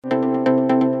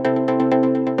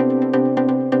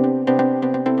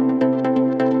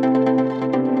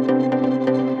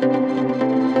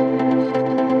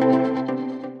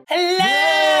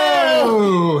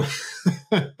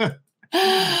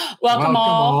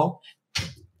all?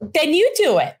 Then you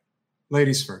do it.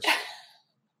 Ladies first.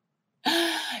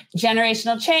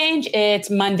 Generational change. It's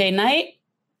Monday night.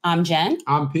 I'm Jen.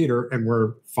 I'm Peter, and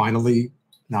we're finally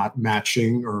not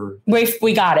matching or...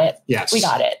 We got it. Yes. We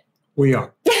got it. We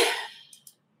are.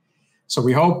 So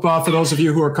we hope for those of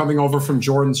you who are coming over from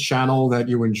Jordan's channel that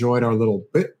you enjoyed our little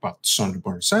bit about Senator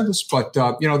Bernie Sanders. But,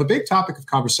 the big topic of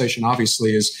conversation,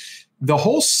 obviously, is the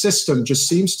whole system just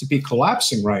seems to be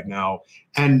collapsing right now.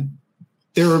 And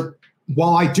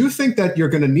while I do think that you're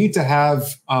going to need to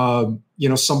have,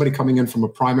 somebody coming in from a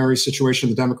primary situation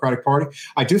in the Democratic Party,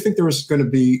 I do think there is going to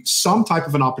be some type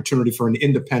of an opportunity for an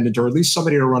independent, or at least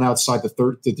somebody to run outside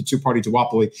the two-party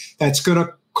duopoly that's going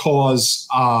to cause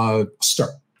stir.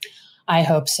 I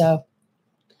hope so.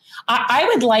 I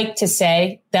would like to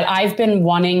say that I've been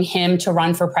wanting him to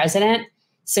run for president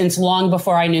since long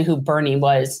before I knew who Bernie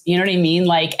was. You know what I mean?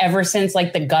 Like ever since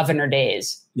like the governor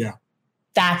days. Yeah.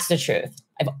 That's the truth.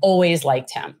 I've always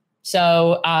liked him.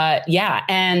 So,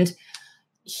 and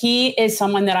he is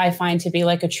someone that I find to be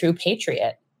like a true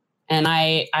patriot. And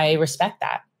I respect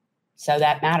that. So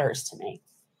that matters to me.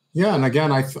 Yeah. And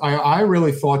again, I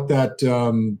really thought that,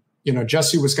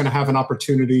 Jesse was going to have an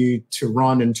opportunity to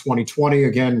run in 2020.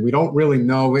 Again, we don't really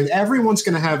know. Everyone's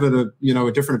going to have a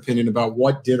different opinion about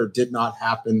what did or did not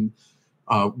happen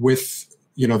with,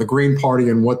 the Green Party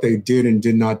and what they did and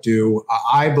did not do.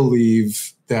 I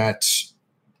believe that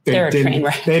they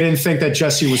didn't think that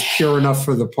Jesse was pure enough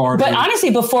for the party. But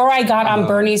honestly, before I got on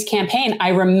Bernie's campaign, I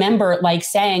remember like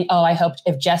saying, oh, I hope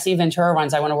if Jesse Ventura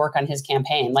runs, I want to work on his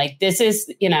campaign. Like this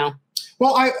is,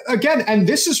 Well, and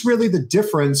this is really the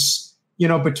difference,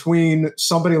 between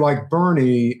somebody like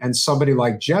Bernie and somebody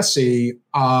like Jesse,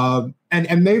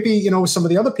 and maybe, some of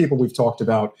the other people we've talked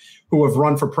about who have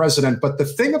run for president. But the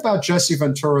thing about Jesse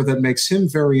Ventura that makes him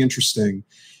very interesting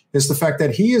is the fact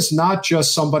that he is not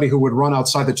just somebody who would run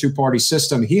outside the two-party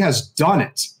system. He has done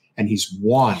it. And he's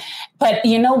won. But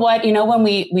you know what? When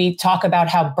we talk about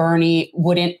how Bernie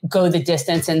wouldn't go the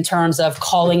distance in terms of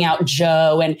calling out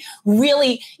Joe and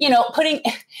really,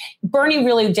 Bernie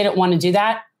really didn't want to do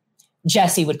that.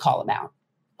 Jesse would call him out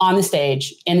on the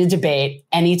stage, in a debate,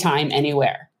 anytime,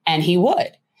 anywhere. And he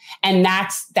would. And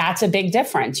that's a big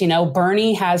difference.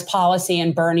 Bernie has policy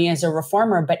and Bernie is a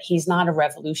reformer, but he's not a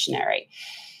revolutionary.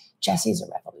 Jesse's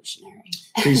a revolutionary.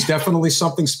 He's definitely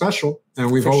something special.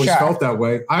 And we've always felt that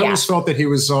way. I always felt that he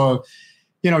was,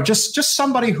 just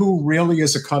somebody who really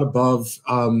is a cut above.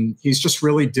 He's just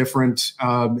really different.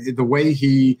 The way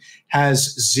he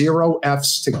has zero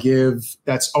F's to give,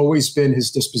 that's always been his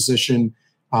disposition.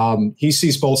 He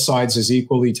sees both sides as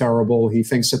equally terrible. He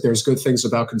thinks that there's good things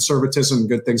about conservatism,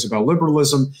 good things about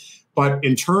liberalism. But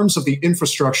in terms of the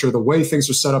infrastructure, the way things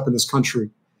are set up in this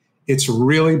country, it's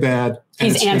really bad.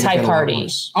 He's anti-party.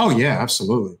 Oh yeah,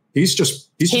 absolutely. He's just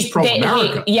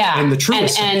pro-America. In the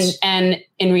truest sense. And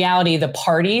in reality, the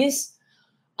parties,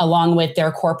 along with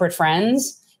their corporate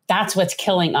friends, that's what's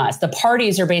killing us. The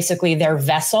parties are basically their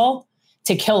vessel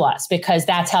to kill us because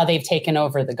that's how they've taken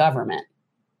over the government.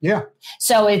 Yeah.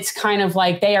 So it's kind of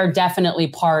like they are definitely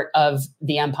part of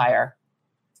the empire.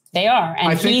 They are.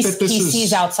 And he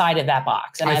sees outside of that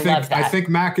box. And I love that. I think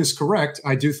Mac is correct.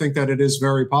 I do think that it is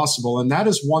very possible. And that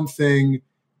is one thing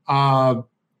that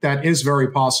is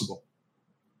very possible.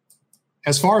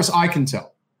 As far as I can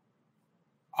tell,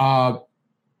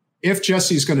 if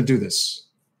Jesse's going to do this,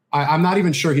 I'm not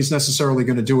even sure he's necessarily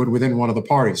going to do it within one of the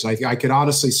parties. I could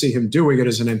honestly see him doing it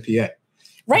as an MPA.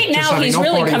 Right now, he's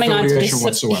really coming on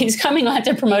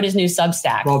to promote his new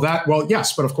Substack. Well,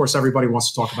 yes, but of course, everybody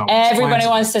wants to talk about. Everybody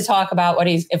wants to talk about what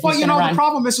he's. If he's going to run. The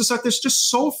problem is that there's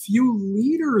just so few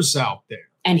leaders out there,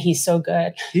 and he's so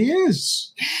good. He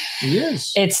is.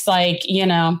 It's like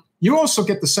You also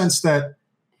get the sense that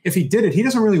if he did it, he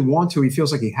doesn't really want to. He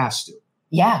feels like he has to.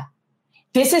 Yeah.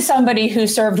 This is somebody who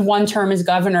served one term as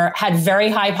governor, had very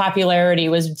high popularity,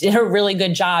 did a really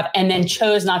good job, and then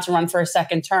chose not to run for a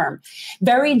second term.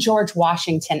 Very George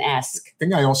Washington-esque. The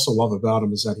thing I also love about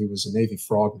him is that he was a Navy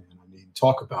frogman. I mean,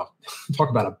 talk about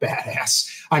a badass.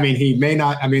 I mean, he may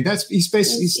not. I mean, he's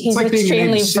basically he's like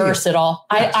extremely versatile.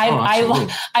 Yes.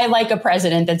 I like a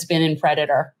president that's been in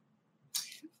Predator.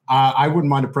 I wouldn't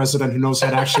mind a president who knows how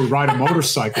to actually ride a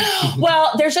motorcycle.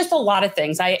 Well, there's just a lot of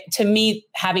things. To me,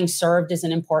 having served is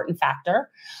an important factor.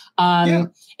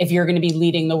 If you're going to be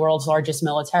leading the world's largest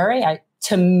military,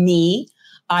 to me,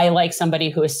 I like somebody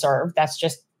who has served. That's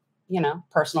just,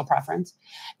 personal preference.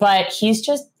 But he's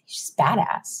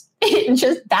badass.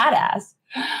 Just badass.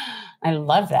 I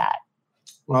love that.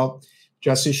 Well,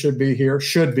 Jesse should be here.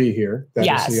 That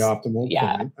is the optimal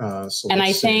point.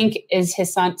 I think is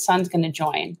his son's going to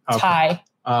join. Okay.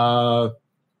 Ty.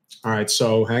 All right,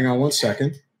 so hang on one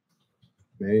second.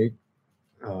 This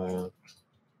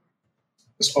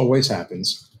always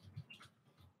happens.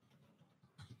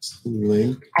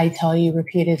 Link. I tell you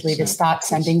repeatedly to stop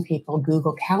sending people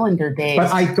Google Calendar days.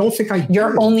 But I don't think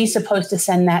You're only supposed to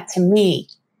send that to me.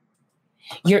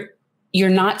 You're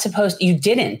not supposed. You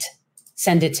didn't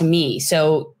send it to me,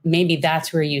 so maybe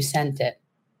that's where you sent it.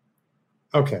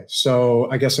 Okay, so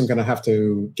I guess I'm going to have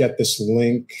to get this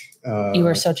link. You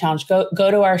are so challenged. Go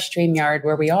to our StreamYard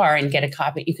where we are and get a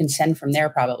copy. You can send from there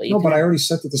probably. No, but I already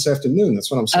sent it this afternoon.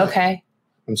 That's what I'm saying. Okay.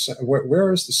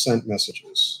 Where is the sent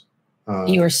messages?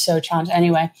 You are so challenged.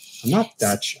 Anyway. I'm not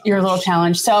that challenged. You're a little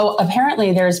challenged. So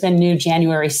apparently there's been new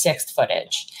January 6th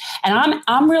footage. And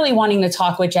I'm really wanting to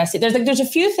talk with Jesse. There's a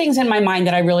few things in my mind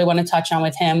that I really want to touch on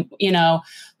with him,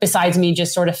 besides me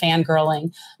just sort of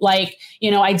fangirling. Like,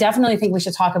 I definitely think we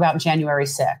should talk about January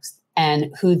 6th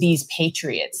and who these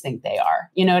patriots think they are.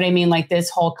 You know what I mean? Like this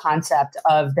whole concept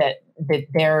of that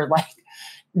they're like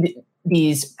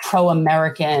these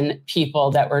pro-American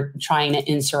people that were trying to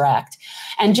insurrect.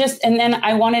 And then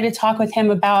I wanted to talk with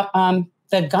him about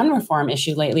the gun reform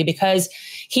issue lately, because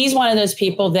he's one of those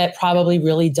people that probably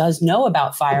really does know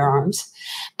about firearms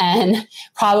and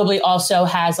probably also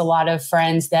has a lot of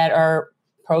friends that are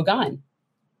pro-gun.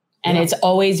 And It's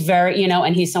always very,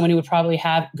 and he's someone who would probably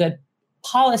have good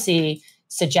policy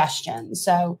suggestions.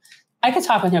 So I could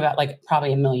talk with him about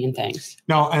probably a million things.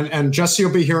 No, and Jesse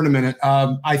will be here in a minute.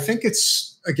 I think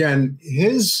it's, again,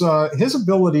 his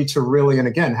ability to really, and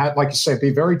again, like you say, be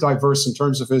very diverse in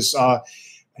terms of his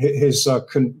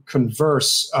conversing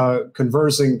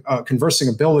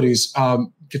abilities.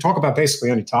 You can talk about basically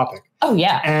any topic. Oh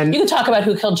yeah, and you can talk about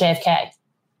who killed JFK.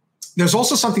 There's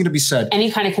also something to be said.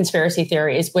 Any kind of conspiracy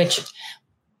theories, which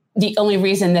the only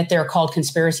reason that they're called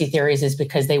conspiracy theories is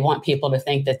because they want people to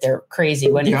think that they're crazy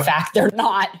when in fact they're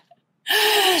not.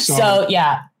 So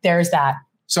yeah, there's that.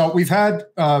 So we've had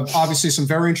obviously some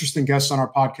very interesting guests on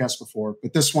our podcast before,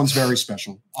 but this one's very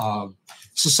special.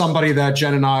 This is somebody that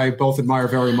Jen and I both admire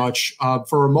very much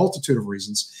for a multitude of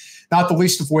reasons, not the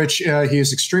least of which he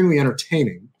is extremely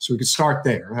entertaining. So we could start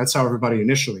there. That's how everybody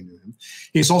initially knew him.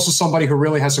 He's also somebody who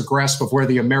really has a grasp of where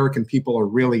the American people are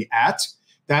really at.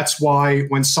 That's why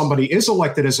when somebody is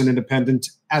elected as an independent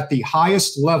at the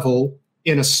highest level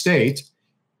in a state,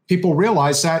 people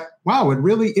realize that, wow, it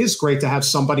really is great to have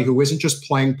somebody who isn't just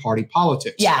playing party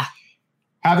politics. Yeah.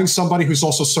 Having somebody who's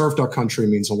also served our country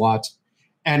means a lot.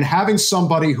 And having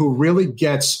somebody who really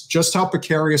gets just how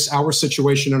precarious our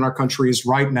situation in our country is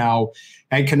right now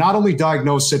and can not only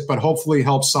diagnose it, but hopefully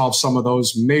help solve some of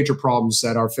those major problems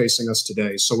that are facing us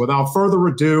today. So without further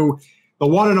ado, the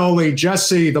one and only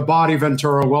Jesse the Body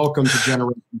Ventura. Welcome to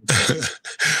Generation.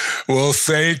 Well,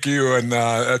 thank you. And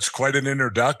that's quite an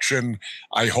introduction.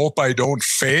 I hope I don't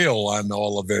fail on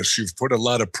all of this. You've put a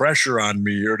lot of pressure on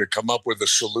me here to come up with a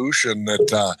solution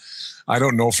that I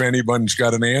don't know if anyone's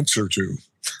got an answer to.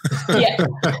 Yeah.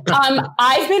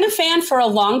 I've been a fan for a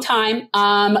long time,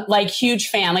 huge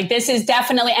fan. This is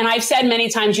definitely, and I've said many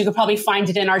times, you could probably find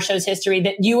it in our show's history,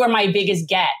 that you are my biggest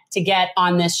get to get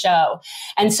on this show.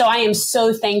 And so I am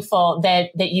so thankful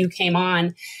that you came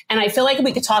on. And I feel like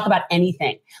we could talk about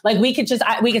anything. We could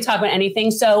talk about anything.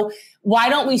 So why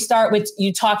don't we start with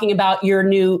you talking about your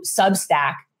new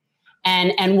Substack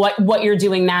and what you're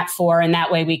doing that for, and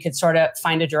that way we could sort of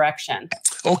find a direction.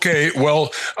 Okay,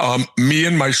 well, me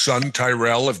and my son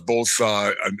Tyrell have both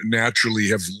naturally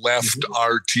have left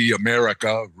RT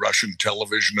America, Russian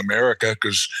Television America,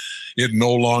 because it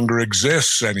no longer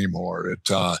exists anymore. It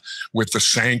with the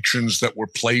sanctions that were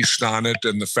placed on it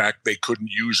and the fact they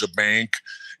couldn't use a bank,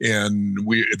 and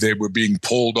they were being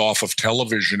pulled off of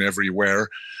television everywhere.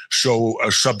 So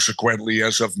subsequently,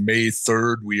 as of May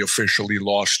 3rd, we officially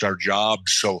lost our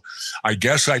jobs. So I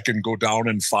guess I can go down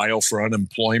and file for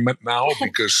unemployment now,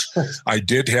 because I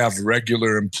did have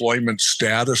regular employment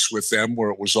status with them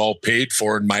where it was all paid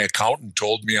for, and my accountant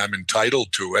told me I'm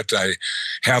entitled to it. I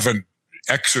haven't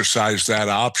exercised that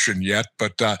option yet,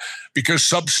 but because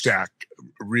Substack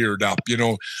reared up,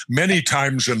 many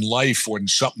times in life when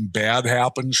something bad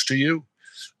happens to you,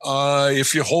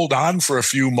 if you hold on for a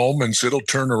few moments, it'll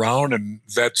turn around, and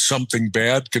that something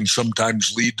bad can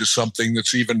sometimes lead to something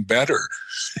that's even better.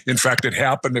 In fact, it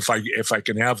happened, if I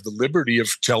can have the liberty of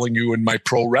telling you, in my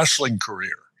pro wrestling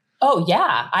career. Oh,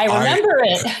 yeah. I remember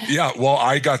it. Yeah. Well,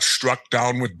 I got struck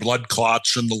down with blood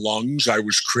clots in the lungs. I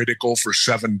was critical for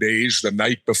 7 days. The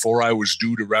night before I was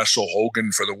due to wrestle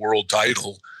Hogan for the world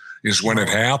title is when it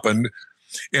happened.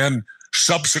 And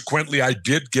subsequently, I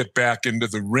did get back into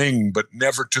the ring, but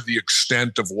never to the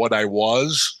extent of what I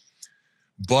was.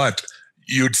 But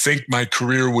you'd think my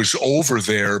career was over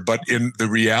there, but the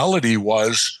reality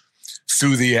was,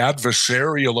 through the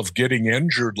adversarial of getting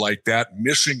injured like that,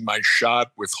 missing my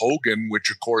shot with Hogan,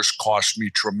 which of course cost me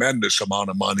tremendous amount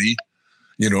of money,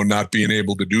 not being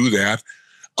able to do that.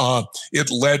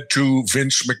 It led to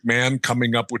Vince McMahon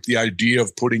coming up with the idea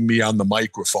of putting me on the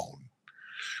microphone,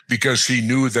 because he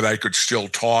knew that I could still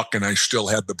talk and I still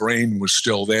had the brain was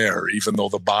still there, even though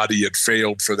the body had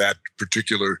failed for that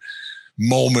particular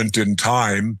moment in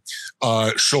time.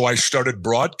 So I started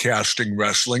broadcasting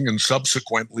wrestling, and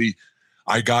subsequently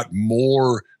I got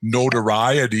more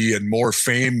notoriety and more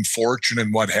fame, fortune,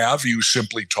 and what have you,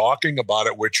 simply talking about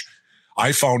it, which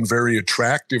I found very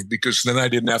attractive, because then I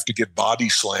didn't have to get body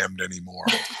slammed anymore.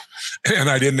 And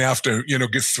I didn't have to,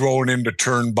 get thrown into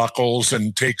turnbuckles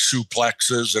and take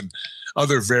suplexes and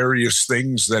other various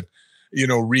things that,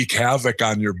 wreak havoc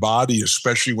on your body,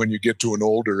 especially when you get to an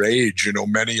older age.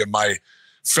 Many of my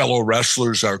fellow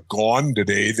wrestlers are gone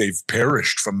today. They've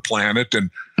perished from the planet.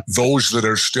 And those that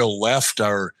are still left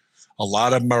a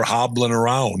lot of them are hobbling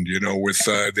around,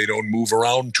 they don't move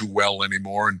around too well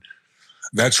anymore. And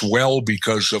that's well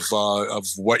because of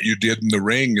what you did in the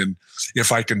ring. And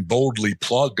if I can boldly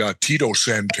plug, Tito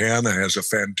Santana has a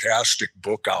fantastic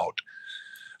book out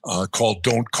called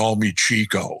Don't Call Me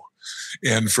Chico.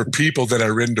 And for people that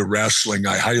are into wrestling,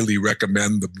 I highly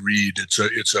recommend the read.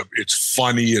 It's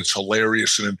funny, it's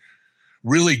hilarious, and it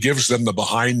really gives them the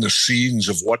behind the scenes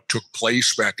of what took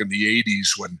place back in the 80s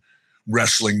when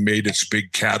wrestling made its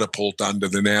big catapult onto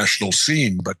the national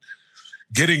scene. But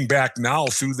getting back now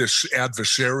through this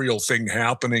adversarial thing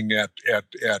happening at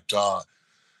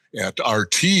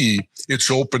RT,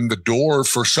 it's opened the door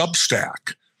for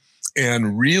Substack.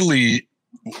 And really,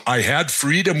 I had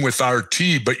freedom with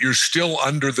RT, but you're still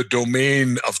under the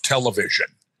domain of television.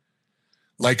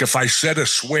 Like if I said a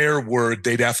swear word,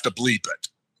 they'd have to bleep it.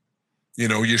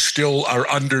 You still are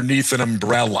underneath an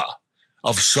umbrella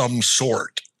of some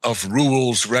sort of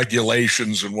rules,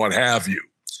 regulations, and what have you.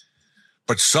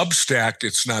 But Substack,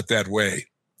 it's not that way.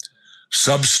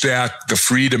 Substack, the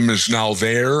freedom is now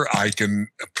there. I can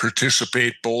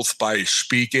participate both by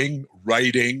speaking,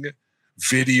 writing,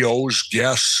 videos,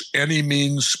 guests, any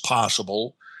means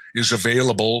possible is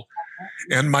available.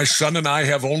 And my son and I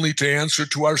have only to answer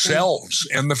to ourselves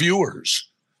and the viewers,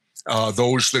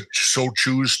 those that so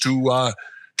choose to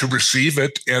receive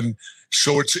it. And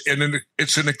so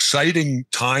it's an exciting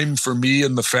time for me,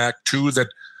 in the fact too that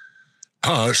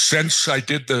since I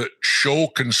did the show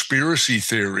Conspiracy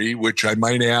Theory, which I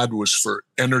might add was for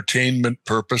entertainment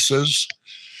purposes,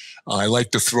 I like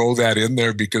to throw that in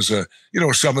there because,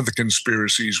 some of the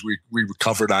conspiracies we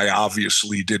covered, I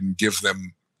obviously didn't give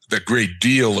them the great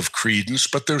deal of credence,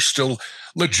 but there's still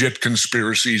legit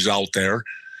conspiracies out there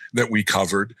that we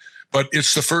covered. But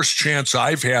it's the first chance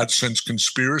I've had since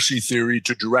Conspiracy Theory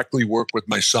to directly work with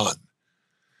my son.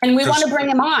 And we want to bring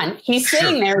him on. He's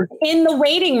sitting there in the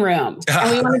waiting room,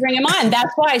 and we want to bring him on.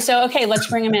 That's why. So, okay, let's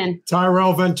bring him in.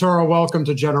 Tyrell Ventura, welcome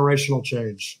to Generational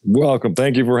Change. Welcome.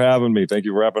 Thank you for having me. Thank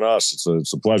you for having us.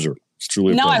 It's a pleasure. It's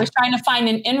truly a pleasure. I was trying to find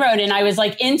an inroad, and I was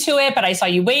into it, but I saw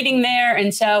you waiting there.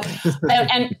 And so,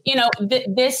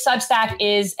 this Substack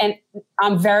is, and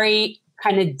I'm very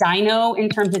kind of dino in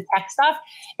terms of tech stuff.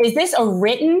 Is this a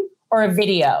written or a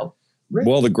video?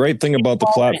 Well, the great thing about the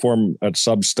platform at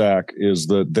Substack is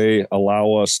that they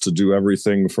allow us to do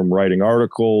everything from writing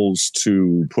articles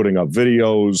to putting up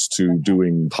videos to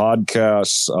doing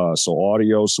podcasts, so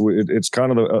audio. So it's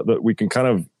kind of that we can kind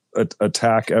of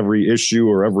attack every issue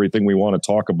or everything we want to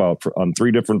talk about on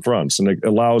 3 different fronts, and it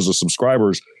allows the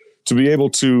subscribers to be able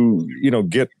to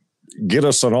get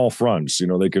us on all fronts.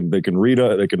 They can read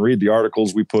the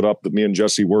articles we put up that me and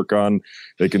Jesse work on.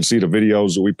 They can see the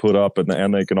videos that we put up,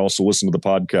 and they can also listen to the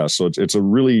podcast. So it's a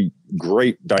really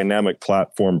great dynamic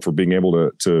platform for being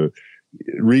able to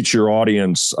reach your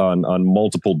audience on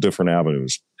multiple different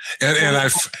avenues. And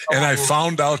I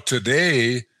found out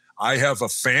today I have a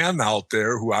fan out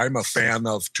there who I'm a fan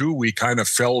of too. We kind of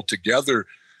fell together.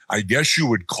 I guess you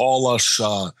would call us.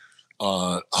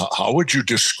 How would you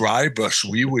describe us?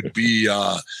 We would be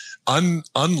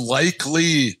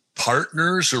unlikely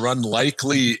partners or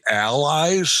unlikely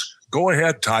allies. Go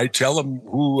ahead, Ty. Tell them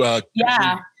who.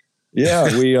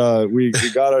 Yeah, we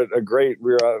got a great.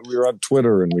 We were on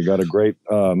Twitter, and we got a great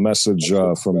message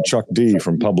from Chuck D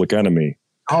from Public Enemy.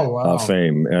 Oh, wow.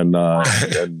 Fame. And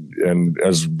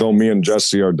as though me and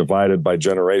Jesse are divided by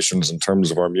generations in terms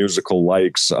of our musical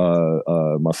likes,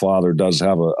 my father does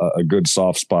have a good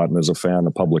soft spot and is a fan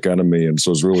of Public Enemy. And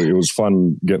so it was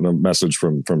fun getting a message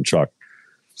from Chuck.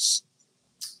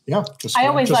 Yeah. I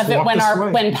always love it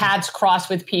when paths cross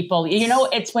with people. You know,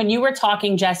 it's when you were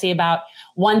talking, Jesse, about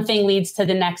one thing leads to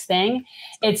the next thing.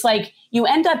 It's like you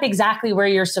end up exactly where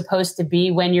you're supposed to be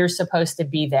when you're supposed to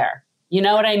be there. You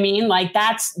know what I mean? Like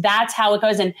that's how it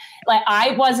goes. And like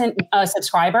I wasn't a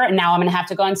subscriber, and now I'm going to have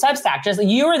to go on Substack. Just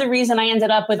you were the reason I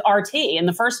ended up with RT in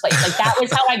the first place. Like that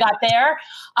was how I got there.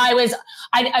 I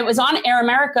was on Air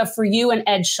America for you and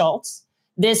Ed Schultz.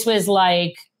 This was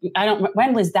like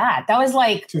when was that? That was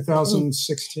like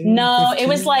 2016. No, 15? It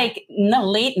was like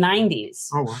late 90s.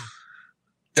 Oh wow.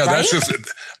 Yeah, right? that's just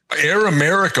Air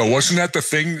America. Wasn't that the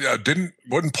thing?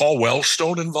 Wasn't Paul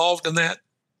Wellstone involved in that?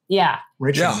 Yeah.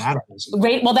 Rachel Maddow was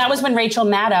involved. Well, that was when Rachel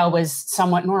Maddow was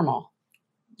somewhat normal.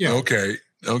 Yeah. Okay.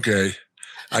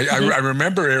 I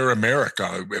remember Air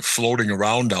America floating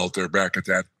around out there back at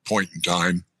that point in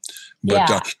time.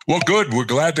 But well, good. We're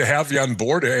glad to have you on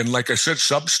board. And like I said,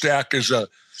 Substack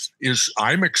is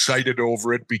I'm excited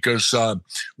over it because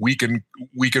we can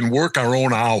work our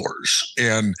own hours.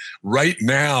 And right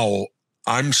now,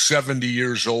 I'm 70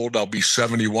 years old. I'll be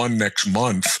 71 next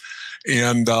month.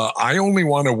 And I only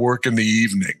want to work in the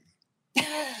evening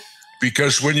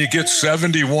because when you get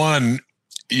 71,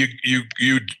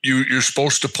 you're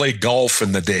supposed to play golf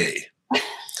in the day.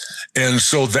 And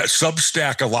so that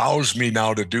Substack allows me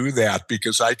now to do that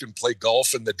because I can play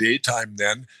golf in the daytime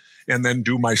then and then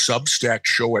do my Substack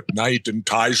show at night. And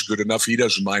Ty's good enough. He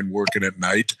doesn't mind working at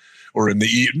night or in the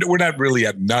evening. We're not really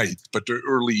at night, but the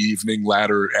early evening,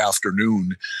 latter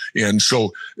afternoon. And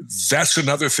so that's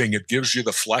another thing. It gives you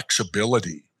the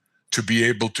flexibility to be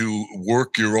able to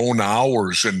work your own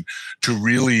hours and to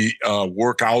really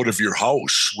work out of your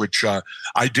house, which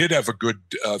I did have a good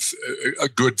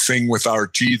thing with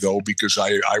RT though, because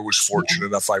I was fortunate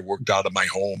enough I worked out of my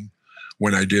home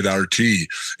when I did RT.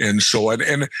 And so,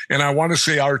 and I want to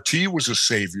say RT was a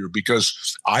savior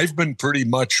because I've been pretty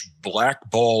much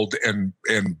blackballed and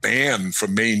banned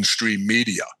from mainstream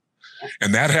media.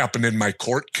 And that happened in my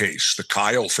court case, the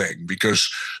Kyle thing, because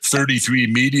 33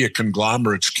 media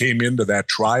conglomerates came into that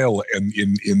trial and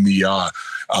in the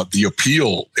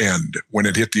appeal end when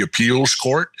it hit the appeals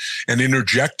court and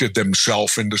interjected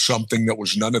themselves into something that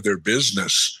was none of their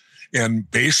business.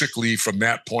 And basically from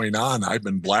that point on, I've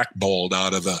been blackballed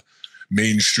out of the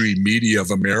mainstream media of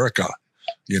America.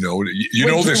 You know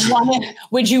this.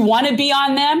 Would you want to be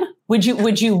on them? Would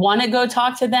you want to go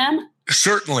talk to them?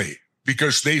 Certainly.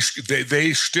 Because they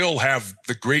still have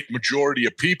the great majority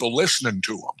of people listening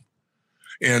to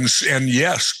them. And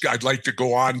yes, I'd like to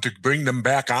go on to bring them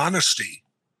back honesty.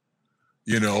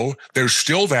 You know, there's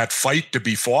still that fight to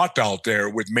be fought out there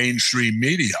with mainstream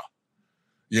media.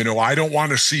 You know, I don't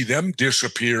want to see them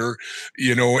disappear,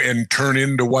 you know, and turn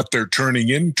into what they're turning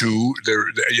into.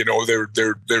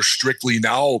 They're strictly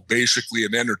now basically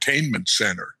an entertainment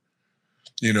center.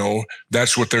 You know,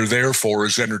 that's what they're there for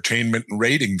is entertainment and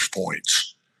ratings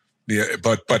points. Yeah,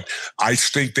 but I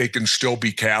think they can still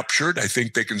be captured. I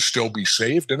think they can still be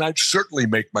saved. And I'd certainly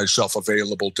make myself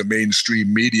available to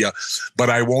mainstream media, but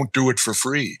I won't do it for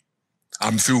free.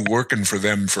 I'm through working for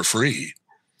them for free.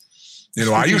 You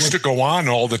know, I used to go on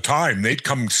all the time. They'd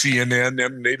come CNN,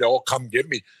 and they'd all come get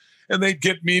me. And they'd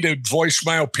get me to voice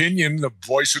my opinion, the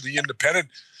voice of the independent.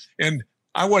 And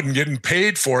I wasn't getting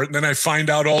paid for it. And then I find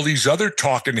out all these other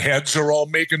talking heads are all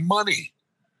making money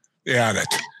at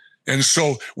it. And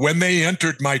so when they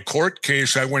entered my court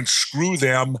case, I went, screw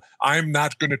them. I'm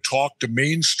not going to talk to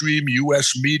mainstream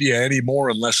U.S. media anymore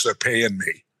unless they're paying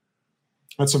me.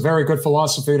 That's a very good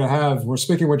philosophy to have. We're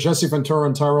speaking with Jesse Ventura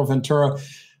and Tyrell Ventura.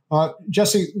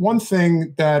 Jesse, one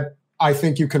thing that I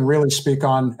think you can really speak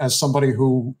on as somebody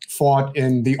who fought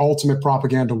in the ultimate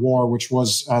propaganda war, which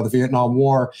was the Vietnam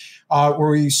War, where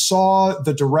we saw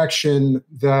the direction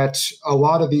that a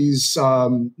lot of these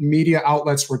media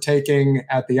outlets were taking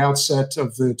at the outset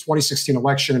of the 2016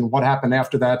 election and what happened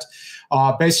after that,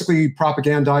 basically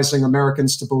propagandizing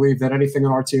Americans to believe that anything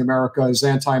in RT America is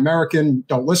anti-American,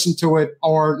 don't listen to it,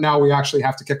 or now we actually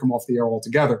have to kick them off the air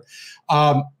altogether.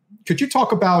 Could you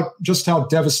talk about just how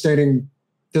devastating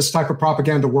this type of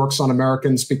propaganda works on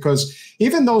Americans? Because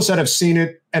even those that have seen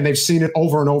it and they've seen it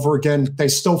over and over again, they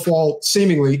still fall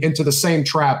seemingly into the same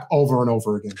trap over and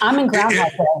over again. I'm in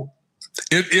Groundhog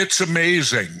Day. It's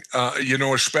amazing, you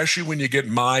know, especially when you get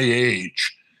my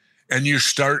age and you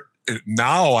start.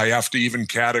 Now I have to even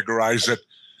categorize it.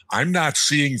 I'm not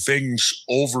seeing things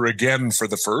over again for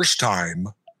the first time.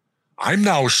 I'm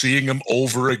now seeing them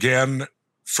over again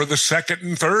for the second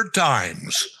and third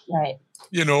times. Right.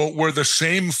 You know, where the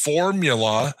same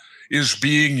formula is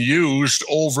being used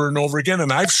over and over again.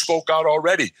 And I've spoke out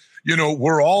already. You know,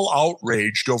 we're all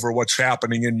outraged over what's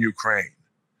happening in Ukraine.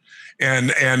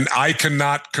 And I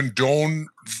cannot condone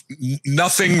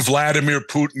nothing Vladimir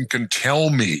Putin can tell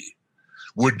me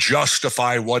would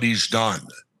justify what he's done.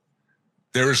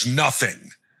 There is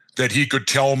nothing that he could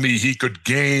tell me he could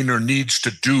gain or needs to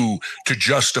do to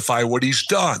justify what he's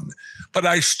done. But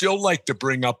I still like to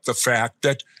bring up the fact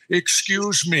that,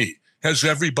 excuse me, has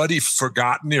everybody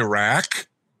forgotten Iraq?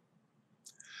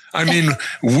 I mean,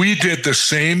 we did the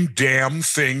same damn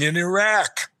thing in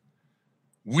Iraq.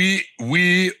 We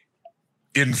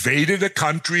invaded a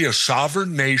country, a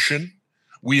sovereign nation.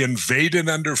 We invaded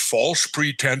under false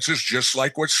pretenses, just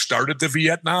like what started the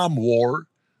Vietnam War,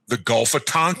 the Gulf of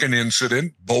Tonkin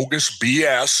incident, bogus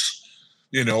BS,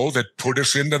 that put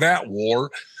us into that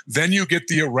war. Then you get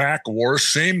the Iraq War,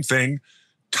 same thing,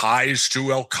 ties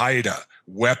to Al-Qaeda,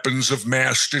 weapons of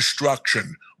mass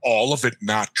destruction, all of it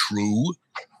not true.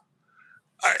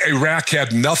 Iraq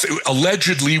had nothing.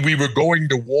 Allegedly, we were going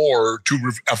to war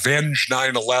to avenge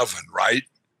 9/11, right?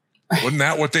 Wasn't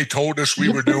that what they told us we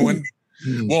were doing?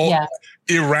 Well, yeah.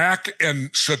 Iraq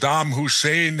and Saddam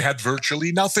Hussein had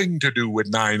virtually nothing to do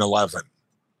with 9/11.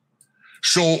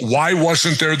 So why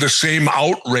wasn't there the same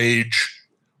outrage?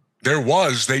 There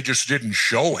was, they just didn't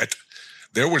show it.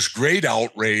 There was great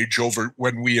outrage over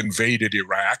when we invaded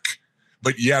Iraq,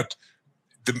 but yet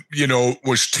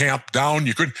was tamped down.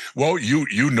 You couldn't. Well,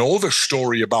 you know the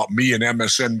story about me and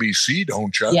MSNBC,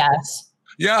 don't you? Yes.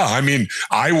 Yeah, I mean,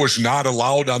 I was not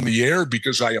allowed on the air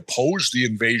because I opposed the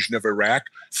invasion of Iraq.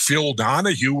 Phil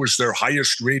Donahue was their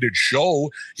highest rated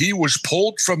show. He was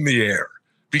pulled from the air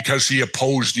because he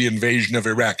opposed the invasion of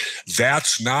Iraq.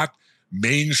 That's not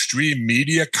mainstream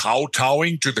media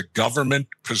kowtowing to the government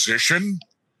position.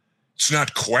 It's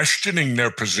not questioning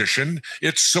their position.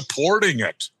 It's supporting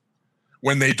it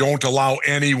when they don't allow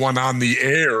anyone on the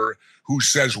air who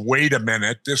says, wait a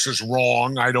minute, this is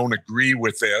wrong. I don't agree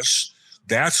with this.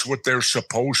 That's what they're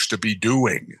supposed to be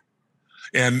doing.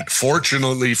 And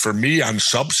fortunately for me on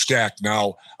Substack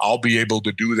now, I'll be able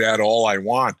to do that all I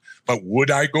want. But would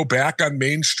I go back on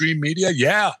mainstream media?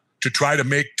 Yeah, to try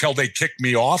to till they kick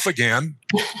me off again.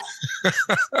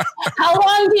 How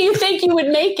long do you think you would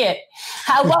make it?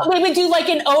 What we would do like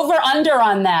an over-under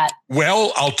on that?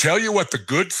 Well, I'll tell you what the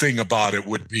good thing about it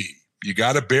would be. You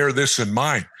got to bear this in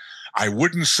mind. I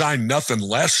wouldn't sign nothing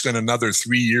less than another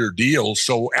 3-year deal.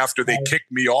 So after they kick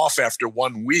me off after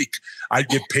 1 week, I'd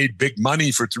get paid big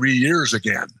money for 3 years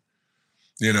again.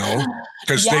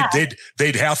 Because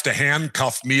they'd have to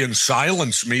handcuff me and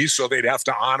silence me. So they'd have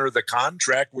to honor the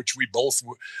contract, which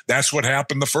that's what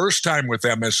happened the first time with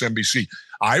MSNBC.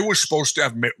 I was supposed to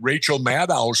have Rachel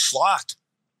Maddow's slot.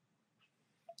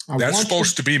 That's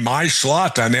supposed to be my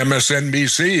slot on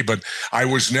MSNBC, but I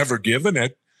was never given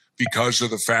it because of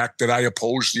the fact that I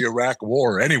opposed the Iraq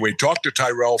War. Anyway, talk to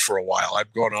Tyrell for a while.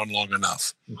 I've gone on long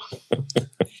enough.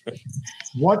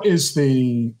 What is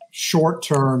the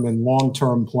short-term and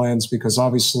long-term plans? Because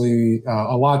obviously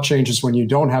a lot changes when you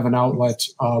don't have an outlet,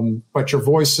 but your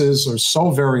voices are so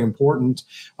very important.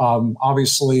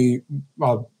 Obviously,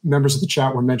 members of the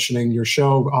chat were mentioning your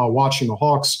show, Watching the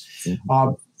Hawks.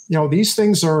 These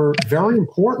things are very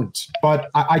important, but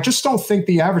I just don't think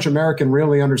the average American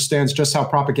really understands just how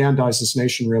propagandized this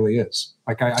nation really is.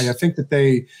 Like, I think that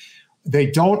they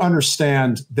don't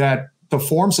understand that the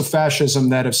forms of fascism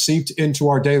that have seeped into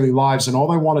our daily lives, and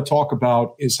all they want to talk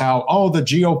about is how, the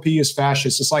GOP is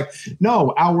fascist. It's like,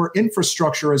 no, our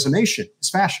infrastructure as a nation is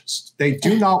fascist. They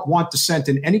do not want dissent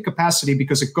in any capacity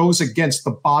because it goes against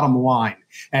the bottom line.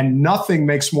 And nothing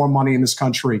makes more money in this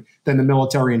country than the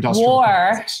military-industrial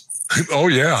complex. Oh,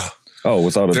 yeah. Oh,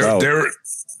 without a doubt.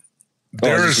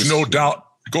 There is no doubt.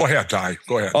 Go ahead, Ty.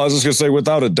 Go ahead. I was just going to say,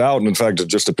 without a doubt, and in fact,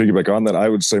 just to piggyback on that, I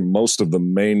would say most of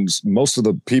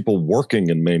the people working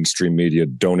in mainstream media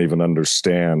don't even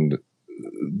understand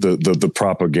the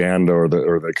propaganda or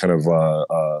the kind of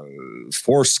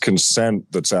forced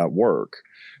consent that's at work.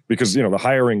 Because, the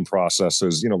hiring process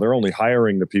is, they're only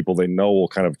hiring the people they know will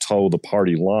kind of toe the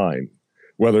party line.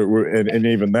 And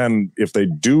even then, if they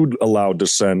do allow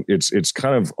dissent, it's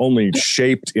kind of only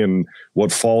shaped in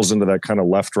what falls into that kind of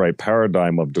left-right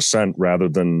paradigm of dissent rather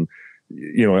than,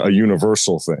 a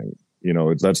universal thing.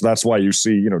 That's why you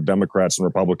see, Democrats and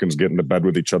Republicans get into bed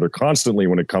with each other constantly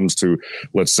when it comes to,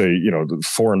 let's say,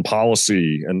 foreign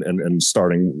policy and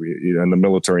starting and the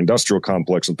military-industrial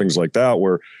complex and things like that,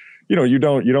 where you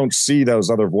don't see those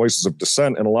other voices of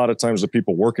dissent. And a lot of times the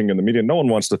people working in the media, no one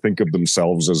wants to think of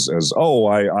themselves as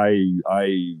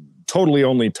I totally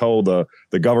only toe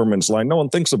the government's line. No one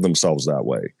thinks of themselves that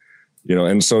way,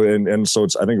 and so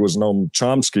it's, I think it was Noam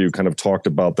Chomsky who kind of talked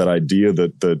about that idea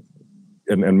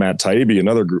and Matt Taibbi,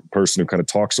 another person who kind of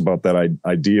talks about that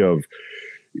idea of,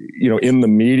 in the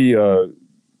media,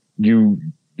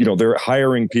 they're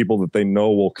hiring people that they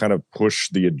know will kind of push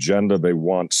the agenda they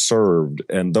want served.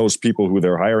 And those people who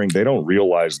they're hiring, they don't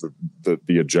realize the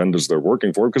agendas they're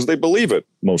working for because they believe it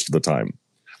most of the time.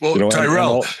 Well,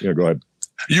 Tyrell, go ahead.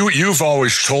 You've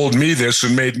always told me this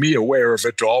and made me aware of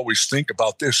it to always think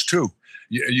about this too.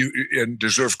 You and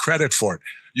deserve credit for it.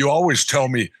 You always tell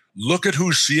me, look at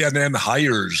who CNN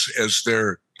hires as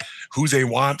who they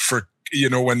want for,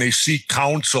 when they seek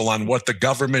counsel on what the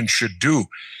government should do.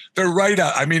 They're right.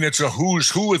 I mean, it's a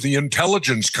who's who of the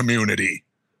intelligence community.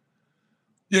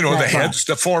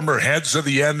 The former heads of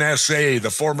the NSA,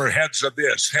 the former heads of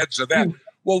this, heads of that.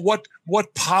 Well,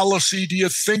 what policy do you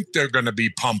think they're going to be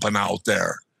pumping out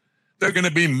there? They're going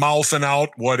to be mouthing out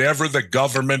whatever the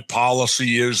government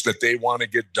policy is that they want to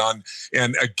get done.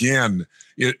 And again,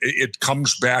 it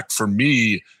comes back for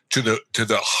me to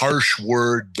the harsh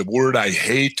word, the word I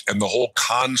hate, and the whole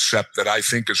concept that I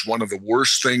think is one of the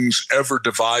worst things ever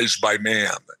devised by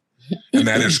man, and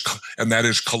that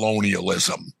is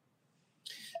colonialism.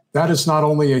 That is not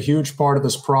only a huge part of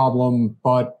this problem,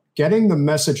 but getting the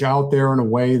message out there in a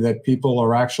way that people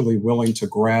are actually willing to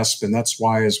grasp. And that's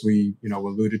why, as we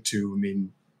alluded to,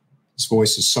 this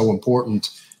voice is so important.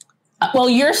 Well,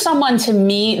 you're someone to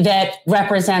me that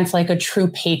represents like a true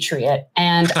patriot.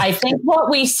 And I think what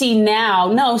we see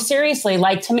now, no, seriously,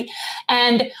 like to me,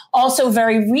 and also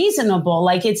very reasonable,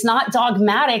 like it's not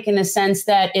dogmatic in the sense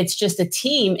that it's just a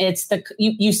team. It's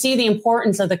you see the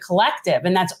importance of the collective,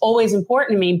 and that's always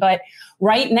important to me. But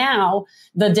right now,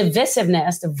 the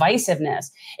divisiveness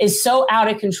is so out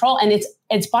of control, and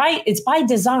it's by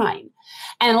design.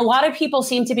 And a lot of people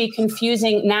seem to be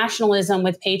confusing nationalism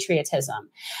with patriotism.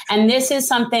 And this is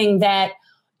something that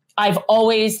I've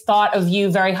always thought of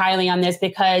you very highly on this,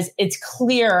 because it's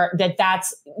clear that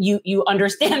you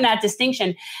understand that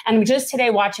distinction. And just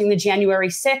today watching the January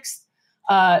 6th,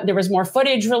 there was more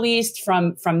footage released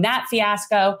from that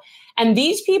fiasco. And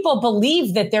these people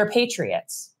believe that they're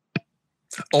patriots.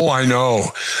 Oh, I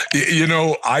know.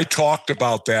 I talked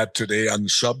about that today on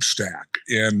Substack,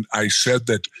 and I said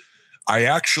that I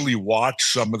actually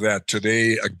watched some of that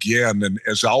today again, and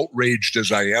as outraged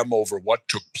as I am over what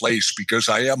took place, because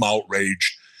I am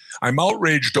outraged, I'm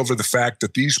outraged over the fact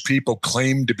that these people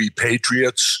claim to be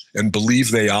patriots and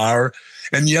believe they are,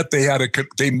 and yet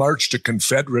they marched a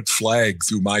Confederate flag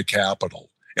through my Capitol,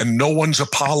 and no one's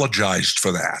apologized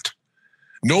for that.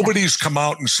 Nobody's come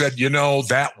out and said,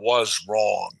 that was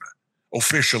wrong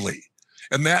officially.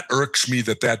 And that irks me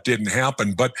that didn't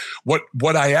happen. But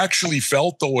what I actually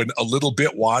felt, though, in a little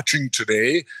bit watching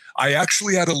today, I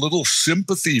actually had a little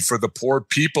sympathy for the poor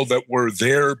people that were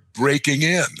there breaking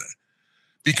in,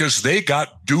 because they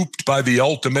got duped by the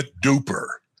ultimate duper.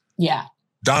 Yeah.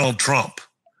 Donald Trump.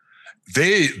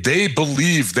 They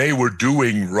believed they were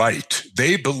doing right.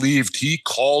 They believed he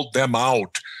called them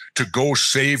out to go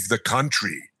save the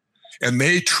country. And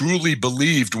they truly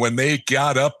believed when they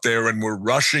got up there and were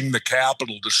rushing the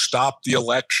Capitol to stop the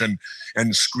election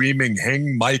and screaming,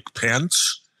 "Hang Mike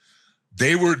Pence,"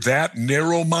 they were that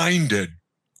narrow-minded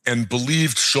and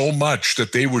believed so much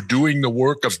that they were doing the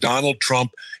work of Donald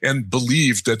Trump and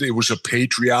believed that it was a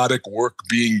patriotic work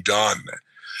being done.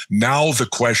 Now the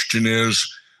question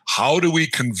is, how do we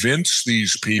convince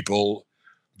these people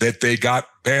that they got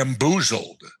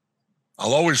bamboozled?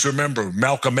 I'll always remember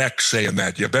Malcolm X saying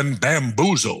that, "You've been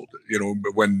bamboozled,"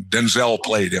 when Denzel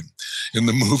played him in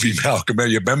the movie Malcolm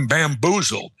X, "You've been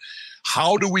bamboozled."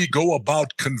 How do we go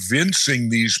about convincing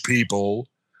these people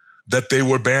that they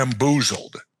were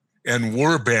bamboozled and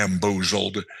were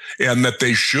bamboozled, and that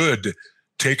they should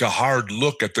take a hard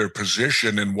look at their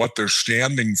position and what they're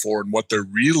standing for, and what they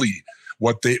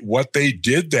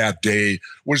did that day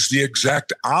was the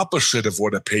exact opposite of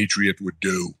what a patriot would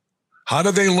do? How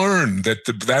do they learn that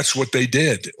that's what they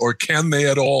did, or can they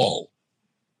at all?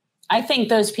 I think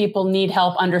those people need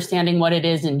help understanding what it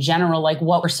is in general, like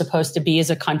what we're supposed to be as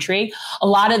a country. A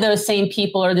lot of those same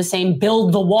people are the same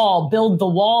build the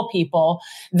wall people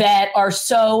that are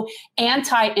so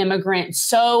anti-immigrant,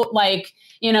 so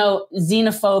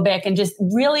xenophobic, and just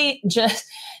really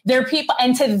they're people.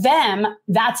 And to them,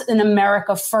 that's an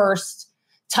America first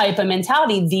type of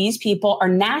mentality. These people are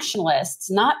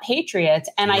nationalists, not patriots.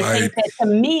 And I think that, to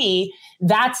me,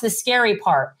 that's the scary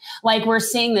part. Like, we're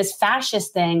seeing this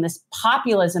fascist thing, this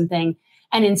populism thing.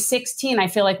 And in 2016, I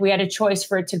feel like we had a choice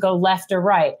for it to go left or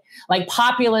right. Like,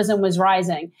 populism was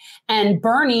rising, and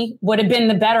Bernie would have been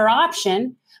the better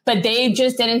option, but they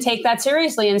just didn't take that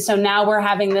seriously. And so now we're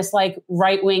having this like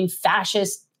right-wing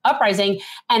fascist uprising,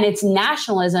 and it's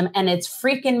nationalism, and it's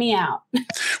freaking me out.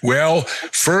 Well,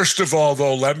 first of all,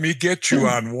 though, let me get you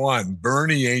on one.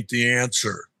 Bernie ain't the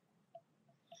answer.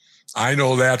 I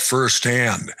know that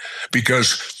firsthand,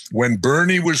 because when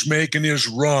Bernie was making his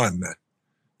run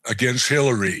against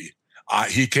Hillary,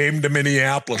 he came to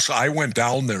Minneapolis. I went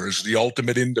down there as the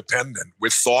ultimate independent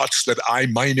with thoughts that I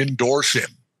might endorse him.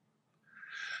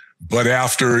 But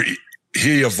after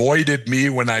he avoided me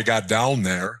when I got down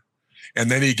there, and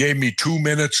then he gave me 2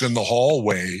 minutes in the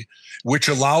hallway, which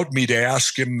allowed me to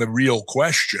ask him the real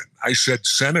question. I said,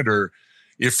 Senator,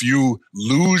 if you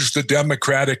lose the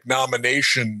Democratic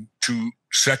nomination to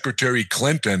Secretary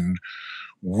Clinton,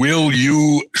 will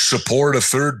you support a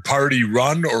third party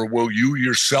run, or will you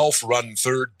yourself run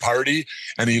third party?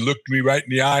 And he looked me right in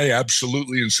the eye,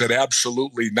 absolutely, and said,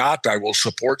 absolutely not. I will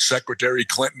support Secretary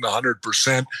Clinton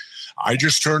 100%. I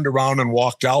just turned around and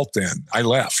walked out then. I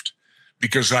left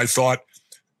because I thought,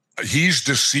 he's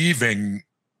deceiving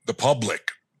the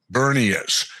public. Bernie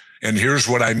is. And here's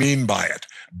what I mean by it.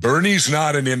 Bernie's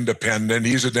not an independent.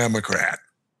 He's a Democrat.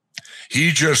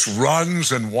 He just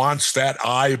runs and wants that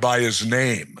I by his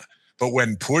name. But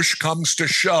when push comes to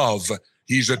shove,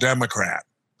 he's a Democrat.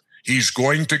 He's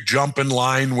going to jump in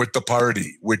line with the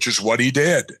party, which is what he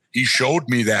did. He showed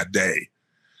me that day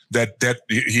that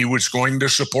he was going to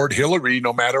support Hillary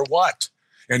no matter what.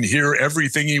 And here,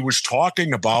 everything he was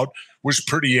talking about was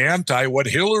pretty anti what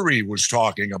Hillary was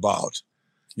talking about.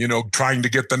 You know, trying to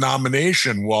get the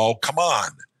nomination. Well, come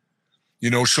on. You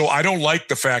know, so I don't like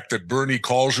the fact that Bernie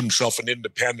calls himself an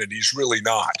independent. He's really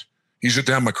not. He's a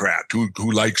Democrat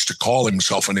who likes to call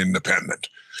himself an independent.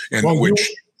 And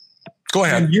go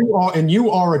ahead. And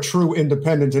you are a true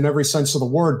independent in every sense of the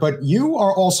word, but you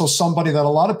are also somebody that a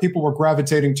lot of people were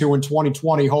gravitating to in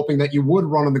 2020, hoping that you would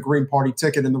run on the Green Party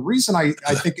ticket. And the reason I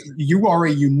think you are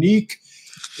a unique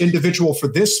individual for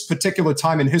this particular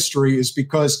time in history is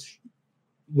because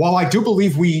while I do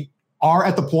believe we are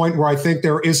at the point where I think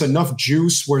there is enough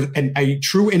juice where a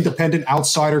true independent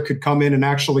outsider could come in and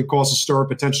actually cause a stir,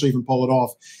 potentially even pull it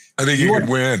off. I think you could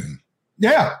win.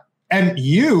 Yeah. And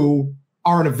you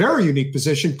are in a very unique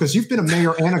position because you've been a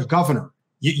mayor and a governor.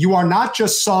 You are not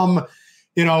just some,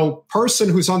 person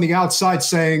who's on the outside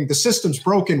saying the system's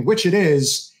broken, which it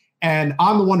is, and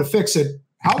I'm the one to fix it.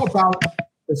 How about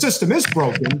the system is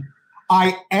broken?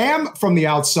 I am from the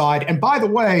outside. And by the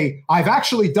way, I've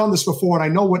actually done this before and I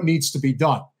know what needs to be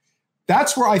done.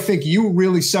 That's where I think you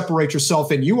really separate yourself.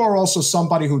 And you are also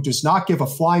somebody who does not give a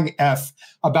flying F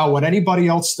about what anybody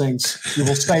else thinks. You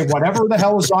will say whatever the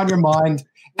hell is on your mind.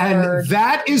 And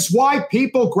that is why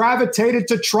people gravitated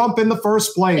to Trump in the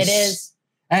first place. It is.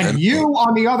 And you,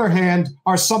 on the other hand,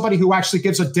 are somebody who actually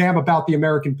gives a damn about the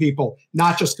American people,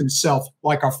 not just himself,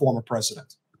 like our former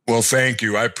president. Well, thank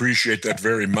you. I appreciate that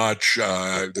very much.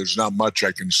 There's not much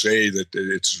I can say that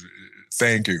it's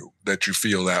thank you that you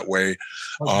feel that way.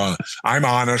 Okay. I'm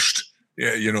honest.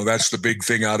 That's the big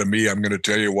thing out of me. I'm going to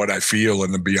tell you what I feel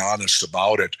and then be honest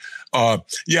about it.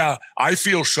 I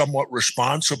feel somewhat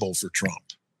responsible for Trump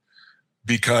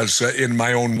because in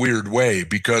my own weird way,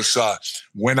 because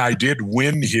when I did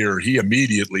win here, he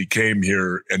immediately came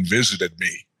here and visited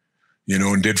me,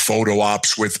 and did photo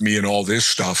ops with me and all this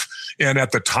stuff. And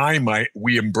at the time,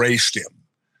 we embraced him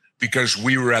because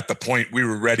we were at the point we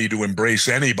were ready to embrace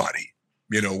anybody.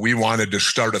 We wanted to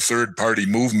start a third party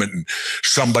movement, and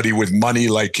somebody with money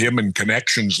like him and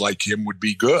connections like him would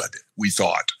be good, we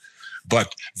thought.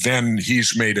 But then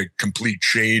he's made a complete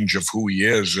change of who he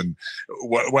is. And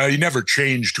he never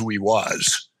changed who he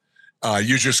was.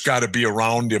 You just got to be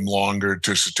around him longer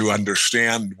to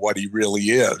understand what he really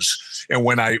is. And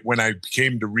when I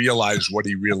came to realize what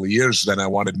he really is, then I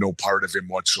wanted no part of him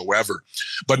whatsoever.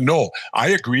 But no, I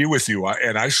agree with you.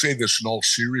 And I say this in all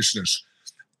seriousness.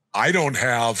 I don't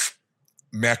have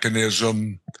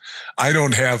mechanism. I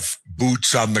don't have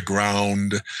boots on the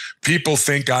ground. People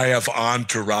think I have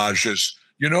entourages.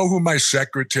 You know who my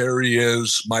secretary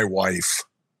is? My wife.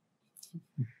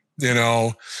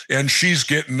 And she's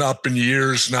getting up in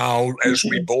years now, as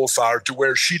we both are, to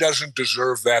where she doesn't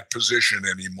deserve that position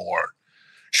anymore.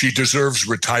 She deserves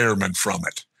retirement from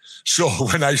it. So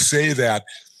when I say that,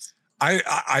 I'll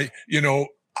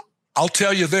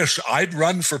tell you this, I'd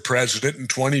run for president in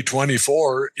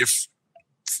 2024 if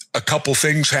a couple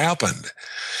things happened.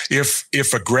 If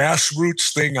a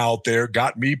grassroots thing out there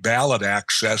got me ballot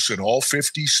access in all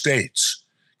 50 states,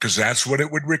 because that's what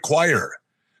it would require.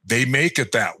 They make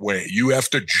it that way. You have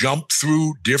to jump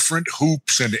through different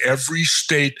hoops in every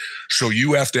state. So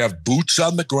you have to have boots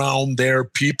on the ground there,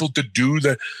 people to do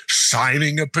the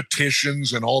signing of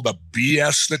petitions and all the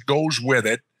BS that goes with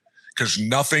it. because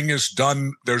nothing is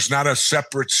done. There's not a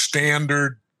separate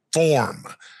standard form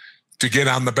to get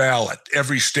on the ballot.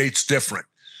 Every state's different.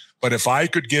 But if I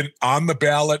could get on the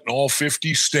ballot in all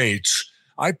 50 states,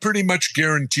 I pretty much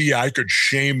guarantee I could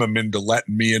shame them into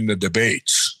letting me in the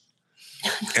debates.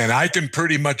 And I can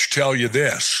pretty much tell you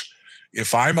this.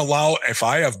 If I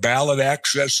have ballot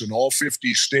access in all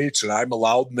 50 states and I'm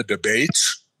allowed in the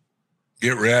debates,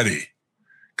 get ready.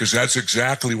 Because that's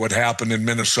exactly what happened in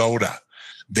Minnesota.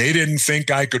 They didn't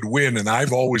think I could win, and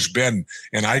I've always been,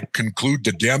 and I conclude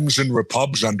the Dems and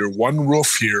Repubs under one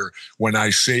roof here when I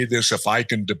say this: if I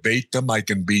can debate them, I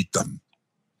can beat them.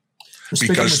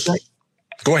 Because,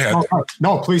 go ahead.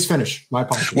 No, please finish. My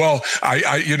apologies. Well,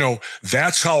 I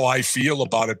that's how I feel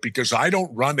about it, because I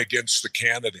don't run against the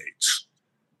candidates.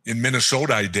 In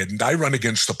Minnesota, I didn't. I run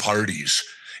against the parties,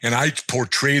 and I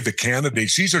portray the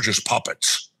candidates. These are just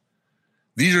puppets.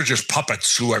 These are just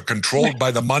puppets who are controlled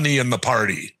by the money in the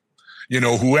party.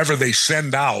 Whoever they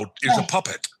send out is a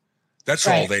puppet. That's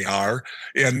all they are.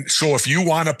 And so if you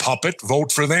want a puppet,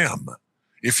 vote for them.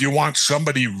 If you want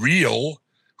somebody real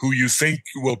who you think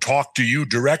will talk to you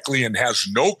directly and has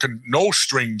no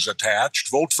strings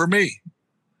attached, vote for me.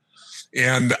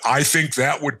 And I think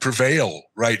that would prevail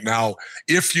right now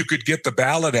if you could get the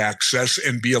ballot access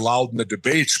and be allowed in the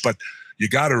debates. But you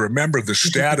got to remember the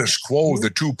status quo. The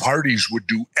two parties would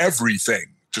do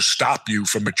everything to stop you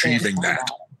from achieving that.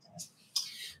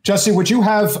 Jesse, would you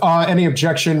have any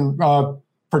objection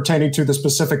pertaining to the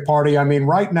specific party? I mean,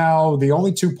 right now, the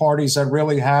only two parties that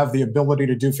really have the ability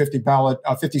to do 50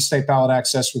 state ballot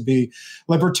access would be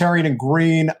Libertarian and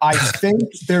Green. I think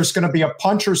there's going to be a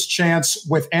puncher's chance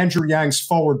with Andrew Yang's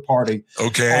Forward Party.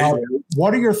 Okay.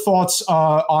 What are your thoughts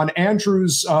on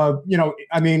Andrew's,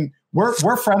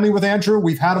 We're friendly with Andrew.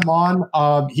 We've had him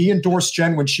on. He endorsed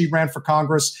Jen when she ran for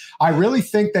Congress. I really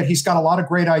think that he's got a lot of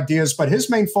great ideas, but his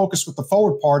main focus with the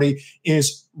Forward Party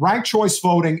is ranked choice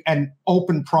voting and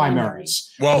open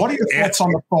primaries. Well, what are your thoughts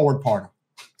on the Forward Party?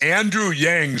 Andrew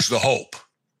Yang's the hope.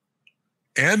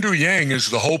 Andrew Yang is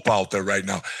the hope out there right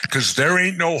now, because there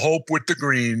ain't no hope with the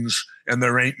Greens and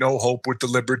there ain't no hope with the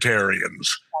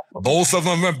Libertarians. Both of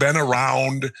them have been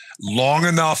around long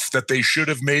enough that they should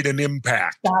have made an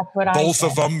impact. That's what I Both said.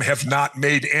 of them have not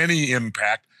made any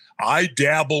impact. I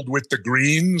dabbled with the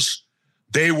Greens.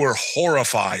 They were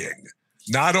horrifying.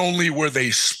 Not only were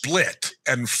they split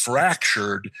and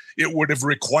fractured, it would have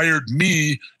required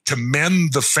me to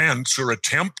mend the fence or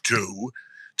attempt to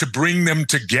bring them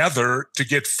together to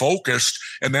get focused.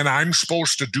 And then I'm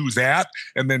supposed to do that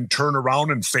and then turn around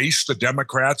and face the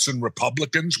Democrats and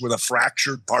Republicans with a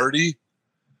fractured party.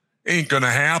 Ain't going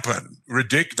to happen.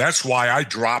 That's why I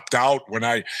dropped out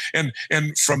and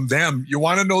from them. You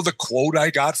want to know the quote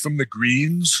I got from the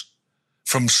Greens,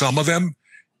 from some of them?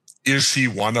 Is he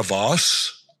one of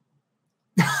us?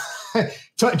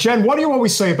 Jen, what do you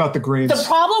always say about the Greens? The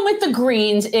problem with the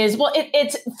Greens is,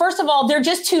 it's first of all, they're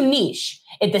just too niche.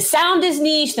 The sound is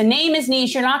niche. The name is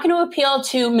niche. You're not going to appeal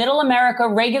to middle America,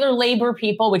 regular labor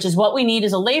people, which is what we need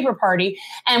as a labor party.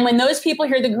 And when those people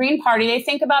hear the Green Party, they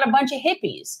think about a bunch of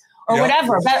hippies or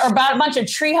whatever, or about a bunch of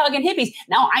tree hugging hippies.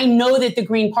 Now, I know that the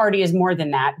Green Party is more than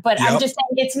that, but I'm just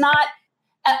saying it's not.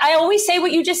 I always say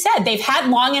what you just said. They've had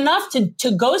long enough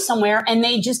to go somewhere, and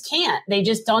they just can't. They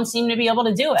just don't seem to be able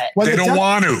to do it. Well, they don't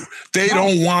want to. They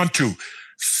don't want to.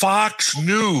 Fox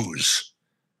News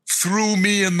threw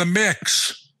me in the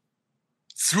mix.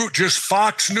 Just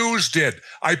Fox News did.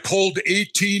 I polled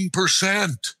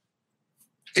 18%.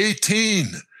 18.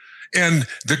 And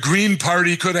the Green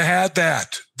Party could have had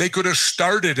that. They could have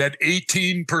started at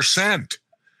 18%,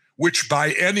 which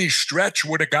by any stretch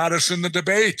would have got us in the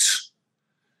debates.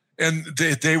 And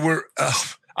they were,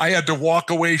 I had to walk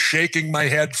away shaking my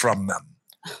head from them.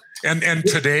 And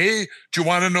today, do you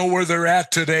want to know where they're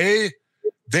at today?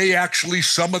 They actually,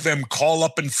 some of them call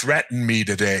up and threaten me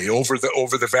today over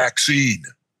the vaccine.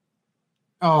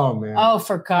 Oh man! Oh,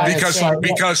 for God's sake!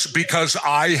 Because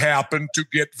I happen to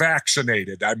get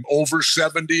vaccinated. I'm over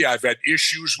 70. I've had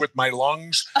issues with my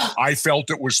lungs. I felt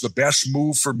it was the best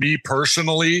move for me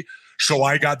personally, so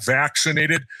I got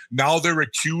vaccinated. Now they're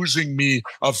accusing me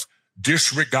of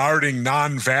disregarding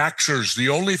non-vaxxers. The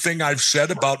only thing I've said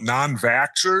about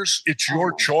non-vaxxers, it's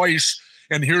your choice.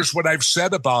 And here's what I've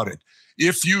said about it.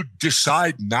 If you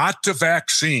decide not to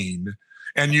vaccine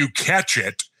and you catch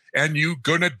it and you're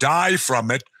going to die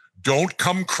from it, don't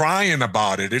come crying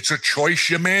about it. It's a choice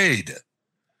you made.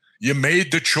 You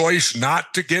made the choice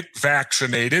not to get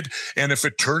vaccinated. And if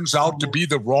it turns out to be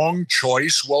the wrong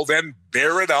choice, well, then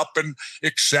bear it up and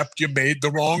accept you made the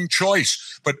wrong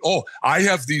choice. But, I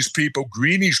have these people,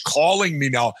 greenies, calling me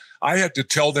now. I had to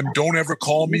tell them, don't ever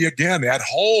call me again at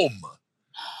home,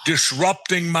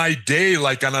 disrupting my day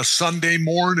like on a Sunday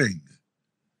morning.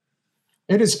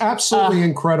 It is absolutely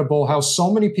incredible how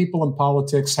so many people in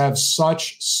politics have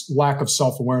such lack of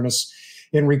self-awareness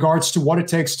in regards to what it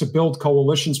takes to build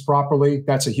coalitions properly.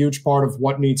 That's a huge part of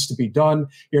what needs to be done.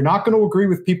 You're not going to agree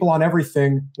with people on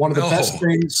everything. One of the best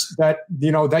things that,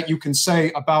 that you can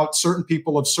say about certain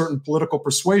people of certain political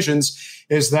persuasions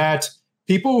is that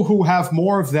people who have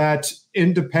more of that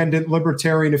independent,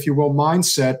 libertarian, if you will,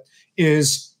 mindset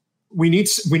is we need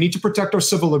to protect our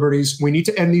civil liberties. We need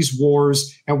to end these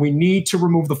wars, and we need to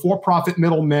remove the for-profit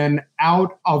middlemen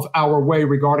out of our way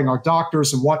regarding our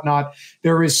doctors and whatnot.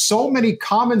 There is so many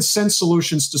common sense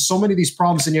solutions to so many of these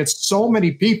problems, and yet so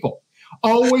many people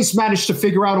always manage to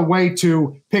figure out a way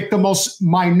to pick the most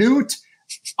minute,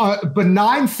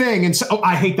 benign thing and say,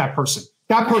 I hate that person.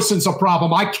 That person's a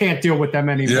problem. I can't deal with them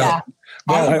anymore. Yeah.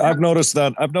 Well, I've noticed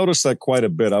that quite a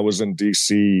bit. I was in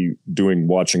DC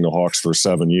watching the Hawks for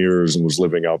 7 years and was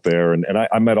living out there. And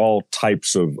I met all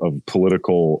types of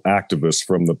political activists,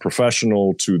 from the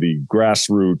professional to the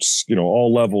grassroots,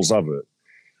 all levels of it.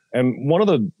 And one of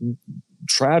the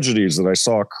tragedies that I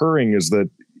saw occurring is that,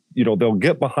 they'll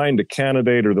get behind a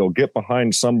candidate, or they'll get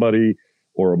behind somebody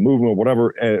or a movement or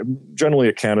whatever, generally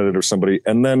a candidate or somebody.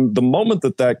 And then the moment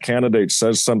that candidate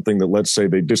says something that, let's say,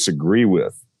 they disagree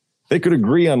with, they could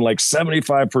agree on like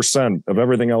 75% of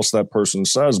everything else that person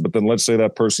says, but then let's say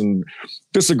that person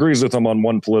disagrees with them on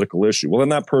one political issue. Well, then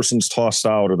that person's tossed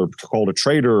out, or they're called a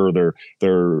traitor, or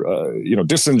they're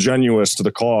disingenuous to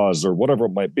the cause, or whatever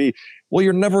it might be. Well,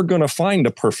 you're never going to find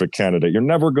a perfect candidate. You're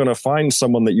never going to find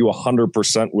someone that you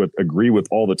 100% agree with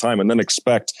all the time, and then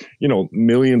expect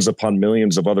millions upon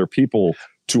millions of other people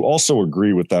to also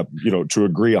agree with that, to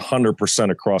agree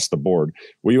 100% across the board.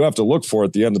 What you have to look for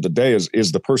at the end of the day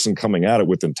is the person coming at it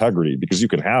with integrity, because you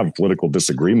can have political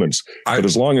disagreements, but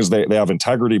as long as they have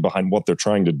integrity behind what they're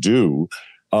trying to do,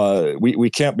 we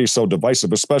can't be so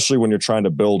divisive, especially when you're trying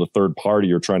to build a third party,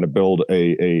 you're trying to build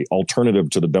a alternative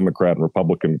to the Democrat and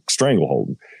Republican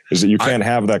stranglehold, is that you can't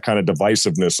have that kind of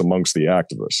divisiveness amongst the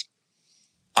activists.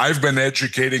 I've been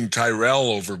educating Tyrell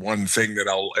over one thing that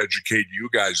I'll educate you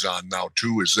guys on now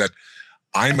too, is that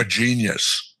I'm a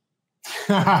genius.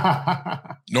 No,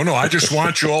 I just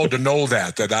want you all to know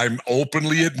that I'm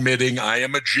openly admitting I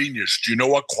am a genius. Do you know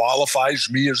what qualifies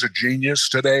me as a genius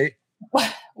today?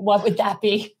 What would that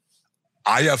be?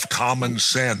 I have common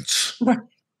sense.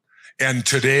 And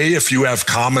today, if you have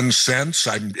common sense,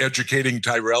 I'm educating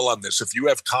Tyrell on this. If you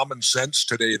have common sense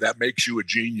today, that makes you a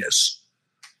genius.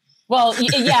 Well,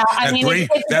 yeah,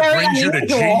 that brings you to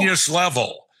genius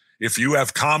level. If you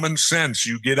have common sense,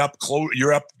 you get up close.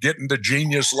 You're up getting to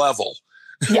genius level.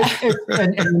 Yeah,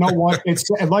 and you know what? It's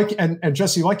like and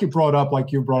Jesse, like you brought up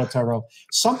Tyrell.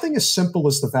 Something as simple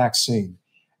as the vaccine.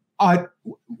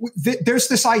 There's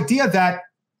this idea that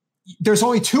there's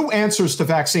only two answers to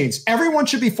vaccines. Everyone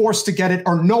should be forced to get it,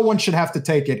 or no one should have to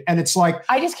take it. And it's like,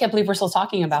 I just can't believe we're still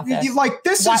talking about this.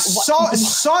 This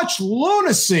is such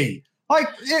lunacy. Like,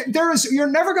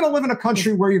 you're never going to live in a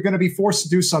country where you're going to be forced to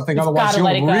do something. Otherwise,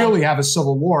 you'll really have a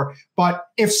civil war. But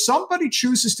if somebody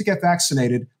chooses to get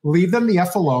vaccinated, leave them the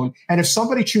F alone. And if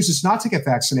somebody chooses not to get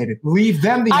vaccinated, leave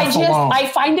them the F alone. I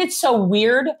find it so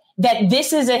weird that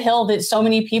this is a hill that so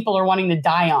many people are wanting to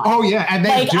die on. Oh, yeah. And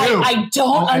they do. I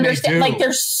don't understand. Like,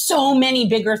 there's so many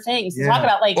bigger things to talk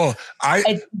about. Like,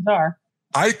 it's bizarre.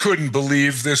 I couldn't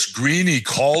believe this greenie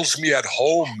calls me at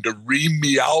home to ream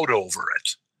me out over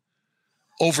it.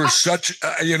 Over such,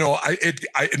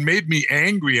 it made me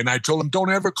angry, and I told him,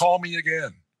 "Don't ever call me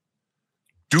again.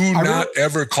 Do not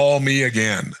ever call me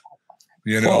again."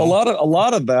 Well, a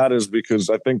lot of that is because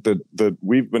I think that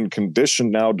we've been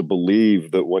conditioned now to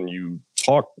believe that when you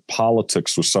talk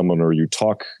politics with someone, or you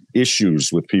talk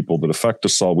issues with people that affect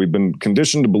us all, we've been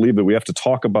conditioned to believe that we have to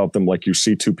talk about them like you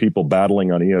see two people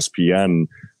battling on ESPN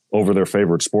over their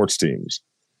favorite sports teams.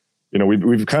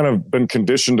 We've kind of been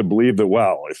conditioned to believe that,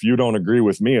 well, if you don't agree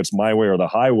with me, it's my way or the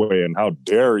highway, and how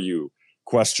dare you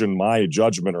question my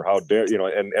judgment, or how dare,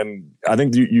 and I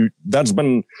think that's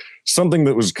been something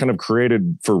that was kind of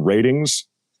created for ratings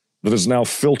that is now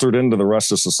filtered into the rest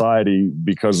of society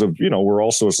because of, we're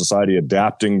also a society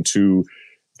adapting to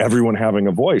everyone having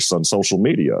a voice on social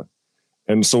media.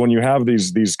 And so when you have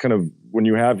when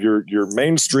you have your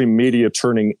mainstream media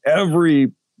turning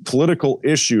every political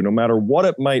issue, no matter what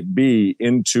it might be,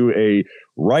 into a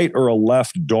right or a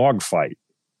left dogfight,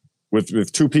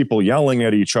 with two people yelling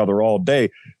at each other all day,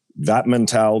 that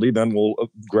mentality then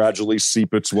will gradually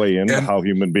seep its way into how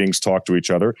human beings talk to each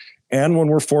other. And when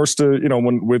we're forced to,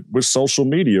 with social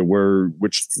media,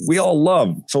 which we all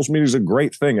love, social media is a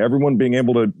great thing. Everyone being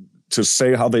able to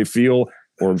say how they feel,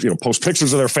 or post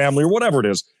pictures of their family or whatever it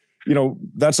is,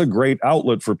 that's a great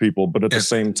outlet for people. But at the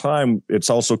same time, it's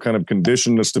also kind of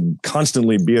conditioned us to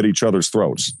constantly be at each other's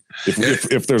throats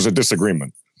if there's a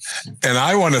disagreement. And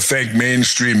I want to thank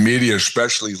mainstream media,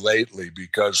 especially lately,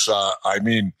 because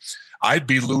I'd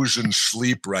be losing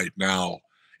sleep right now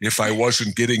if I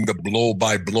wasn't getting the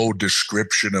blow-by-blow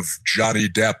description of Johnny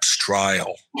Depp's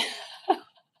trial.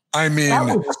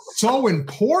 That was so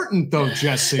important, though,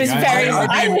 Jesse. It's very.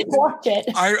 I would watch it.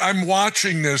 I'm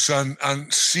watching this on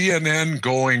CNN,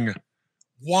 going,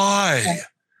 why?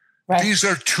 Right. These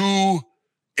are two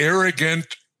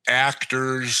arrogant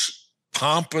actors,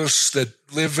 pompous, that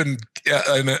live in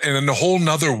a whole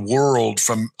nother world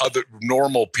from other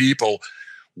normal people.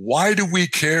 Why do we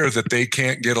care that they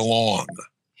can't get along?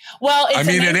 Well,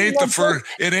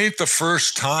 it ain't the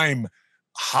first time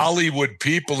Hollywood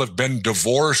people have been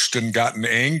divorced and gotten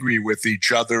angry with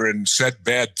each other and said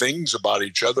bad things about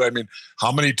each other.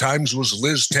 How many times was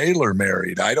Liz Taylor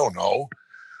married? I don't know.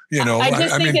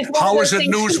 How is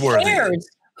it newsworthy?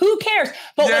 Who cares?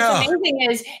 But what's amazing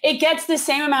is it gets the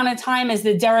same amount of time as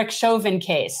the Derek Chauvin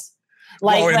case.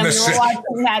 When we were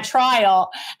watching that trial,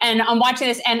 and I'm watching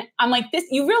this, and I'm like, this.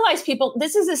 You realize, people,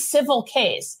 this is a civil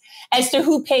case as to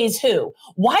who pays who.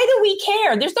 Why do we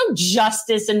care? There's no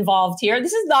justice involved here.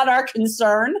 This is not our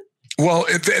concern. Well,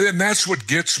 and that's what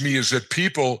gets me, is that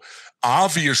people,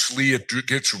 obviously it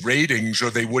gets ratings or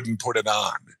they wouldn't put it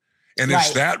on. And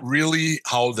is that really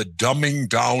how the dumbing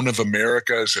down of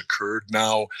America has occurred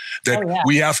now? That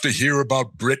we have to hear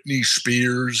about Britney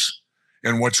Spears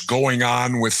and what's going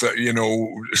on with,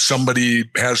 somebody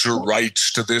has her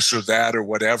rights to this or that or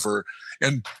whatever.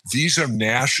 And these are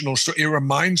national. So it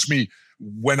reminds me,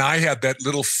 when I had that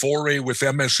little foray with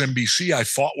MSNBC, I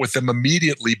fought with them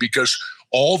immediately because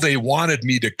all they wanted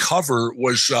me to cover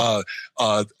was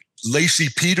Lacey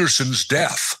Peterson's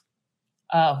death.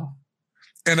 Oh.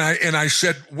 And I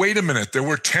said, wait a minute, there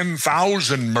were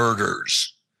 10,000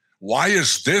 murders. Why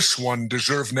does this one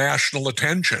deserve national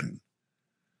attention?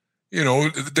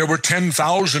 There were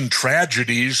 10,000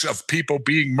 tragedies of people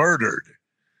being murdered,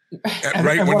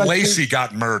 when Lacey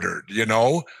got murdered,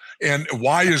 and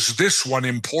why is this one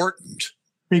important?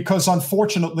 Because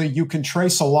unfortunately, you can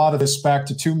trace a lot of this back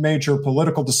to two major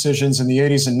political decisions in the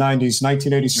 80s and 90s,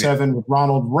 1987 with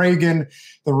Ronald Reagan,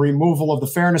 the removal of the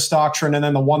Fairness Doctrine, and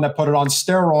then the one that put it on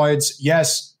steroids.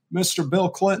 Yes, Mr. Bill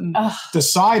Clinton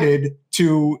decided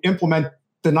to implement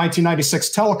the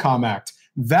 1996 Telecom Act.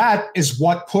 That is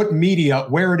what put media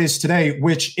where it is today,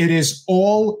 which it is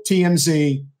all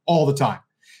TMZ all the time.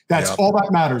 That's all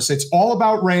that matters. It's all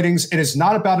about ratings. It is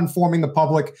not about informing the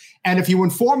public. And if you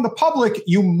inform the public,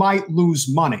 you might lose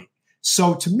money.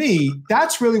 So to me,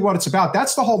 that's really what it's about.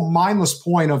 That's the whole mindless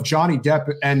point of Johnny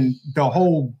Depp and the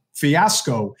whole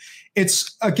fiasco.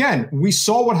 It's, again, we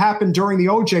saw what happened during the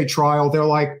OJ trial. They're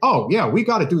like, oh, yeah, we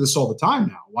got to do this all the time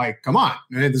now. Like, come on.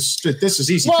 This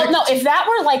is easy. Well, no, if that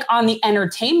were like on the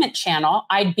entertainment channel,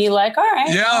 I'd be like, all right,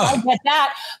 I get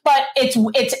that. But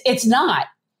it's not.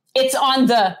 It's on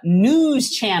the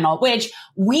news channel, which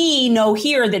we know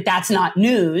here that that's not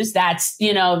news. That's,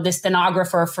 the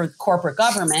stenographer for corporate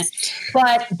government.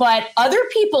 But other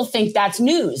people think that's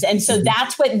news. And so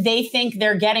that's what they think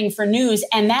they're getting for news.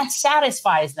 And that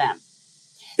satisfies them.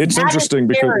 It's interesting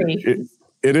because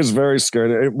it is very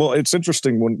scary. Well, it's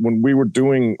interesting when we were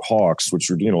doing Hawks,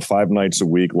 which were, 5 nights a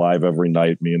week, live every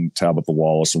night, me and Tabitha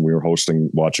Wallace, and we were watching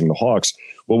the Hawks.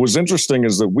 What was interesting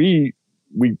is that we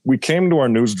came to our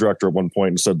news director at one point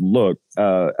and said, look,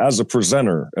 as a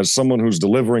presenter, as someone who's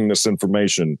delivering this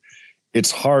information,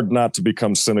 it's hard not to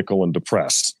become cynical and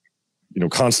depressed,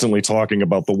 constantly talking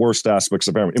about the worst aspects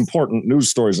of important news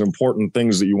stories, important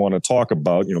things that you want to talk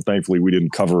about. Thankfully we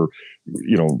didn't cover,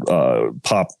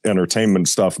 pop entertainment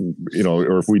stuff,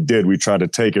 or if we did, we tried to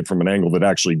take it from an angle that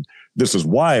actually, this is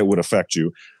why it would affect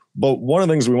you. But one of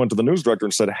the things we went to the news director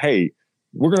and said, hey,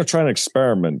 we're going to try an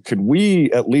experiment. Could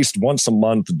we at least once a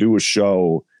month do a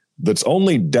show that's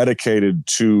only dedicated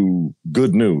to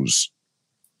good news?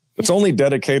 It's only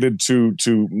dedicated to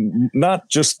not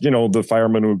just, the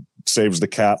fireman who saves the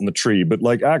cat in the tree, but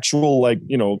like actual,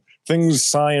 things,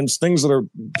 science, things that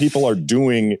people are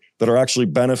doing that are actually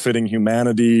benefiting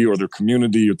humanity or their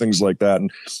community or things like that.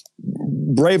 And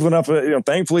brave enough,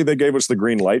 thankfully they gave us the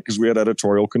green light because we had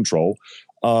editorial control.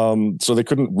 So they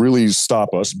couldn't really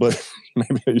stop us, but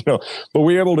maybe, but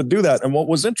we were able to do that. And what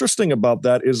was interesting about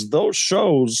that is those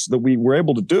shows that we were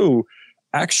able to do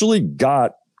actually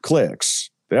got clicks.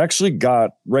 They actually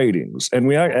got ratings, and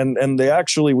we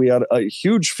had a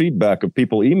huge feedback of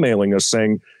people emailing us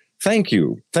saying, thank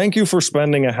you for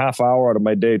spending a half hour out of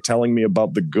my day telling me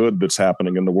about the good that's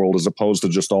happening in the world as opposed to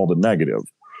just all the negative.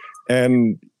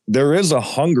 And there is a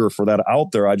hunger for that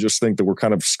out there. I just think that we're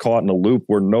kind of caught in a loop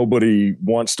where nobody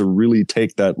wants to really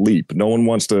take that leap. No one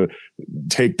wants to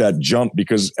take that jump,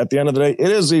 because at the end of the day, it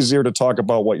is easier to talk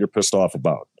about what you're pissed off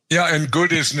about. Yeah, and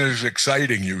good isn't as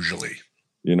exciting usually.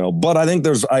 But I think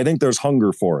there's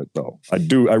hunger for it, though. I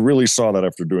really saw that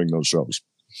after doing those shows.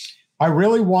 I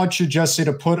really want you, Jesse,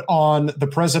 to put on the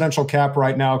presidential cap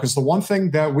right now, because the one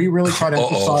thing that we really try to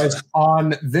emphasize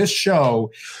on this show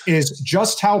is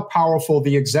just how powerful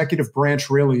the executive branch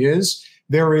really is.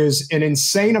 There is an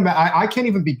insane amount. I can't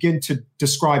even begin to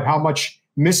describe how much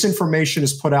misinformation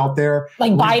is put out there.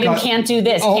 Like Biden can't do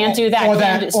this, can't do that. Or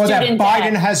that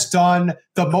Biden has done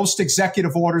the most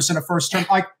executive orders in a first term.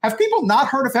 Like, have people not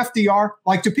heard of FDR?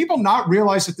 Like, do people not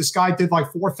realize that this guy did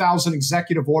like 4,000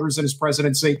 executive orders in his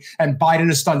presidency and Biden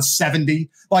has done 70?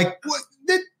 Like,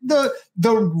 the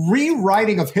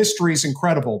rewriting of history is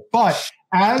incredible. But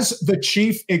as the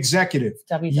chief executive,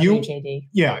 WWJD.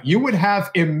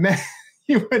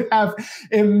 You would have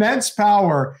immense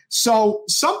power. So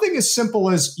something as simple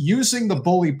as using the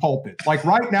bully pulpit. Like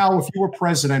right now, if you were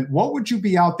president, what would you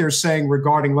be out there saying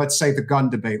regarding, let's say, the gun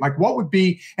debate? Like, what would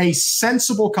be a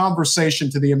sensible conversation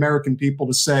to the American people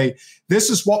to say, this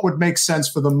is what would make sense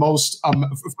for the most,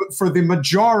 for the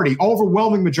majority,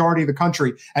 overwhelming majority of the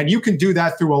country. And you can do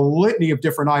that through a litany of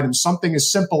different items. Something as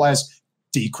simple as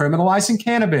decriminalizing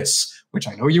cannabis, which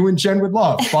I know you and Jen would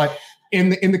love, but in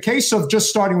the case of just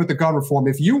starting with the gun reform,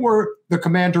 if you were the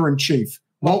commander in chief,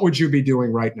 what would you be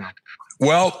doing right now?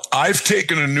 Well, I've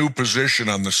taken a new position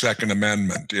on the Second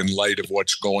Amendment in light of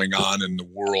what's going on in the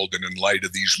world and in light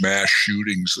of these mass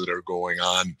shootings that are going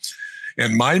on.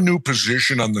 And my new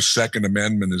position on the Second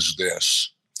Amendment is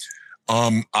this.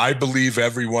 I believe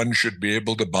everyone should be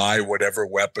able to buy whatever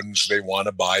weapons they want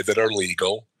to buy that are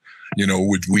legal.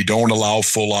 We don't allow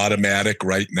full automatic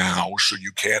right now, so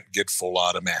you can't get full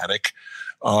automatic.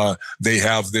 They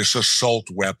have this assault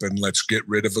weapon. Let's get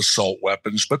rid of assault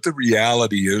weapons. But the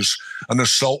reality is an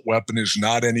assault weapon is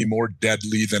not any more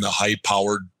deadly than a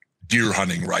high-powered deer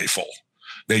hunting rifle.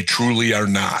 They truly are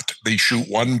not. They shoot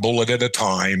one bullet at a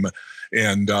time,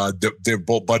 and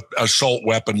but assault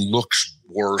weapon looks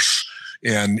worse,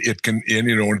 and it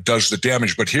does the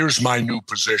damage. But here's my new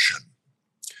position.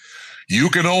 You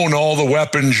can own all the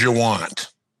weapons you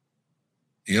want.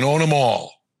 You can own them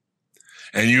all.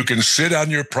 And you can sit on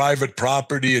your private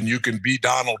property and you can be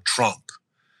Donald Trump.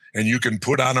 And you can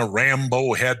put on a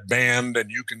Rambo headband and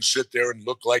you can sit there and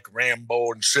look like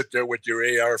Rambo and sit there with your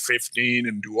AR-15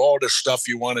 and do all the stuff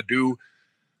you want to do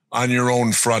on your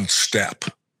own front step.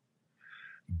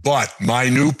 But my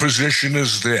new position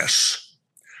is this.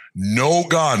 No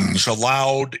guns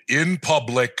allowed in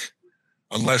public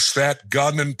unless that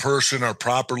gun and person are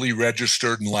properly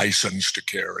registered and licensed to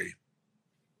carry.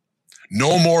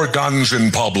 No more guns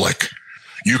in public.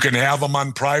 You can have them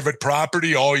on private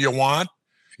property all you want.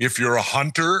 If you're a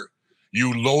hunter,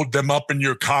 you load them up in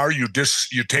your car, you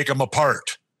take them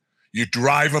apart. You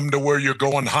drive them to where you're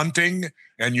going hunting,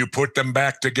 and you put them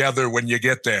back together when you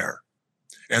get there.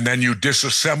 And then you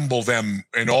disassemble them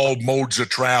in all modes of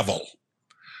travel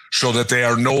so that they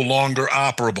are no longer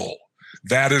operable.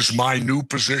 That is my new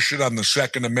position on the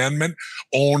Second Amendment.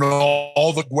 Own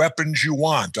all the weapons you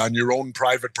want on your own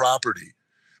private property.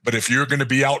 But if you're going to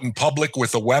be out in public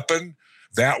with a weapon,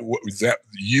 that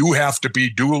you have to be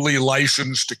duly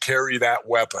licensed to carry that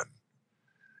weapon.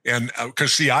 And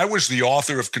because, I was the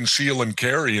author of Conceal and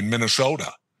Carry in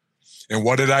Minnesota. And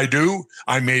what did I do?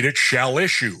 I made it shall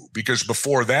issue, because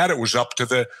before that it was up to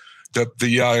the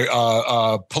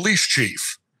police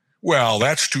chief. Well,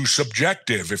 that's too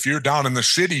subjective. If you're down in the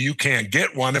city, you can't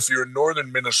get one. If you're in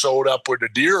northern Minnesota, up where the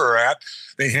deer are at,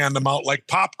 they hand them out like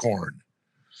popcorn.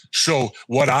 So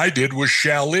what I did was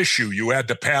shall issue. You had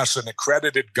to pass an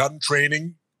accredited gun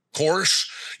training course.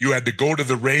 You had to go to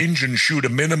the range and shoot a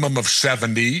minimum of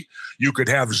 70. You could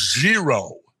have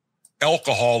 0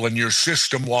 alcohol in your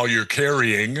system while you're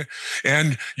carrying,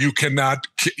 and you cannot,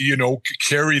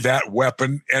 carry that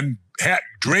weapon and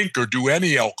drink or do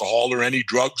any alcohol or any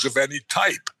drugs of any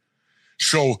type.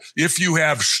 So if you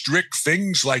have strict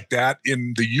things like that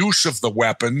in the use of the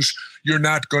weapons, you're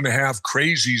not going to have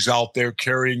crazies out there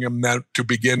carrying them to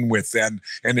begin with. And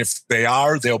if they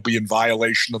are, they'll be in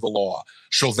violation of the law.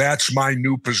 So that's my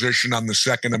new position on the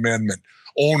Second Amendment.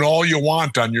 Own all you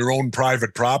want on your own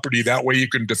private property. That way you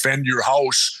can defend your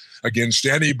house against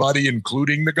anybody,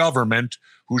 including the government,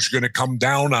 who's going to come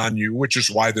down on you, which is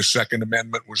why the Second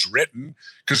Amendment was written,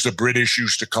 because the British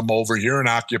used to come over here and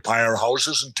occupy our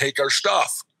houses and take our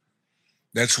stuff.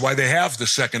 That's why they have the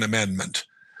Second Amendment.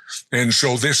 And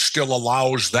so this still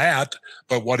allows that,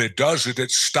 but what it does is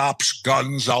it stops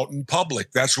guns out in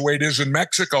public. That's the way it is in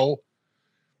Mexico.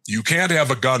 You can't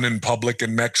have a gun in public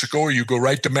in Mexico, or you go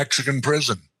right to Mexican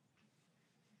prison.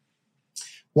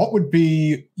 What would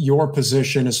be your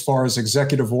position as far as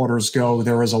executive orders go?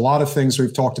 There is a lot of things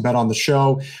we've talked about on the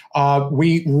show.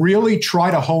 We really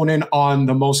try to hone in on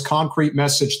the most concrete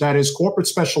message, that is corporate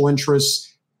special interests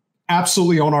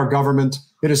absolutely own our government.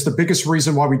 It is the biggest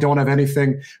reason why we don't have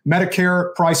anything.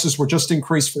 Medicare prices were just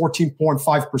increased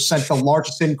 14.5%, the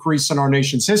largest increase in our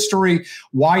nation's history.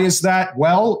 Why is that?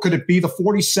 Well, could it be the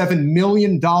 $47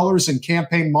 million in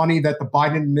campaign money that the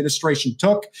Biden administration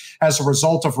took as a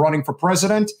result of running for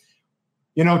president?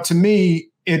 You know, to me,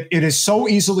 it is so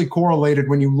easily correlated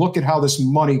when you look at how this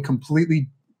money completely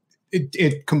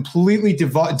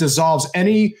dissolves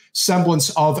any semblance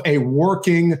of a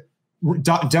working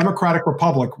democratic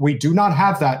republic. We do not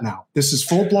have that now. This is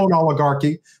full-blown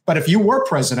oligarchy. But if you were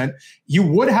president, you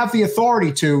would have the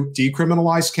authority to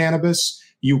decriminalize cannabis.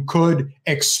 You could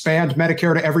expand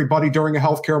Medicare to everybody during a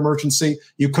healthcare emergency.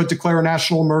 You could declare a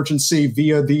national emergency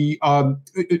via the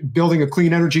building a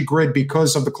clean energy grid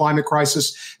because of the climate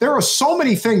crisis. There are so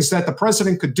many things that the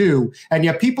president could do, and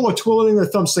yet people are twiddling their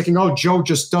thumbs thinking, "Oh, Joe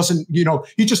just doesn't. You know,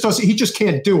 he just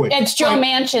can't do it." It's Joe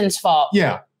Manchin's fault.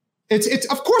 Yeah. It's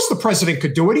of course the president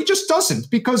could do it. He just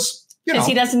doesn't because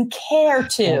he doesn't care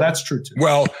to. Well, that's true too.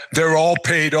 Well, they're all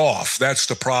paid off. That's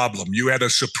the problem. You had a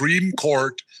Supreme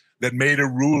Court that made a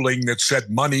ruling that said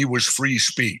money was free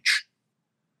speech.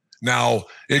 Now,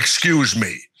 excuse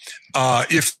me,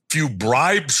 if you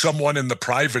bribe someone in the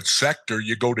private sector,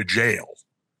 you go to jail.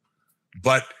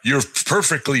 But you're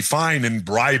perfectly fine in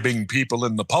bribing people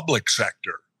in the public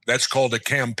sector. That's called a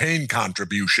campaign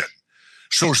contribution.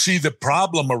 So see, the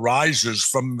problem arises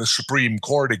from the Supreme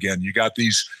Court again. You got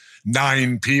these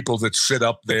 9 people that sit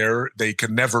up there. They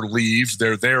can never leave.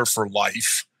 They're there for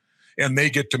life. And they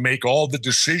get to make all the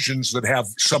decisions that have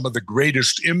some of the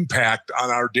greatest impact on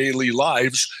our daily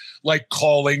lives, like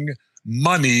calling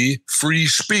money free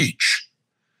speech.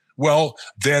 Well,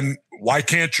 then why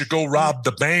can't you go rob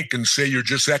the bank and say you're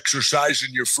just exercising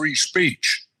your free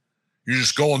speech? You're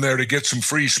just going there to get some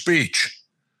free speech.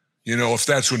 You know, if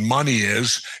that's what money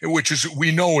is, which is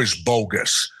we know is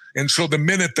bogus. And so the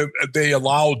minute that they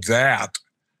allowed that,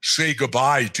 say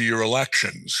goodbye to your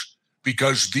elections,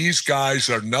 because these guys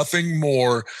are nothing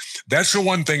more. That's the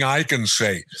one thing I can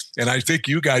say. And I think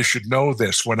you guys should know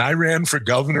this. When I ran for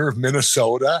governor of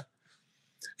Minnesota,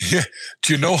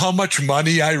 do you know how much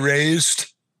money I raised?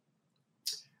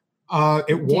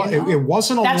 It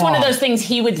wasn't a lot. That's one of those things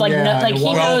he would like. Yeah,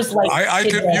 he knows.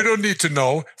 Like you don't need to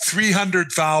know.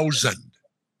 300,000.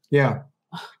 Yeah,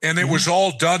 and it was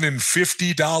all done in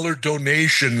 $50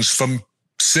 donations from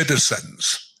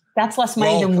citizens. That's less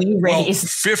money than we raised.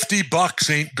 $50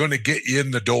 ain't going to get you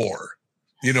in the door.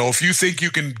 You know, if you think you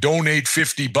can donate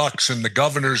 $50 and the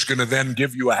governor's going to then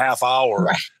give you a half hour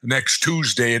next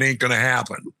Tuesday, it ain't going to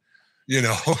happen. You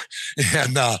know,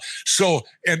 and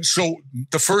so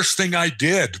the first thing I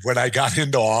did when I got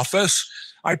into office,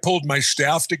 I pulled my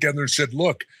staff together and said,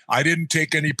 look, I didn't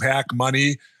take any PAC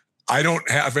money. I don't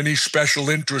have any special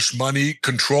interest money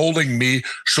controlling me.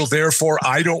 So therefore,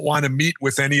 I don't want to meet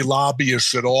with any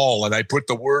lobbyists at all. And I put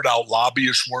the word out,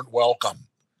 lobbyists weren't welcome.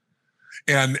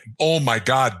 And oh my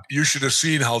God, you should have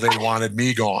seen how they wanted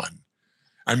me gone.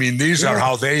 I mean, these are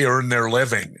how they earn their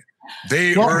living.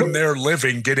 They earn their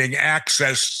living getting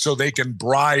access so they can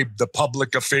bribe the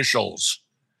public officials.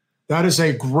 That is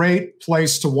a great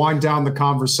place to wind down the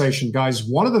conversation, guys.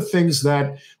 One of the things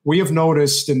that we have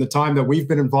noticed in the time that we've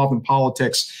been involved in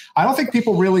politics, I don't think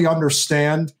people really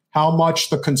understand how much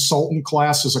the consultant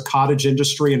class is a cottage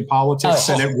industry in politics,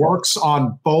 and it works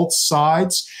on both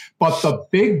sides. But the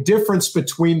big difference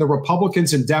between the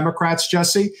Republicans and Democrats,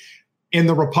 Jesse, in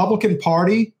the Republican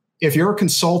Party, if you're a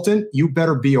consultant, you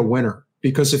better be a winner,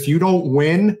 because if you don't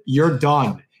win, you're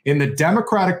done. In the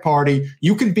Democratic Party,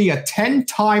 you can be a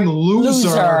 10-time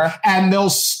loser and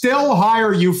they'll still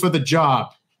hire you for the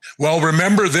job. Well,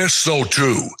 remember this, though,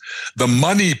 too. The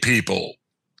money people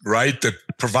right, that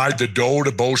provide the dough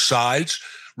to both sides.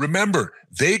 Remember,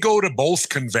 they go to both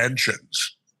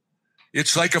conventions.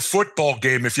 It's like a football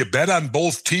game. If you bet on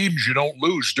both teams, you don't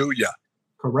lose, do you?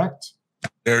 Correct.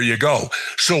 There you go.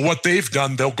 So what they've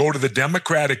done, they'll go to the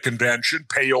Democratic convention,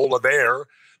 payola there.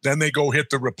 Then they go hit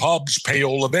the Repubs,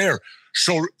 payola there.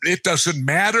 So it doesn't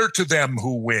matter to them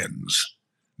who wins.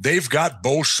 They've got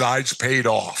both sides paid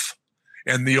off.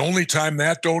 And the only time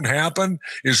that don't happen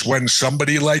is when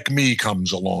somebody like me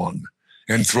comes along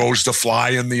and throws the fly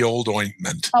in the old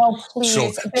ointment. Oh, please.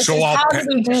 How do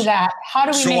we do that? How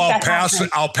do we make that happen?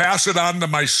 I'll pass it on to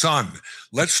my son.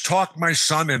 Let's talk my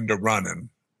son into running.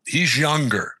 He's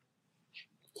younger.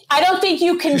 I don't think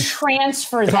you can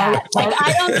transfer that. Like,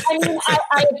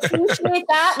 I appreciate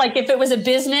that. Like, if it was a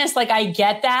business, like, I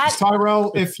get that.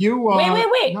 Tyrell, if you...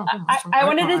 Wait. No, I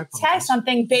wanted to tag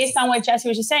something based on what Jesse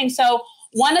was just saying. So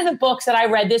one of the books that I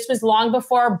read, this was long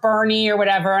before Bernie or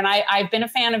whatever, and I've been a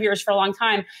fan of yours for a long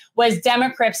time, was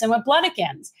Democrats and What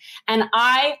Bloodikins. And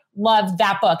I loved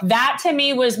that book. That to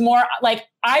me was more like,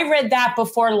 I read that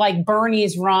before like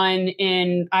Bernie's run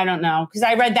in, I don't know, because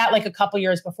I read that like a couple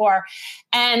years before.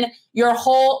 And your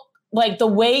whole, like the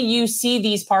way you see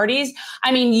these parties,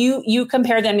 I mean, you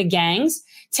compare them to gangs.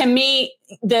 To me,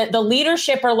 the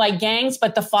leadership are like gangs,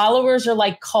 but the followers are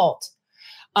like cult.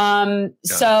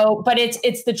 So, but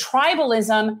it's the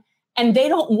tribalism, and they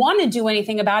don't want to do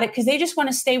anything about it because they just want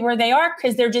to stay where they are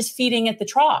because they're just feeding at the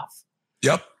trough.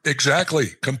 Yep,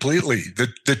 exactly. Completely.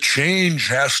 The change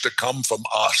has to come from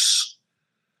us.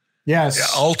 Yes. Yeah,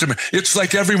 ultimately, it's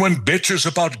like everyone bitches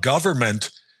about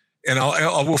government, and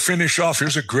I will finish off.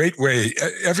 Here's a great way.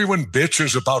 Everyone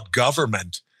bitches about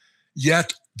government,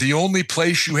 yet the only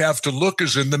place you have to look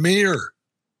is in the mirror.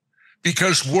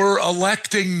 Because we're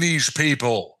electing these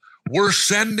people. We're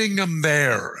sending them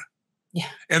there. Yeah.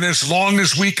 And as long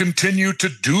as we continue to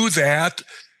do that,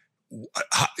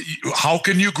 how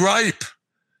can you gripe?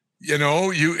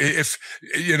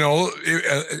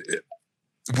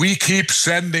 We keep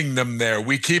sending them there.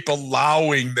 We keep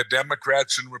allowing the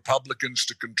Democrats and Republicans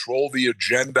to control the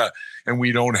agenda, and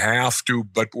we don't have to,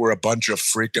 but we're a bunch of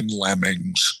freaking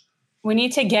lemmings. We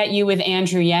need to get you with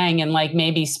Andrew Yang and like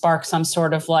maybe spark some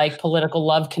sort of like political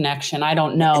love connection. I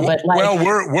don't know, but like, well,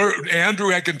 we're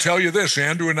Andrew. I can tell you this: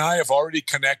 Andrew and I have already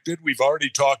connected. We've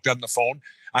already talked on the phone.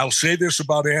 I'll say this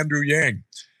about Andrew Yang: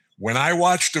 when I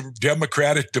watched the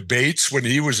Democratic debates when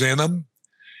he was in them,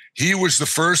 he was the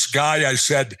first guy I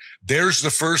said, "There's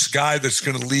the first guy that's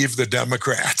going to leave the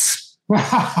Democrats." When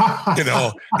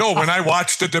I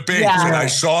watched the debates and I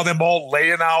saw them all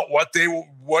laying out what they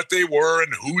were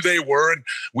and who they were, and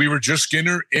we were just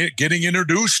getting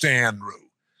introduced to Andrew,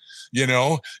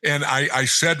 and I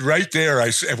said right there, I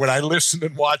said, when I listened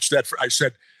and watched that, I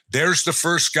said, there's the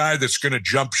first guy that's going to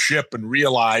jump ship and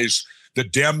realize the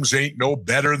Dems ain't no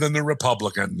better than the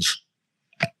Republicans.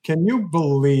 Can you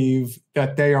believe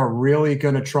that they are really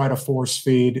going to try to force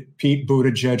feed Pete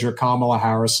Buttigieg or Kamala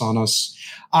Harris on us?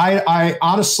 I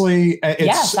honestly,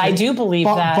 yes, I do believe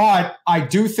that. But I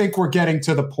do think we're getting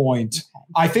to the point.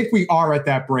 I think we are at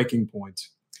that breaking point.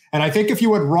 And I think if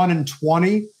you had run in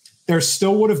 20, there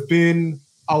still would have been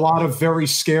a lot of very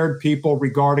scared people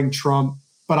regarding Trump.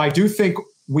 But I do think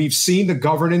we've seen the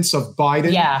governance of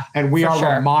Biden, and we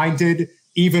are reminded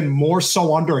even more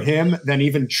so under him than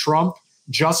even Trump,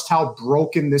 just how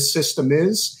broken this system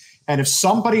is. And if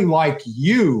somebody like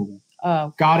you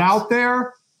got out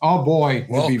there, oh boy,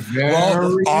 it'd be very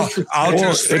interesting. I'll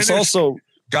just finish. It's also,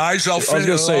 guys, I'll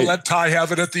let Ty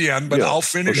have it at the end, but I'll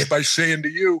finish by saying to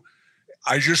you,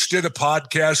 I just did a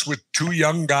podcast with two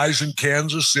young guys in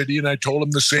Kansas City, and I told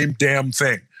them the same damn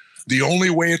thing. The only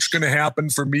way it's going to happen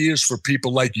for me is for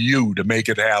people like you to make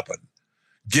it happen.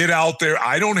 Get out there.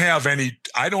 I don't have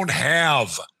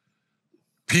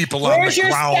people on the ground. Where's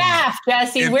your staff,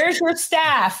 Jesse? Where's your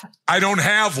staff? I don't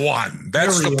have one.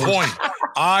 That's the point.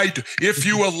 If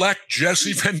you elect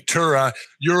Jesse Ventura,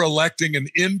 you're electing an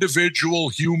individual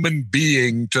human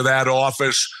being to that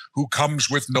office who comes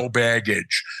with no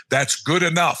baggage. That's good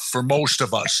enough for most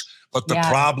of us. But the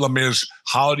problem is,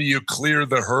 how do you clear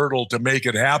the hurdle to make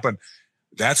it happen?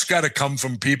 That's got to come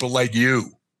from people like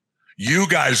you. You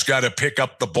guys got to pick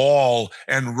up the ball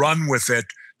and run with it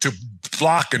to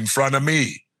block in front of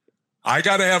me. I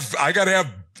gotta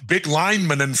have big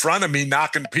linemen in front of me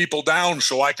knocking people down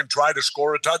so I can try to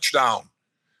score a touchdown.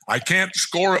 I can't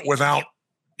score it without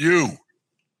you.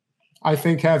 I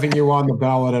think having you on the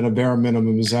ballot at a bare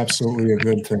minimum is absolutely a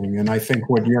good thing. And I think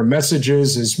what your message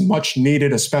is much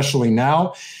needed, especially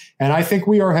now. And I think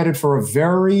we are headed for a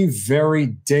very, very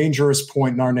dangerous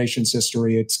point in our nation's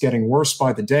history. It's getting worse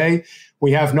by the day.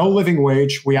 We have no living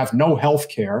wage. We have no health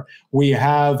care. We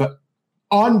have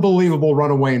unbelievable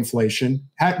runaway inflation.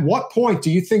 At what point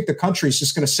do you think the country is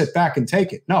just going to sit back and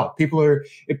take it? No,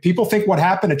 if people think what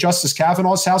happened at Justice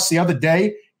Kavanaugh's house the other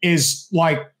day is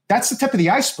like, that's the tip of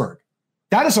the iceberg.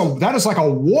 That is like a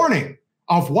warning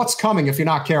of what's coming if you're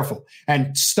not careful.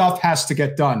 And stuff has to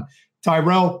get done.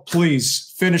 Tyrell,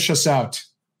 please finish us out.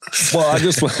 Well,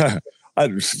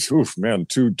 man,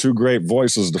 two great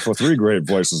voices, three great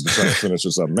voices to try to finish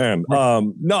this up, man.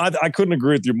 No, I couldn't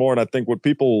agree with you more. And I think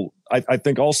I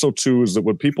think also too is that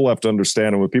what people have to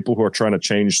understand, and what people who are trying to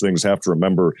change things have to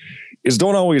remember, is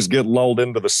don't always get lulled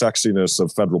into the sexiness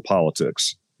of federal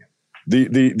politics.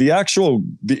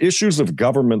 The issues of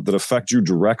government that affect you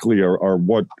directly are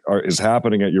what is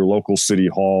happening at your local city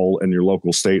hall and your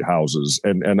local state houses.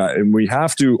 And we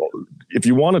have to, if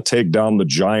you want to take down the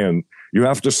giant, you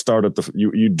have to start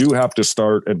you do have to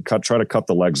start and try to cut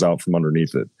the legs out from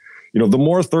underneath it. You know, the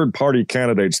more third party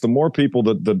candidates, the more people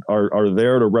that are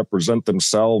there to represent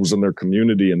themselves and their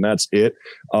community, and that's it.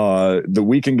 That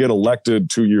we can get elected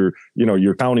to your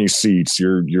county seats,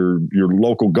 your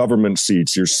local government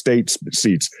seats, your state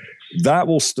seats.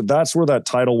 That's where that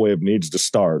tidal wave needs to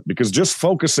start, because just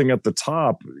focusing at the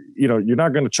top, you're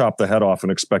not going to chop the head off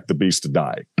and expect the beast to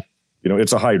die.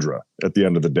 It's a hydra at the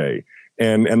end of the day.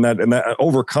 And that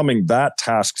overcoming that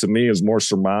task to me is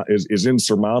is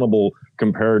insurmountable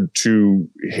compared to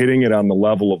hitting it on the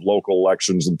level of local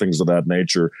elections and things of that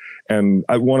nature. And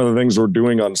one of the things we're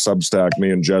doing on Substack, me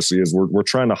and Jesse, is we're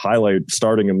trying to highlight,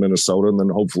 starting in Minnesota and then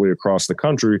hopefully across the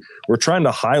country, we're trying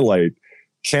to highlight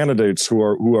candidates who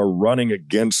are running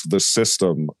against the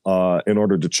system in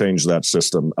order to change that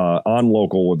system on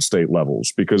local and state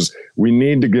levels, because we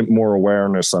need to get more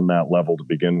awareness on that level to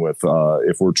begin with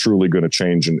if we're truly going to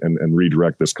change and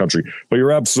redirect this country. But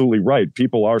you're absolutely right.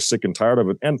 People are sick and tired of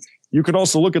it. And you could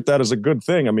also look at that as a good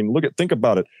thing. I mean, think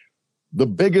about it. The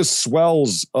biggest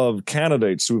swells of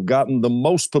candidates who've gotten the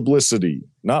most publicity,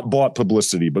 not bought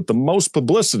publicity, but the most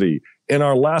publicity in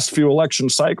our last few election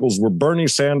cycles were Bernie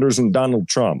Sanders and Donald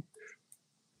Trump.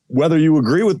 Whether you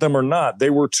agree with them or not, they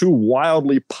were two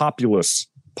wildly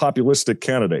populistic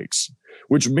candidates,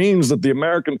 which means that the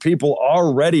American people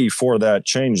are ready for that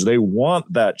change. They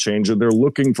want that change, and they're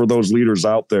looking for those leaders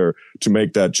out there to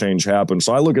make that change happen.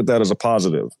 So I look at that as a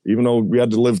positive, even though we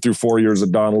had to live through 4 years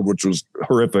of Donald, which was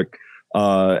horrific.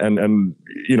 I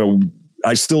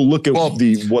still look at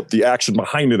the action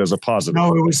behind it as a positive.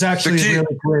 No, it was actually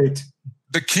really great.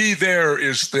 The key there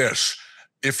is this.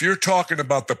 If you're talking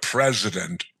about the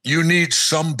president, you need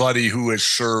somebody who has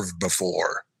served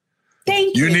before.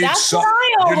 Thank you. That's what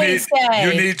I always say.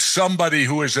 You need somebody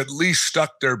who has at least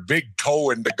stuck their big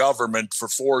toe into government for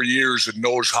 4 years and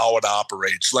knows how it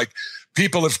operates. Like,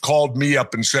 people have called me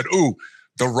up and said, "Ooh,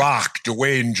 The Rock,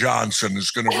 Dwayne Johnson, is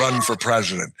going to run for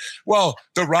president." Well,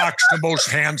 The Rock's the most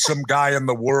handsome guy in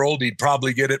the world. He'd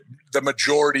probably get the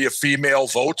majority of female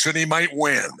votes, and he might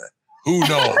win. Who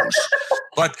knows?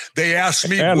 But they asked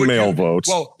me, and male votes.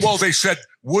 Well, they said,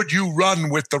 "Would you run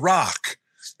with The Rock?"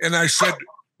 And I said,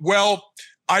 well,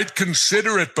 I'd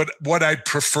consider it, but what I'd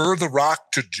prefer The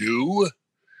Rock to do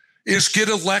is get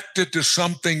elected to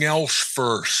something else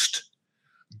first.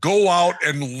 Go out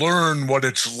and learn what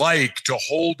it's like to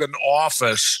hold an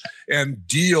office and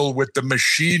deal with the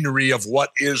machinery of what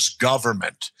is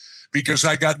government. Because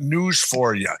I got news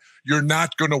for you. You're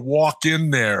not going to walk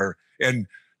in there and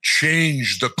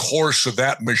change the course of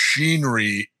that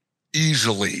machinery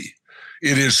easily.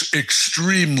 It is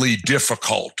extremely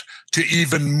difficult to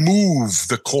even move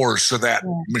the course of that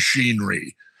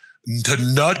machinery, to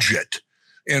nudge it.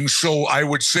 And so I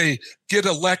would say get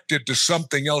elected to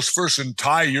something else first. And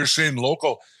Ty, you're saying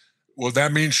local. Well,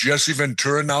 that means Jesse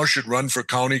Ventura now should run for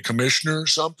county commissioner or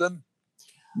something?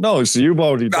 No, so you've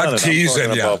already done it. I'm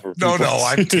teasing you. No,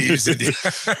 I'm teasing you.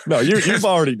 No, you've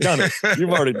already done it.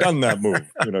 You've already done that move.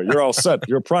 You're all set.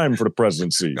 You're primed for the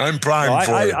presidency. I'm primed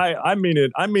for it. I mean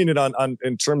it on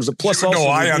in terms of plus. No,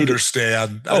 I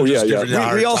understand.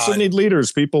 We also need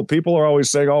leaders. People are always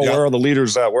saying, "Oh, where are the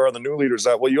leaders at? Where are the new leaders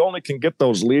at?" Well, you only can get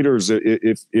those leaders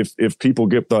if people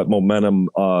get that momentum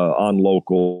on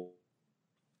local.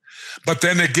 But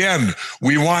then again,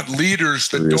 we want leaders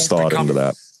that don't become into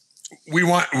that. We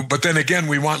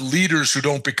want leaders who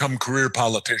don't become career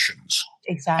politicians.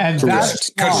 Exactly. And that's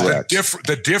because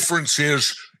the difference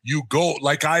is you go,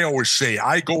 like I always say,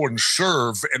 I go and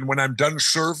serve. And when I'm done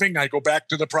serving, I go back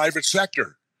to the private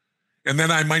sector. And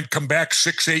then I might come back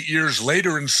 6-8 years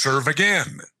later and serve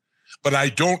again. But I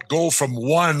don't go from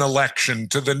one election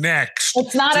to the next.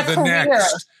 It's not a career.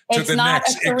 to the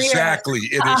next. Exactly.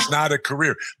 It is not a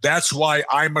career. That's why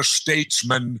I'm a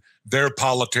statesman. They're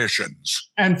politicians.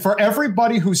 And for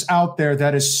everybody who's out there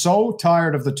that is so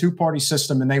tired of the two-party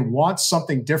system and they want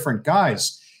something different,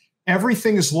 guys,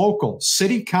 everything is local.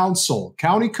 City council,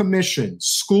 county commission,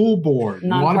 school board. You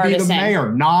want to be the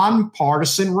mayor.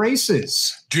 Nonpartisan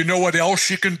races. Do you know what else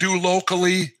you can do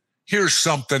locally? Here's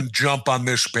something, jump on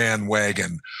this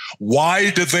bandwagon.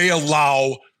 Why do they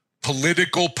allow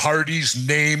political parties'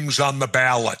 names on the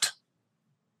ballot?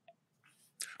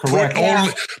 Correct.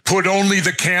 Put only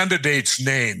the candidate's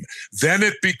name. Then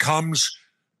it becomes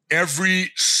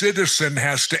every citizen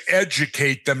has to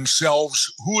educate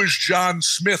themselves. Who is John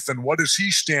Smith and what does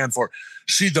he stand for?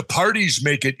 See, the parties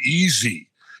make it easy.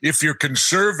 If you're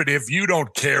conservative, you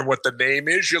don't care what the name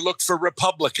is. You look for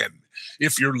Republican.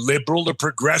 If you're liberal or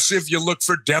progressive, you look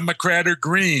for Democrat or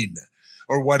Green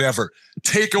or whatever.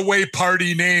 Take away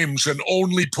party names and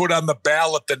only put on the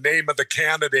ballot the name of the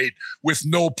candidate with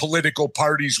no political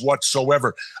parties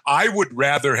whatsoever. I would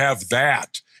rather have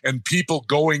that and people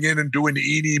going in and doing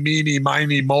eeny, meeny,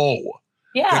 miny, mo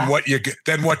than what you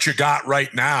got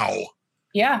right now.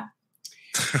 Yeah.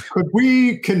 Could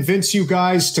we convince you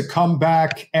guys to come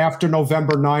back after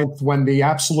November 9th when the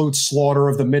absolute slaughter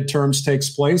of the midterms takes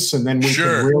place? And then we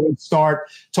can really start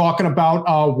talking about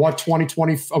what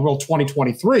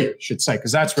 2023, I should say,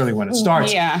 because that's really when it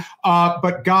starts. Yeah.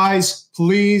 But guys,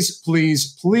 please,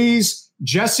 please, please,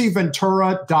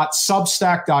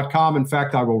 jesseventura.substack.com. In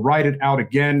fact, I will write it out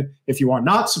again. If you are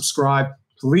not subscribed,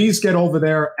 please get over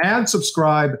there and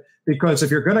subscribe, because if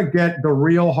you're going to get the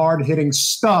real hard-hitting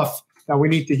stuff that we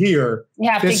need to hear, you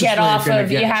have to get off of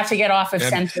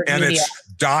censored media. And it's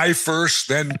die first,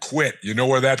 then quit. You know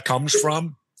where that comes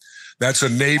from? That's a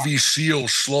Navy SEAL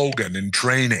slogan in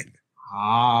training.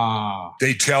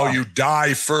 They tell you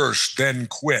die first, then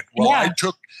quit. Well, I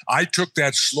took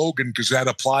that slogan because that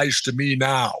applies to me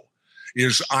now.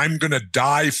 Is I'm going to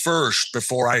die first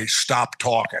before I stop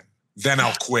talking. Then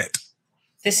I'll quit.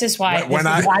 This is why when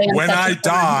I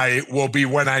die will be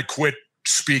when I quit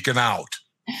speaking out.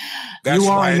 That's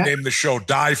why I named the show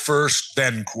Die First,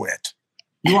 Then Quit.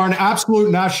 You are an absolute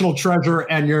national treasure,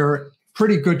 and you're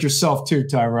pretty good yourself too,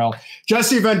 Tyrell.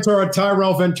 Jesse Ventura,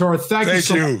 Tyrell Ventura, thank you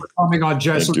so much for coming on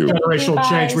Generational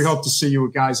Change. We hope to see you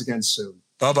guys again soon.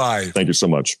 Bye-bye. Thank you so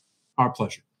much. Our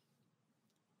pleasure.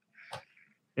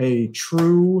 A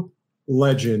true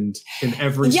legend in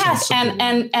every sense. Yes,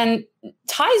 and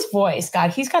Ty's voice,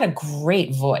 God, he's got a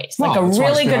great voice, like a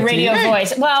really good radio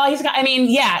voice. Well, he's got,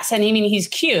 yes, and he's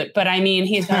cute, but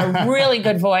he's got a really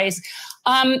good voice.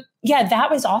 That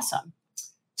was awesome.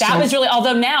 That was really,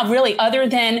 although now really other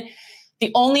than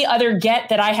the only other get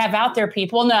that I have out there,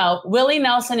 people know Willie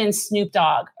Nelson and Snoop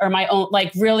Dogg are my own,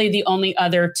 like really the only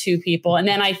other two people. And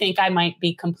then I think I might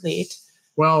be complete.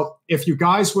 Well, if you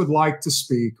guys would like to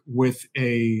speak with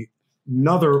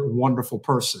another wonderful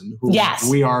person who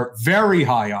we are very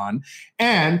high on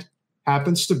and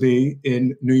happens to be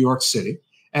in New York City.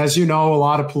 As you know, a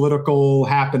lot of political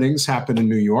happenings happen in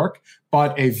New York,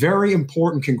 but a very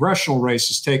important congressional race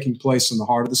is taking place in the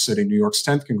heart of the city, New York's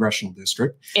 10th congressional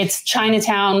district. It's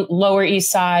Chinatown, Lower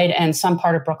East Side, and some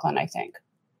part of Brooklyn, I think.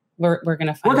 We're going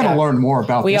to find out. We're going to learn more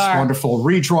about this wonderful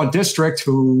redrawn district,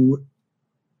 who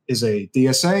is a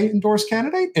DSA endorsed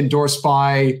candidate, endorsed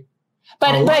by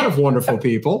a lot of wonderful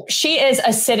people. She is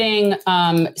a sitting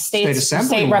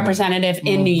state representative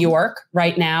in New York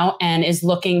right now and is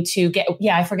looking to get,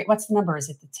 I forget, what's the number? Is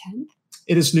it the 10th?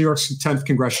 It is New York's 10th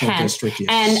congressional district, yes.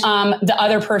 And the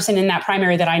other person in that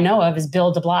primary that I know of is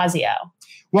Bill de Blasio.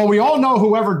 Well, we all know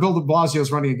whoever Bill de Blasio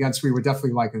is running against, we would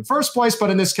definitely like in the first place. But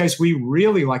in this case, we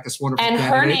really like this wonderful candidate.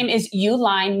 And her name is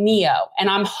Uline Neo. And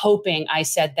I'm hoping I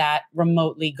said that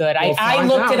remotely good. I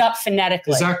looked it up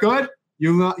phonetically. Is that good?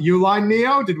 Uline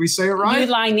Neo? Did we say it right?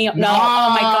 Uline Neo. No. Oh,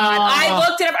 my God. I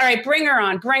looked it up. All right, bring her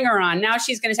on. Bring her on. Now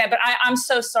she's going to say it, but I'm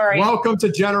so sorry. Welcome to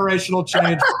Generational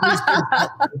Change. Please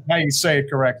how you say it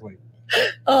correctly.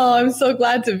 Oh, I'm so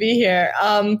glad to be here.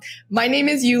 My name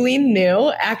is Uline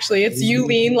New. Actually, it's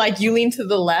Uline, like Uline to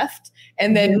the left,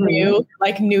 and then New,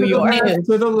 like New York.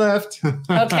 To the left.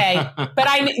 Okay. But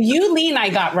Uline, I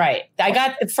got right. I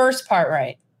got the first part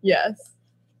right. Yes.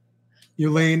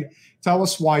 Uline, tell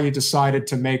us why you decided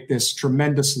to make this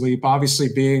tremendous leap. Obviously,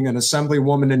 being an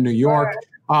assemblywoman in New York,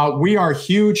 We are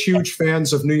huge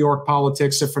fans of New York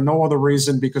politics, if for no other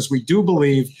reason, because we do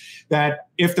believe that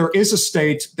if there is a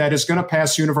state that is going to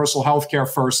pass universal health care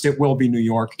first, it will be New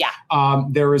York. Yeah.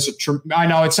 There is I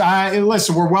know it's,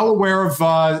 listen, we're well aware of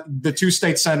the 2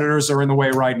 state senators are in the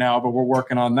way right now, but we're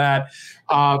working on that.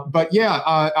 But yeah,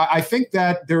 I think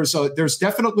that there's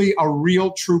definitely a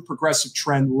real true progressive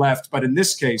trend left. But in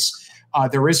this case,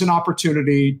 there is an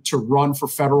opportunity to run for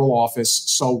federal office.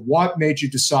 So what made you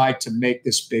decide to make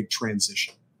this big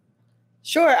transition?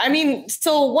 Sure. I mean,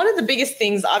 so one of the biggest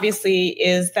things, obviously,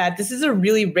 is that this is a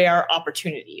really rare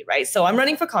opportunity, right? So I'm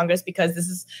running for Congress because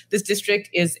this district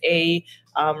is a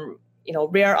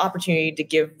rare opportunity to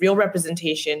give real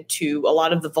representation to a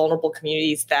lot of the vulnerable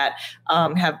communities that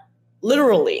have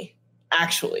literally,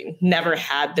 actually, never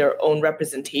had their own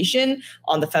representation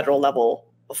on the federal level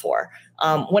before.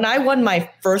 When I won my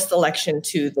first election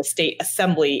to the state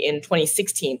assembly in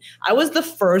 2016, I was the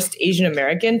first Asian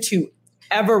American to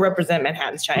ever represent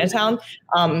Manhattan's Chinatown.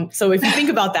 So if you think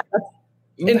about that,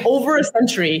 in over a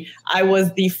century, I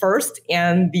was the first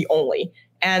and the only.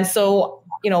 And so,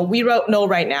 we know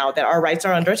right now that our rights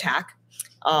are under attack,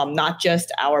 not just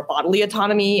our bodily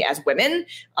autonomy as women,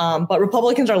 but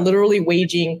Republicans are literally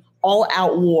waging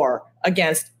all-out war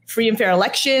against free and fair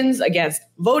elections, against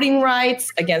voting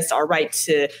rights, against our right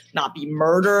to not be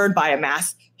murdered by a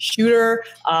mass shooter.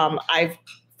 I've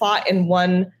fought and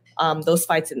won those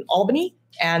fights in Albany.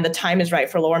 And the time is right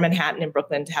for Lower Manhattan and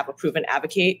Brooklyn to have a proven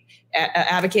advocate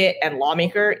and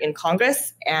lawmaker in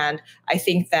Congress. And I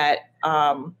think that,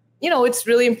 it's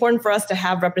really important for us to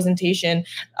have representation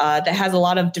that has a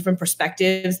lot of different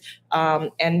perspectives.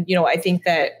 And I think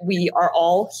that we are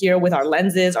all here with our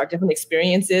lenses, our different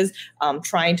experiences,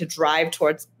 trying to drive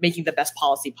towards making the best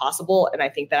policy possible. And I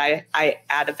think that I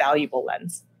add a valuable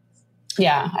lens.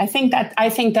 Yeah, I think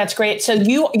that's great. So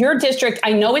your district,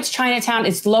 I know it's Chinatown,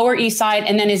 it's Lower East Side,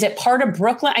 and then is it part of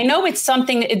Brooklyn? I know it's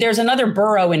something, there's another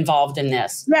borough involved in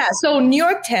this. Yeah, so New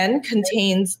York 10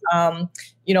 contains,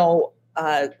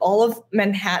 all of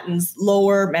Manhattan's,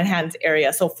 Lower Manhattan's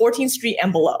area, so 14th Street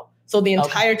and below. So the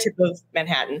entire tip of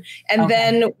Manhattan. And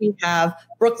then we have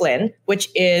Brooklyn, which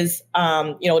is,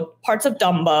 parts of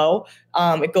Dumbo.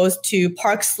 It goes to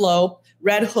Park Slope,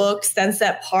 Red Hook,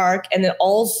 Sunset Park, and then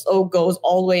also goes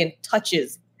all the way and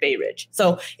touches Bay Ridge.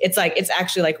 So it's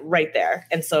actually like right there.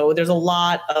 And so there's a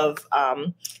lot of,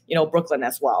 Brooklyn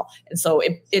as well. And so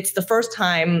it's the first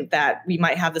time that we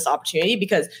might have this opportunity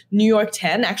because New York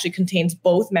 10 actually contains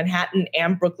both Manhattan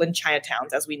and Brooklyn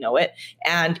Chinatowns as we know it,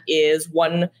 and is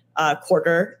one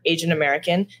quarter Asian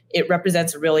American. It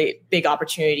represents a really big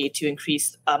opportunity to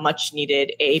increase much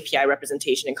needed AAPI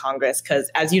representation in Congress. Because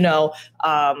as you know,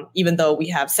 even though we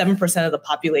have 7% of the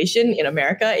population in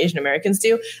America, Asian Americans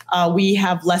do, we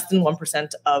have less than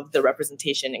 1% of the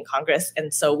representation in Congress.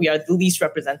 And so we are the least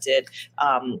represented,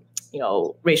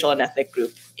 racial and ethnic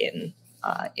group in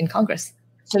Congress.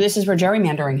 So this is where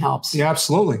gerrymandering helps. Yeah,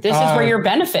 absolutely. This is where your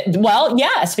benefit. Well,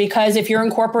 yes, because if you're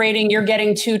you're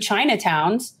getting 2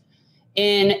 Chinatowns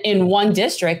in one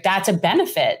district, that's a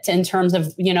benefit in terms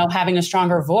of, having a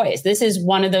stronger voice. This is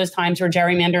one of those times where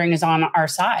gerrymandering is on our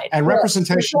side. And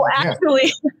representation. Well,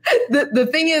 actually, the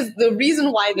thing is, the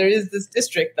reason why there is this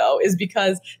district, though, is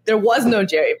because there was no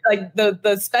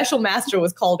the special master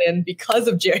was called in because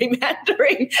of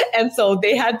gerrymandering. And so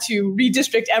they had to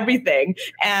redistrict everything.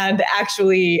 And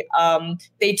actually,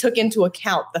 they took into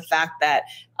account the fact that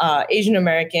Asian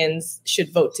Americans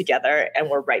should vote together, and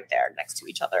we're right there next to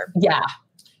each other. Yeah.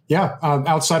 Yeah.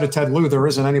 Outside of Ted Lieu, there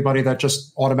isn't anybody that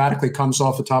just automatically comes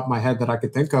off the top of my head that I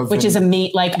could think of. Which is a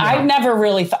meat. I've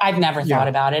never thought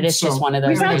about it. It's just one of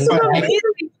those things.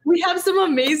 We have some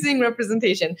amazing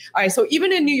representation. All right. So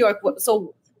even in New York,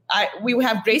 we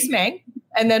have Grace Meng,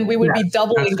 and then we would be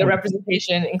doubling the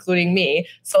representation, including me.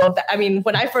 So,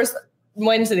 when I first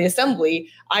went to the assembly,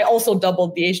 I also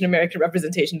doubled the Asian American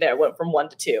representation there, went from 1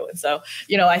 to 2. And so,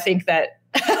 I think that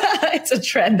it's a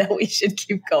trend that we should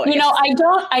keep going.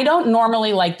 I don't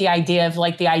normally like the idea of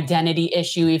the identity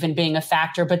issue even being a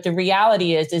factor, but the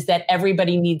reality is that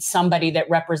everybody needs somebody that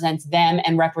represents them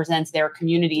and represents their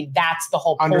community. That's the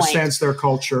whole point. Understands their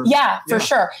culture. Yeah, for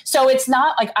sure. So it's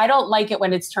not I don't like it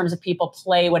when it's terms of people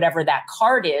play whatever that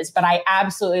card is, but I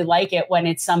absolutely like it when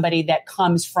it's somebody that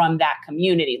comes from that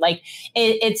community.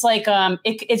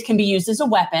 It can be used as a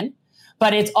weapon,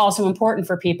 but it's also important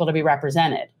for people to be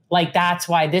represented. That's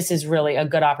why this is really a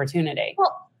good opportunity.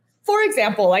 Well, for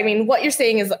example, what you're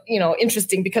saying is,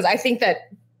 interesting because I think that,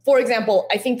 for example,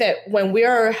 when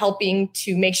we're helping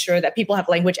to make sure that people have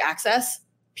language access,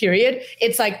 period,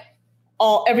 it's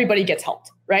everybody gets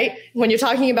helped, right? When you're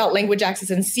talking about language access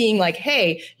and seeing like,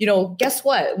 hey, guess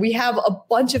what? We have a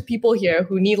bunch of people here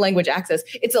who need language access.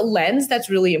 It's a lens that's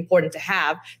really important to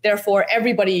have. Therefore,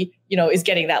 everybody, is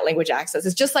getting that language access.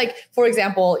 It's just like, for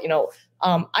example,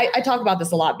 I talk about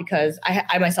this a lot because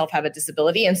I myself have a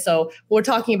disability. And so when we're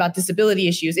talking about disability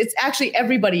issues, it's actually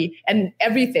everybody and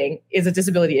everything is a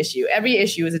disability issue. Every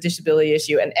issue is a disability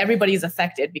issue and everybody's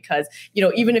affected because,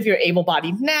 even if you're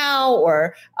able-bodied now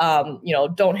or,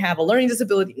 don't have a learning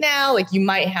disability now, like you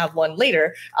might have one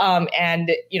later.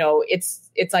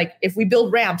 It's like if we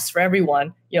build ramps for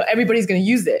everyone, everybody's going to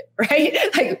use it, right?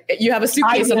 Like you have a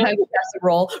suitcase sometimes you have to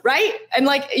roll, right? And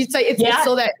like it's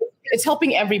so that it's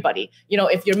helping everybody,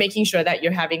 if you're making sure that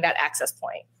you're having that access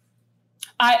point.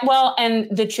 And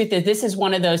the truth is, this is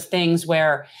one of those things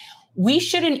where we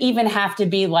shouldn't even have to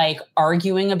be like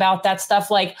arguing about that stuff.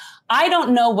 Like, I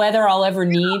don't know whether I'll ever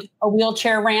need a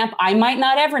wheelchair ramp. I might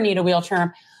not ever need a wheelchair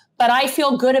ramp, but I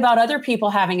feel good about other people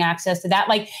having access to that.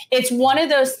 Like, it's one of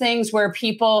those things where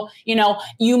people,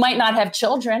 you might not have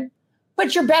children,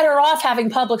 but you're better off having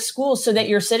public schools so that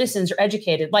your citizens are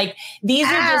educated. Like, these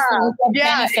are just things that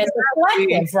benefit the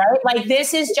collective, right? Like,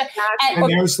 this is just... And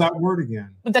there's that word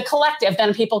again. The collective.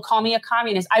 Then people call me a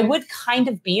communist. I would kind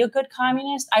of be a good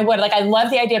communist. I would. Like, I love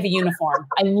the idea of a uniform.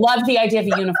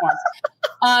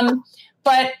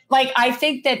 But, like, I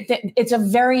think that it's a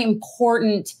very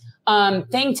important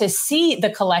thing to see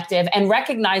the collective and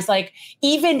recognize, like,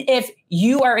 even if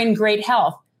you are in great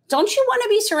health, don't you want to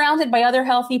be surrounded by other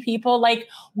healthy people? Like,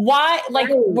 why? Like,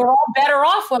 we're all better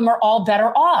off when we're all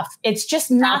better off. It's just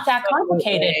not that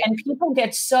complicated. And people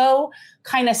get so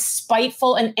kind of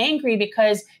spiteful and angry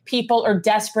because people are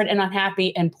desperate and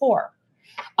unhappy and poor.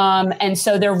 And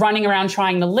so they're running around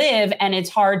trying to live, and it's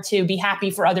hard to be happy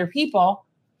for other people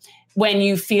when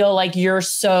you feel like you're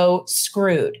so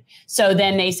screwed. So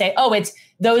then they say, oh, it's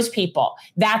those people.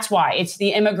 That's why. It's the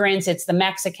immigrants, it's the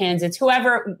Mexicans, it's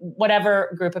whoever,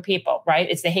 whatever group of people, right?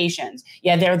 It's the Haitians.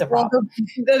 Yeah, they're the problem.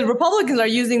 Well, the Republicans are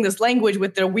using this language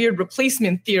with their weird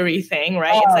replacement theory thing,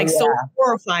 right? It's like so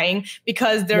horrifying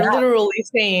because they're literally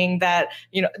saying that,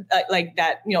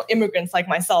 immigrants like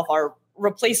myself are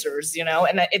replacers,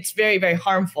 and it's very, very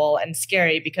harmful and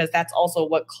scary because that's also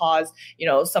what caused,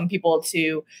 some people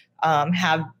to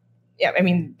have. Yeah, I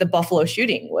mean, the Buffalo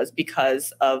shooting was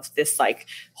because of this like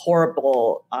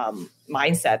horrible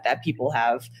mindset that people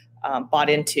have bought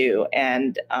into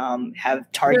and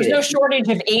have targeted. There's no shortage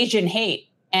of Asian hate,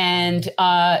 and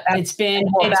it's been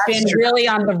really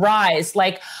on the rise.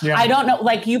 Like, I don't know,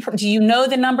 like do you know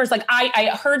the numbers? Like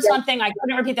I heard something, I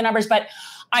couldn't repeat the numbers, but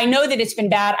I know that it's been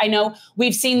bad. I know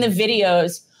we've seen the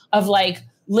videos of like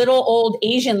little old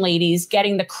Asian ladies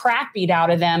getting the crap beat out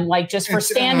of them, like just for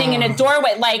standing in a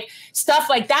doorway, like stuff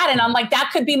like that. And I'm like, that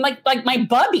could be like my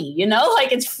bubby,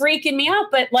 like it's freaking me out.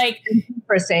 But like,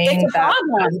 for saying it's a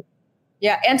problem.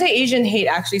 Yeah, anti-Asian hate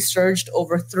actually surged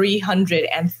over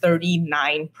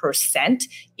 339%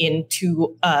 in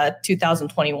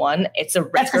 2021. It's a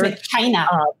record. That's because of China.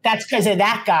 That's because of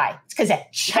that guy. It's because of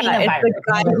China virus.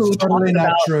 That's totally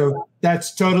not true.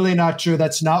 That's totally not true.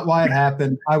 That's not why it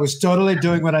happened. I was totally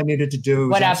doing what I needed to do.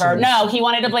 Whatever. No, he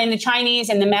wanted to blame the Chinese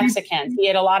and the Mexicans. He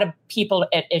had a lot of people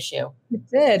at issue. He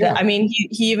did. Yeah. I mean,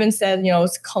 he even said,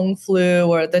 it's Kung flu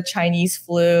or the Chinese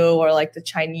flu or like the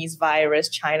Chinese virus,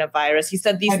 China virus. He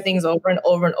said these things over and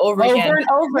over and over again. Over and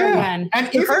over again. And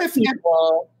even if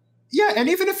people... Yeah, and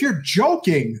even if you're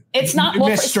joking, it's not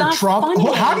Mr. Trump.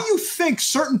 Funny. How do you think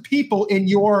certain people in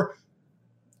your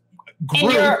group,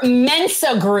 in your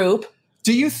Mensa group,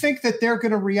 do you think that they're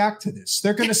going to react to this?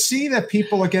 They're going to see that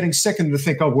people are getting sick and to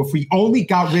think, oh, if we only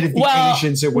got rid of the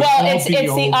Asians, it would all be over.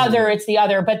 It's the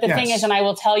other. But the thing is, and I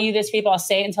will tell you this, people, I'll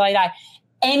say it until I die.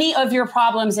 Any of your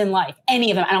problems in life,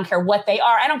 any of them, I don't care what they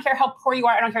are, I don't care how poor you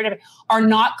are, I don't care, are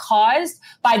not caused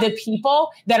by the people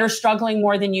that are struggling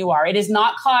more than you are. It is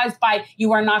not caused by,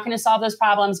 you are not going to solve those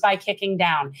problems by kicking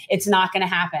down. It's not going to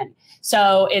happen.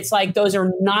 So it's like, those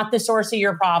are not the source of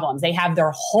your problems. They have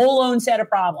their whole own set of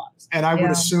problems. And I would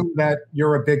assume that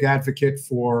you're a big advocate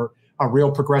for a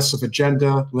real progressive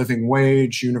agenda, living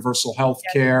wage, universal health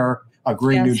care, a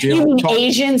Green New Deal. You mean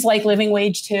Asians like living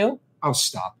wage too? Oh,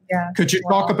 stop. Yeah. Could you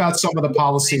talk about some of the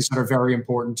policies that are very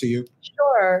important to you?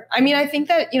 Sure. I mean, I think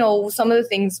that, some of the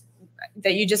things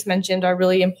that you just mentioned are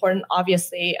really important,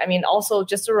 obviously. I mean, also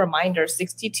just a reminder,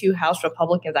 62 House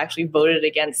Republicans actually voted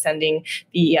against sending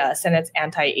the Senate's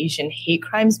anti-Asian hate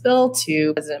crimes bill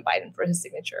to President Biden for his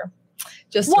signature.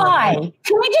 Why?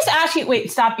 Can we just ask you, wait,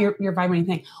 stop your vibrating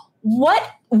thing. What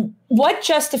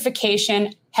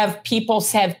justification have people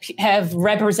have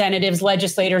representatives,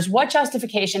 legislators, what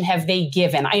justification have they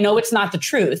given? I know it's not the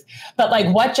truth, but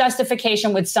like what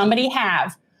justification would somebody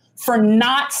have for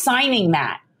not signing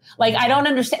that? Like, I don't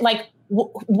understand. Like,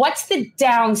 what's the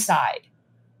downside?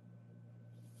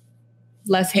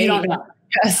 Less hate. You don't know.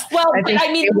 Yes. Well,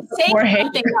 I mean, say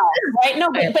something else, right? No,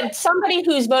 but somebody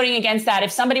who's voting against that,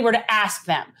 if somebody were to ask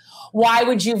them, why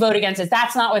would you vote against it?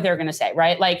 That's not what they're going to say,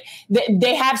 right? Like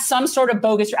they have some sort of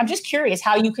bogus. I'm just curious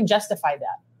how you can justify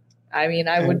that. I mean,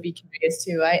 I would be curious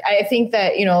too. I think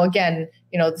that, again,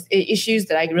 issues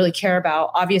that I really care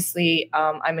about, obviously,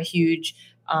 I'm a huge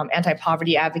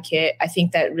anti-poverty advocate. I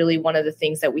think that really one of the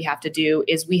things that we have to do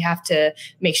is we have to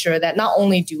make sure that not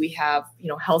only do we have,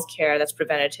 healthcare that's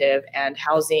preventative and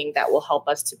housing that will help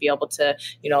us to be able to,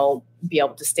 be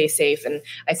able to stay safe. And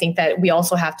I think that we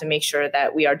also have to make sure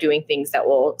that we are doing things that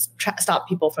will stop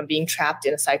people from being trapped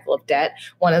in a cycle of debt.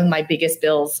 One of my biggest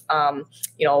bills,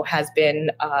 has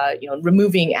been,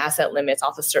 removing asset limits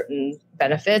off of certain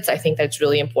benefits. I think that's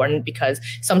really important because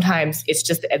sometimes it's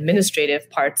just the administrative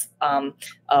parts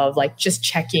of like just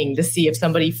checking to see if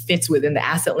somebody fits within the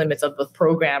asset limits of the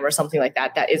program or something like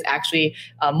that. That is actually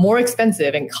more expensive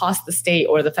and costs the state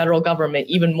or the federal government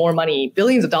even more money,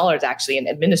 billions of dollars actually, in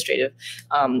administrative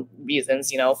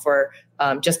reasons, for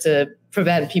just to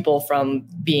prevent people from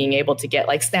being able to get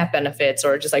like SNAP benefits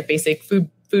or just like basic food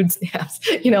stamps.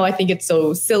 I think it's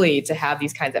so silly to have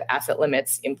these kinds of asset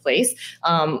limits in place.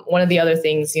 One of the other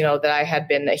things, that I had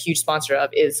been a huge sponsor of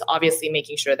is obviously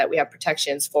making sure that we have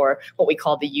protections for what we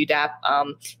call the UDAP,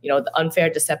 the unfair,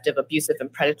 deceptive, abusive, and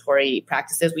predatory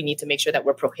practices. We need to make sure that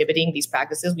we're prohibiting these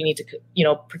practices. We need to,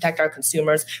 protect our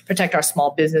consumers, protect our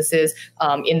small businesses.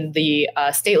 In the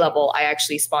state level, I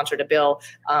actually sponsored a bill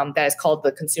that is called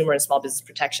the Consumer and Small Business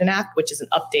Protection Act, which is an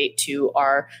update to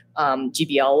our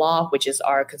GBL law, which is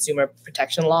our consumer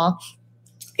protection law,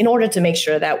 in order to make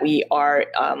sure that we are,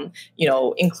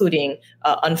 including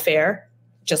unfair,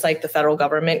 just like the federal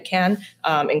government can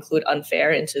include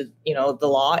unfair into, the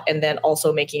law, and then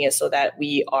also making it so that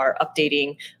we are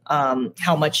updating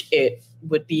how much it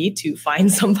would be to fine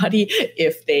somebody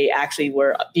if they actually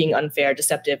were being unfair,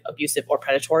 deceptive, abusive, or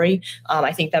predatory.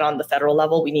 I think that on the federal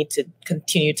level, we need to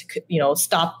continue to,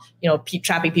 stop,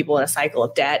 trapping people in a cycle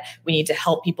of debt. We need to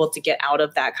help people to get out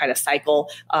of that kind of cycle.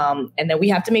 And then we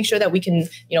have to make sure that we can,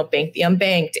 bank the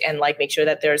unbanked and like make sure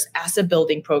that there's asset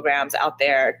building programs out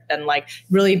there and like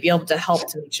really be able to help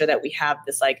to make sure that we have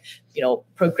this like,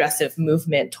 progressive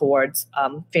movement towards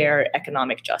fair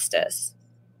economic justice.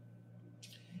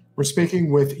 We're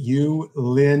speaking with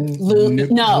Yulin. Yulin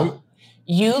Niu.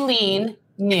 Yulin.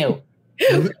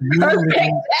 Because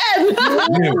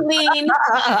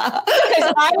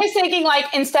I was thinking like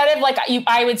instead of like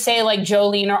I would say like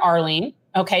Jolene or Arlene.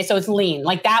 Okay, so it's lean.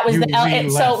 Like that was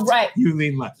so right.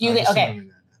 Yulin left. Yulin, okay.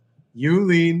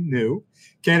 Yulin Niu,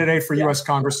 candidate for U.S.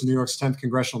 Congress in New York's 10th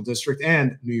Congressional District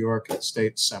and New York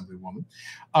State Assemblywoman.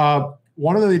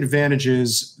 One of the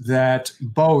advantages that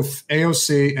both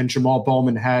AOC and Jamal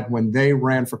Bowman had when they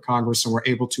ran for Congress and were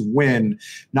able to win,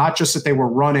 not just that they were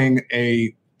running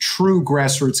a true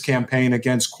grassroots campaign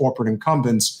against corporate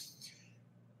incumbents.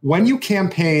 When you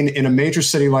campaign in a major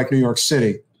city like New York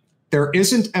City, there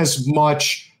isn't as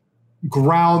much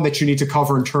ground that you need to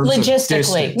cover in terms of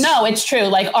logistically. No, it's true.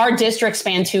 Like our district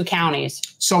span 2 counties.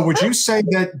 So would you say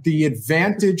that the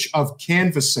advantage of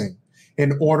canvassing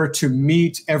in order to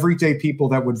meet everyday people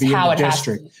that would be in the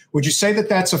district, would you say that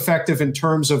that's effective in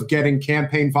terms of getting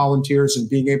campaign volunteers and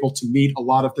being able to meet a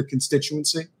lot of the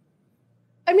constituency?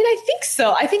 I mean, I think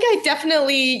so. I think I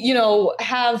definitely,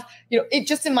 have, it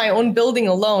just in my own building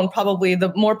alone, probably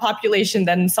the more population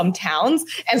than some towns.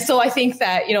 And so I think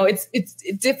that, it's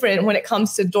different when it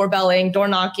comes to doorbelling, door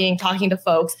knocking, talking to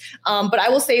folks. But I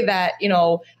will say that,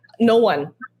 no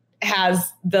one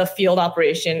has the field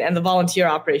operation and the volunteer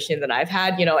operation that I've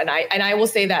had, and I will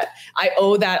say that I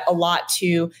owe that a lot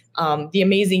to the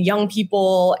amazing young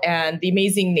people and the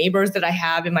amazing neighbors that I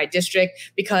have in my district,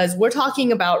 because we're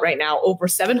talking about right now over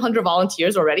 700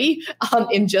 volunteers already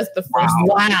in just the first.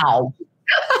 Wow.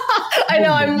 I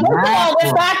know.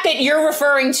 The fact that you're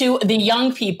referring to the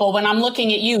young people when I'm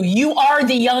looking at you, you are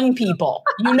the young people.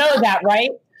 You know that,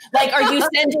 right? Like,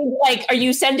 are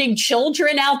you sending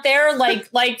children out there? Like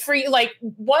for you, like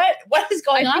what is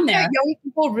going on there? Young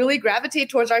people really gravitate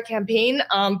towards our campaign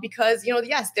because,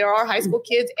 yes, there are high school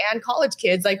kids and college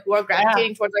kids like who are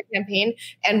gravitating towards our campaign.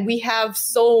 And we have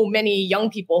so many young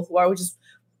people who are just,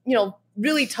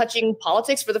 really touching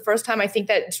politics for the first time. I think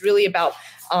that it's really about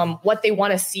what they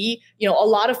want to see. A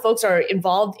lot of folks are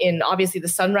involved in obviously the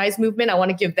Sunrise Movement. I want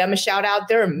to give them a shout out.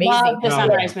 They're amazing. Love the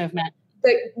Sunrise Movement.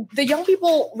 the young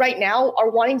people right now are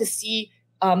wanting to see,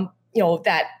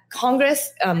 that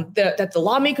Congress, that the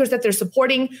lawmakers that they're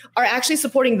supporting are actually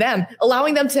supporting them,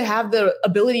 allowing them to have the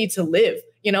ability to live.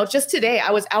 Just today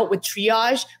I was out with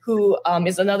Triage, who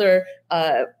is another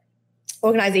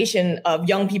organization of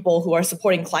young people who are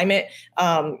supporting climate,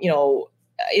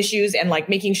 issues, and like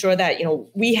making sure that,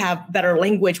 we have better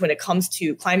language when it comes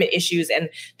to climate issues, and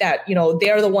that,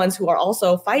 they're the ones who are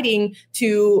also fighting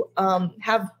to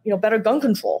have, better gun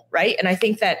control. Right. And I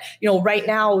think that, right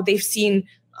now they've seen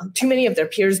too many of their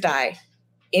peers die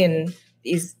in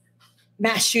these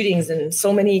mass shootings, and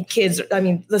so many kids. I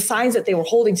mean, the signs that they were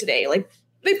holding today, like,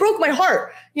 they broke my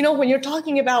heart. When you're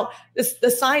talking about this,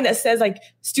 the sign that says like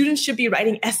students should be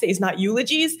writing essays, not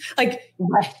eulogies. Like,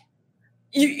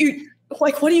 you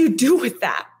like, what do you do with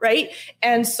that, right?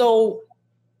 And so,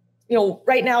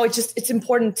 right now it's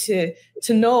important to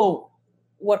know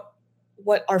what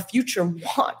our future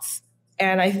wants.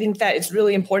 And I think that it's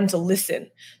really important to listen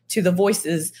to the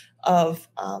voices of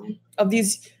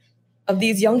these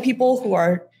young people who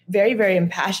are very, very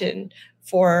impassioned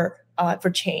for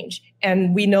change.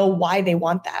 And we know why they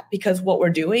want that, because what we're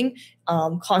doing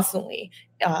constantly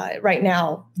right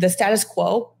now, the status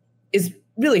quo is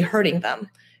really hurting them.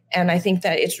 And I think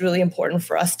that it's really important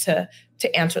for us to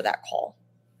answer that call.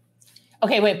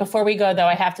 Okay, wait, before we go though,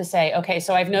 I have to say, okay,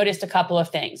 so I've noticed a couple of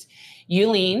things.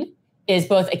 Yulene is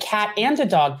both a cat and a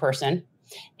dog person.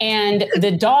 And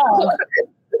the dog...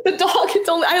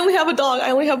 I only have a dog.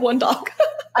 I only have one dog.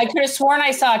 I could have sworn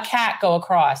I saw a cat go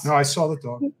across. No, I saw the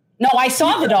dog. No, I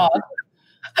saw the dog.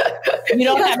 You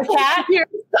don't have a cat? No,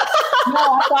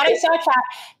 I thought I saw a cat.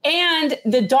 And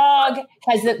the dog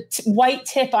has the white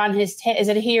tip on his tail. Is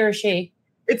it a he or a she?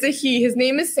 It's a he. His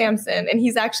name is Samson, and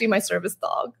he's actually my service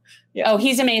dog. Yeah. Oh,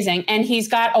 he's amazing. And he's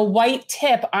got a white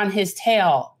tip on his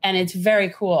tail, and it's very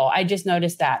cool. I just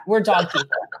noticed that. We're dog people.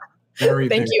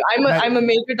 Thank you. I'm a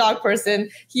major dog person.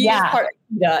 He is part of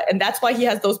PETA, and that's why he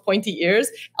has those pointy ears.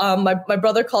 My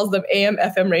brother calls them AM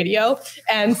FM radio,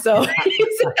 and so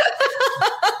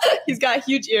he's got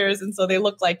huge ears, and so they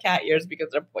look like cat ears because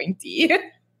they're pointy.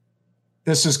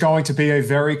 This is going to be a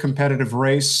very competitive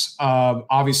race.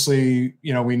 Obviously,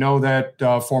 we know that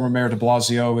former Mayor de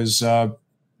Blasio is,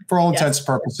 for all intents and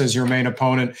purposes, your main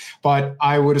opponent. But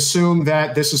I would assume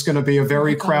that this is going to be a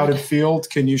very crowded field.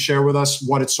 Can you share with us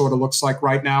what it sort of looks like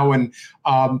right now? And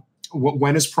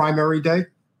when is primary day?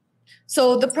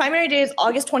 So the primary day is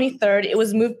August 23rd. It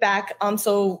was moved back.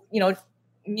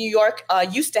 New York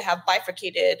used to have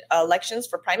bifurcated elections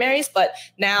for primaries, but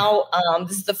now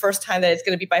this is the first time that it's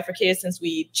going to be bifurcated since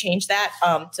we changed that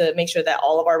to make sure that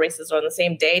all of our races are on the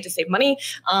same day to save money.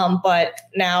 But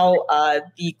now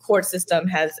the court system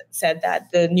has said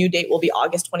that the new date will be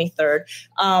August 23rd.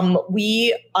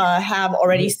 We have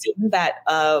already seen that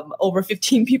over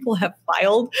 15 people have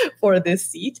filed for this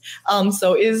seat.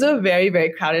 So it is a very,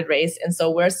 very crowded race. And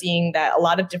so we're seeing that a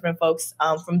lot of different folks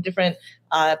from different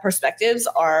perspectives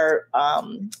are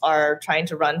trying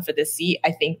to run for this seat.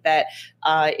 I think that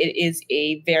it is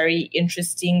a very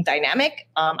interesting dynamic.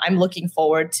 I'm looking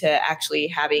forward to actually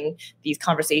having these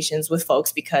conversations with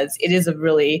folks because it is a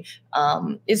really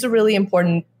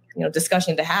important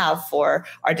discussion to have for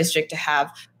our district to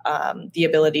have the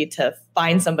ability to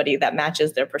find somebody that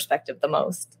matches their perspective the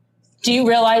most. Do you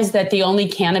realize that the only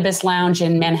cannabis lounge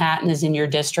in Manhattan is in your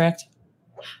district?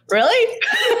 Really?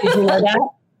 Did you know that?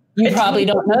 You probably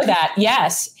don't know that.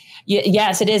 Yes,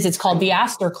 it is. It's called the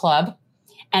Astor Club,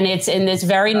 and it's in this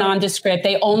very nondescript.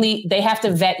 They have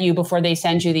to vet you before they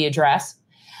send you the address.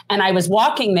 And I was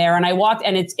walking there, and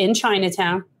it's in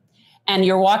Chinatown, and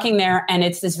you're walking there, and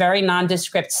it's this very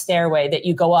nondescript stairway that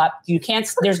you go up. You can't.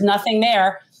 There's nothing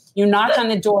there. You knock on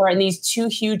the door, and these two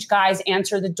huge guys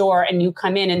answer the door, and you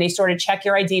come in, and they sort of check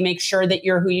your ID, make sure that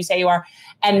you're who you say you are,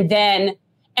 and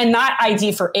not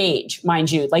ID for age,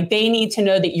 mind you. Like they need to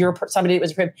know that you're somebody that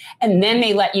was approved, and then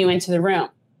they let you into the room.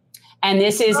 And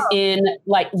this is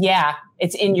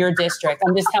it's in your district.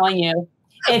 I'm just telling you,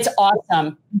 it's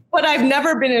awesome. But I've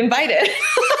never been invited.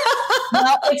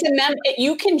 Well,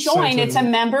 you can join. It's a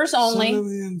members only.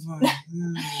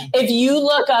 If you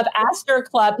look up Astor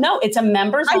Club, no, it's a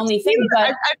members only thing. But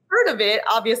I've heard of it.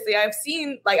 Obviously, I've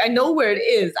seen I know where it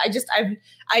is.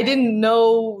 I didn't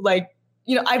know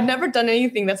I've never done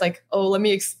anything that's let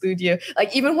me exclude you.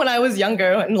 Even when I was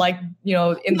younger and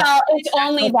it's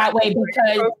only that way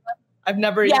because I've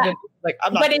never even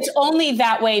I'm not. But it's only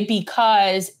that way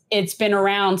because it's been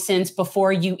around since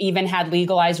before you even had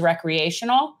legalized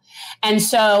recreational. And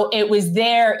so it was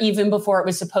there even before it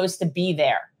was supposed to be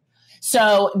there.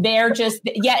 So they're just,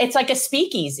 it's like a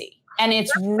speakeasy. And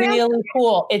it's really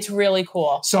cool. It's really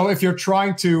cool. So if you're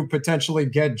trying to potentially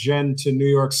get Jen to New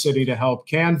York City to help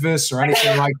canvas or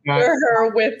anything like that,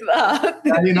 her with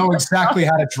you know exactly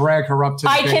how to drag her up to the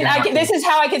I can. This is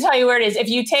how I can tell you where it is. If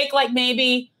you take like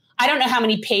maybe, I don't know how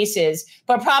many paces,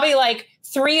 but probably like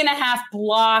 3.5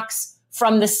 blocks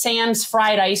from the Sam's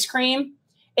fried ice cream.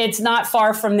 It's not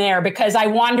far from there because I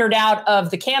wandered out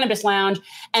of the cannabis lounge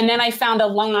and then I found a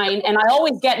line, and I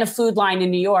always get in a food line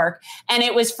in New York, and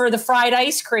it was for the fried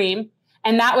ice cream.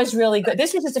 And that was really good.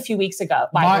 This was just a few weeks ago,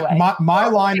 by the way. My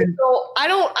line. So I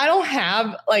don't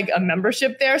have like a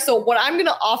membership there. So what I'm going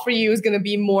to offer you is going to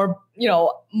be more,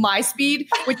 my speed,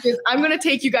 which is I'm going to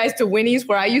take you guys to Winnie's,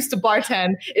 where I used to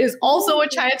bartend. It is also a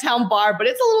Chinatown bar, but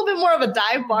it's a little bit more of a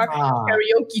dive bar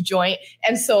karaoke joint.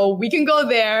 And so we can go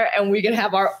there and we can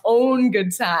have our own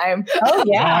good time. Oh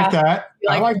yeah, I like that.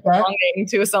 I like that.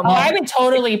 To someone. I would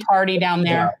totally party down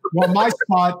there. Yeah. Well,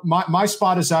 my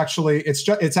spot is actually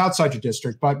it's outside your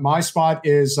district, but my spot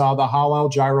is the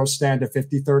Hallel Gyro stand at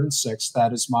 53rd and 6th.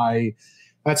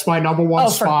 That's my number one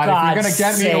spot. If you're going to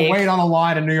get me to wait on a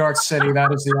line in New York City,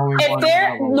 that is the only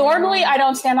one. Normally, I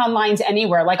don't stand on lines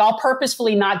anywhere. Like I'll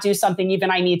purposefully not do something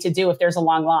even I need to do if there's a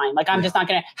long line. Like I'm just not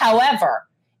going to. However,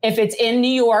 if it's in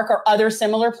New York or other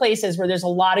similar places where there's a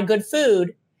lot of good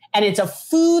food and it's a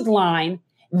food line,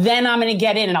 then I'm going to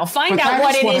get in and I'll find out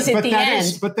what it is at the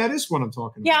end. But that is what I'm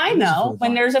talking about. Yeah, I know.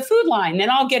 When there's a food line, then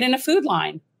I'll get in a food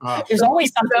line. There's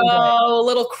always something. A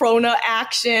little Corona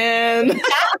action.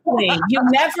 Exactly. You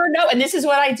never know. And this is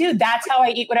what I do. That's how I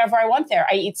eat whatever I want there.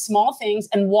 I eat small things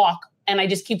and walk. And I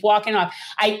just keep walking off.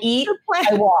 I eat,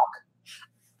 I walk.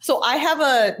 So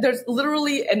there's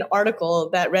literally an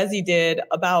article that Rezi did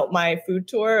about my food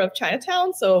tour of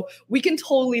Chinatown. So we can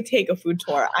totally take a food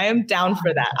tour. I am down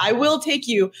for that. I will take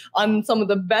you on some of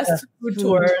the best food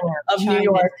tours of New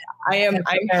York. I'm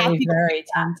happy. Very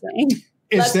tempting.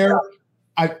 Is there,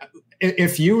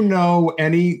 if you know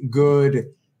any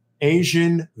good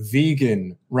Asian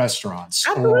vegan restaurants,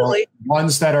 absolutely, or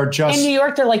ones that are just in New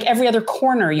York, they're like every other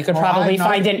corner. You could probably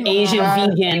find an Asian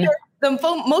vegan. The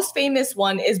most famous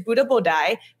one is Buddha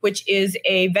Bodai, which is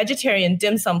a vegetarian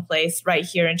dim sum place right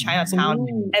here in Chinatown.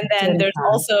 And then there's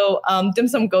also Dim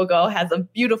Sum Go-Go has a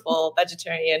beautiful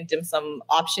vegetarian dim sum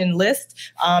option list.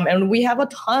 And we have a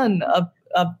ton of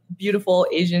beautiful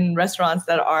Asian restaurants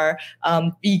that are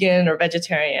vegan or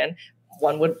vegetarian.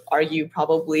 One would argue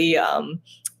probably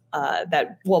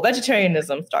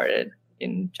vegetarianism started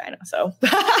in China. So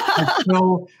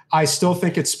I still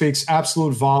think it speaks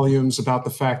absolute volumes about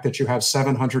the fact that you have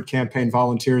 700 campaign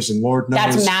volunteers, and Lord knows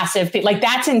that's massive. Like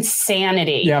that's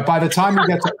insanity. Yeah. By the time you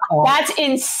get to that's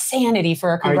insanity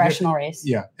for a congressional race.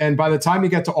 Yeah. And by the time you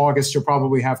get to August, you'll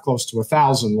probably have close to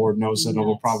 1,000. Lord knows that it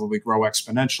will probably grow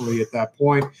exponentially at that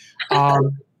point.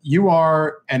 You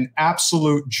are an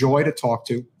absolute joy to talk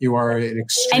to. You are an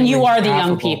extremely and you are the affable.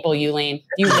 Young people, Yulene.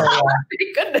 You really are.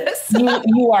 Goodness.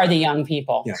 You are the young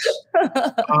people. Yes.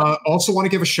 Also want to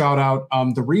give a shout out.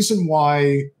 The reason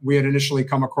why we had initially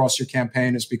come across your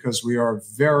campaign is because we are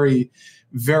very,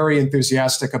 very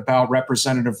enthusiastic about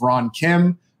Representative Ron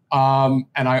Kim. And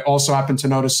I also happen to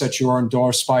notice that you are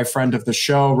endorsed by a friend of the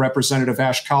show, Representative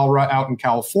Ash Kalra out in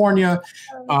California.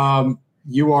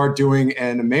 You are doing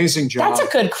an amazing job. That's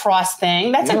a good cross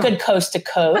thing. That's a good coast to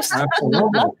coast. Absolutely. I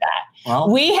love that.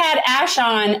 Well, we had Ash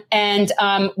on, and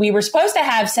we were supposed to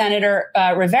have Senator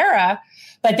Rivera,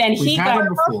 but then we've had him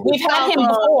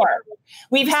before.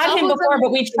 We've had him before,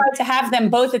 but we tried to have them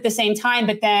both at the same time.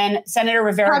 But then Senator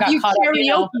Rivera got caught up.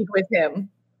 Karaoke with him?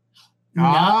 No,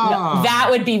 that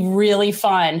would be really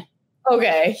fun.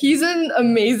 Okay, he's an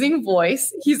amazing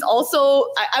voice. He's also,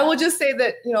 I will just say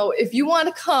that, if you want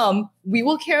to come, we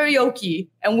will karaoke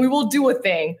and we will do a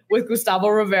thing with Gustavo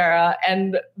Rivera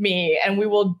and me, and we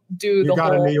will do the whole. You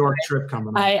got a New York trip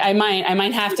coming up. I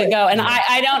might have to go. And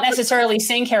I don't necessarily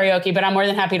sing karaoke, but I'm more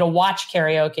than happy to watch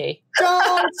karaoke.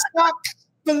 Don't stop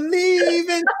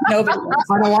believing. Nobody.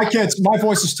 I know I can't. My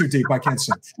voice is too deep. I can't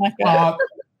sing.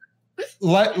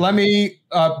 Let me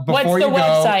before What's the you go.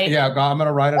 website? Yeah, I'm going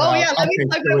to write it out. Oh yeah, let me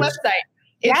plug my website.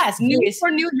 It's New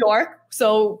for New York.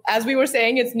 So as we were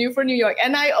saying, it's New for New York.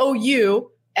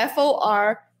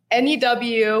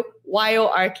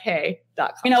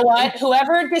 NIOUFORNEWYORK.com. You know what?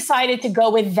 Whoever decided to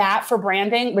go with that for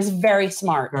branding was very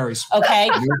smart. Very smart. Okay.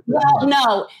 Well,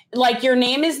 no, like your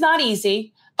name is not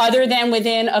easy. Other than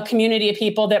within a community of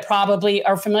people that probably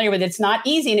are familiar with it. It's not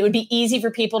easy. And it would be easy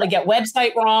for people to get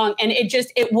website wrong. And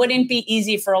it wouldn't be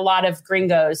easy for a lot of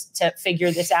gringos to figure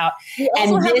this out.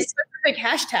 And this specific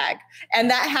hashtag.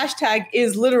 And that hashtag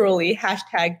is literally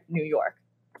 #New York.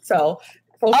 So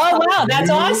Oh, wow. That's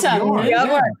awesome. New York.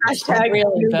 Yep. Hashtag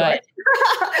really New good. York.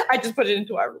 I just put it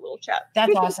into our little chat.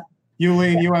 That's awesome.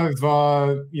 Yulene,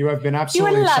 you have been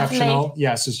absolutely You are lovely. exceptional.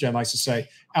 Yes, as Jen likes to say.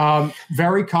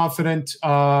 Very confident,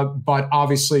 but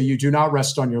obviously you do not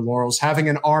rest on your laurels. Having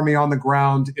an army on the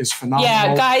ground is phenomenal.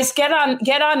 Yeah, guys, get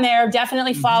on there.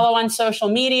 Definitely follow on social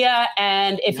media.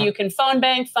 And if you can phone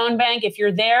bank. If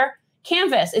you're there,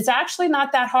 canvas. It's actually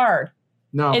not that hard.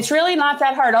 No, it's really not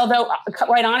that hard. Although,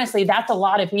 quite honestly, that's a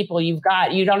lot of people you've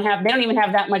got. They don't even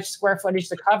have that much square footage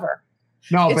to cover.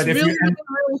 No, It's but if really, you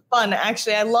really fun.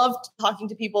 Actually, I love talking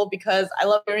to people because I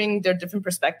love hearing their different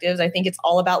perspectives. I think it's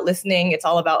all about listening. It's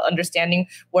all about understanding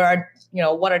what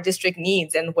our district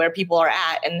needs and where people are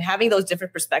at, and having those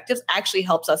different perspectives actually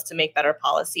helps us to make better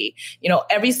policy.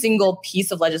 Every single piece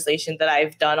of legislation that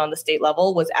I've done on the state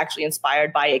level was actually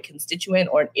inspired by a constituent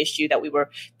or an issue that we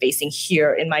were facing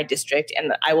here in my district,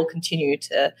 and I will continue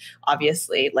to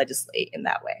obviously legislate in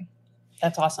that way.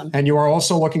 That's awesome. And you are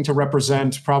also looking to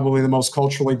represent probably the most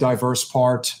culturally diverse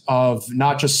part of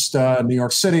not just New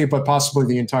York City, but possibly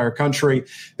the entire country.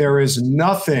 There is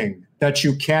nothing that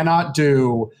you cannot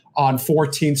do on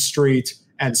 14th Street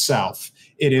and South.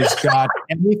 It has got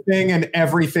anything and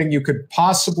everything you could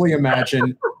possibly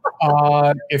imagine.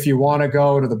 If you want to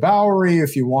go to the Bowery,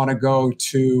 if you want to go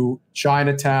to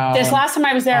Chinatown. This last time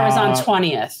I was there, I was on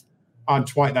 20th. On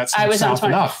 20, that's not I was on south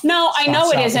 20. enough. No, I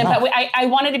know it isn't, enough. but I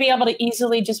wanted to be able to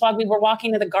easily just walk. We were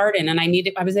walking to the garden, and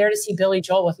I was there to see Billy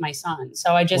Joel with my son.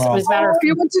 So it was a matter of.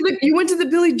 You went to the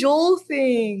Billy Joel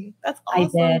thing. That's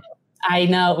awesome. I did. I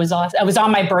know, it was awesome. It was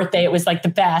on my birthday. It was like the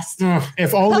best.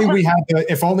 If only we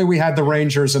had the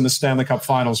Rangers in the Stanley Cup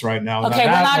Finals right now. Okay,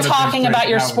 we're not talking about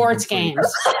your sports games.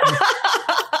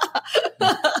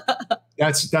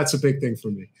 That's a big thing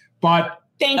for me. But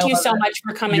thank you so much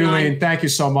for coming Yulene, on. thank you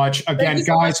so much. Again, Thank you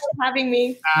so guys, much for having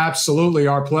me. Absolutely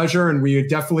our pleasure. And we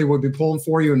definitely will be pulling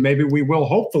for you. And maybe we will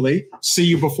hopefully see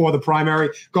you before the primary.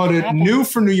 Go to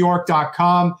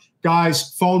newfornewyork.com.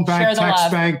 Guys, phone bank,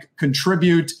 text bank,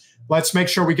 contribute. Let's make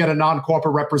sure we get a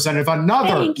non-corporate representative,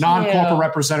 another non-corporate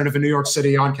representative in New York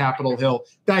City on Capitol Hill.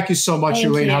 Thank you so much,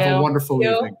 Yulene. Have a wonderful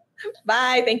evening.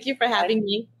 Bye. Thank you for having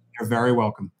me. You're very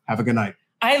welcome. Have a good night.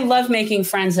 I love making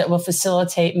friends that will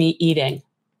facilitate me eating.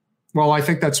 Well, I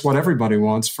think that's what everybody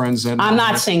wants, friends. And I'm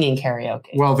not singing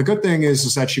karaoke. Well, the good thing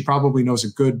is that she probably knows a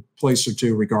good place or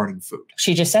two regarding food.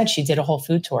 She just said she did a whole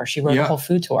food tour. She wrote a whole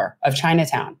food tour of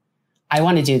Chinatown. I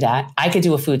want to do that. I could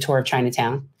do a food tour of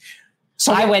Chinatown.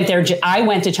 So I went there. I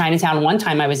went to Chinatown one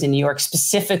time. I was in New York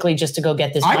specifically just to go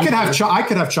get this. I could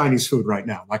have Chinese food right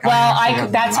now.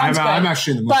 That sounds good. I'm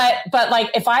actually in the mood. But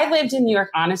like if I lived in New York,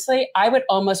 honestly, I would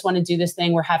almost want to do this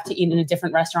thing where I have to eat in a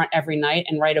different restaurant every night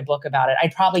and write a book about it.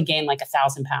 I'd probably gain like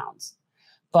 1,000 pounds.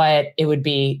 But it would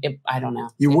be, I don't know.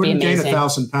 You wouldn't gain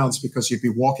 1,000 pounds because you'd be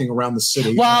walking around the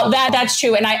city. Well, that's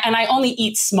true. And I only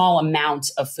eat small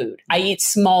amounts of food. I eat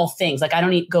small things. Like I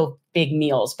don't go big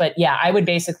meals. But yeah, I would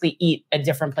basically eat a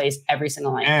different place every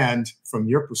single night. And from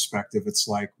your perspective, it's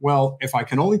like, well, if I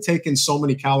can only take in so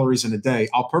many calories in a day,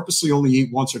 I'll purposely only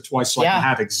eat once or twice so I can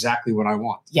have exactly what I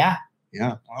want. Yeah.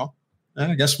 Yeah. Well,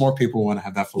 I guess more people want to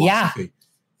have that philosophy. Yeah.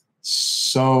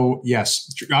 So,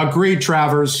 yes, agreed,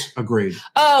 Travers, agreed.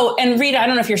 Oh, and Rita, I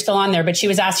don't know if you're still on there, but she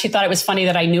was asked, she thought it was funny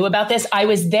that I knew about this. I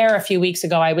was there a few weeks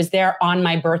ago. I was there on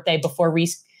my birthday before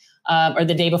Reese, or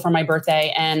the day before my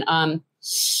birthday, and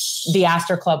the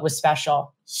Astor Club was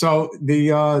special. So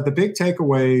the big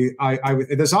takeaway,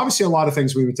 there's obviously a lot of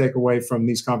things we would take away from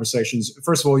these conversations.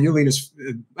 First of all, Yulene is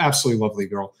an absolutely lovely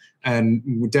girl, and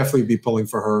would definitely be pulling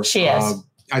for her. She is.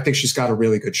 I think she's got a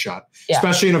really good shot,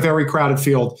 especially in a very crowded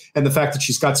field. And the fact that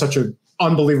she's got such an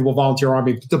unbelievable volunteer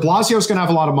army. De Blasio's going to have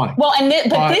a lot of money. Well,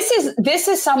 but this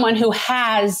is someone who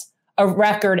has a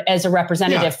record as a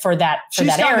representative for that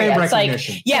area. It's like,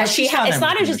 she has. It's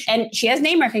not just, and she has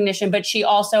name recognition, but she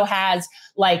also has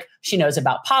she knows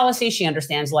about policy. She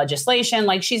understands legislation.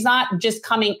 Like she's not just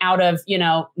coming out of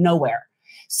nowhere.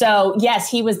 So yes,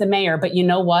 he was the mayor, but you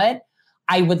know what?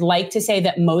 I would like to say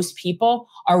that most people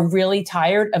are really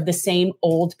tired of the same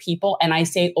old people. And I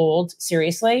say old,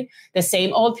 seriously, the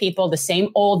same old people, the same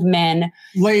old men.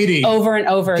 Lady. Over and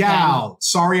over again.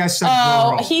 Sorry, I said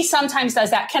girl. He sometimes does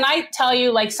that. Can I tell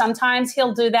you, sometimes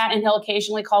he'll do that and he'll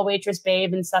occasionally call waitress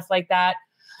babe and stuff like that.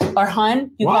 Or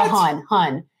hun. You call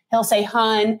hun. He'll say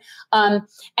hun.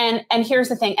 And here's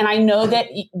the thing. And I know that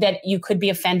you could be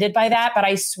offended by that, but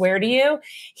I swear to you,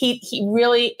 he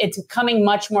really, it's coming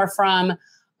much more from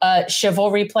a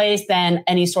chivalry place than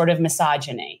any sort of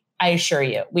misogyny. I assure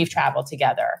you, we've traveled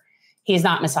together. He's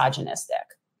not misogynistic.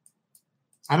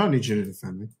 I don't need you to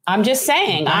defend me. I'm just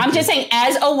saying.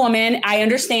 As a woman, I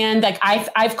understand. Like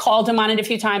I've called him on it a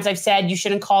few times. I've said you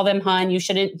shouldn't call them hun. You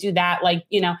shouldn't do that. Like,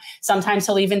 sometimes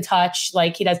he'll even touch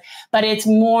like he does. But it's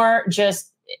more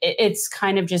just, it's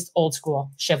kind of just old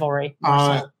school chivalry.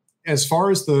 As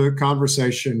far as the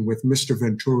conversation with Mr.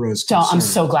 Ventura is concerned, I'm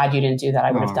so glad you didn't do that.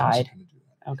 I would have died.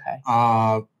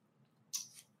 Okay.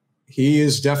 He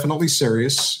is definitely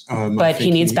serious, but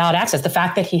he needs ballot access. The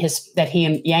fact that he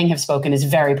and Yang have spoken is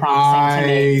very promising to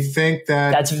me. I think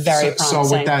that's very promising.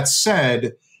 So with that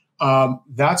said,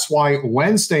 that's why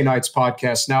Wednesday night's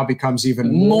podcast now becomes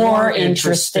even more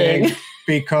interesting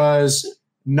because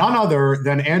none other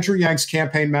than Andrew Yang's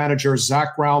campaign manager,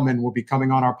 Zach Grauman, will be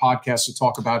coming on our podcast to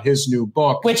talk about his new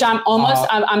book. Which I'm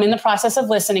in the process of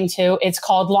listening to. It's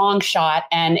called Long Shot,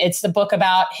 and it's the book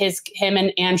about him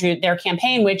and Andrew, their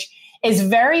campaign, which is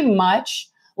very much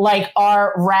like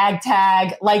our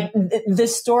ragtag, like the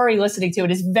story listening to it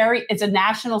is it's a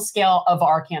national scale of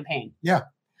our campaign. Yeah.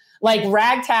 Like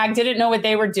ragtag didn't know what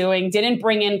they were doing, didn't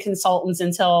bring in consultants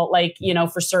until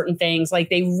for certain things.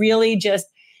 Like they really just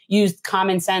used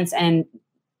common sense and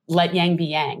let Yang be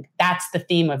Yang. That's the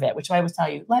theme of it, which I always tell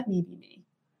you, let me be me.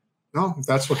 No,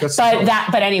 that's what gets.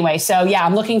 But anyway, so yeah,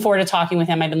 I'm looking forward to talking with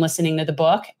him. I've been listening to the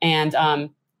book, and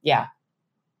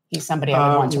he's somebody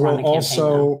I would want to run the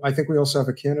campaign. I think we also have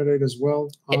a candidate as well.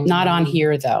 Not on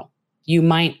here though. You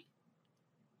might.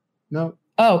 No.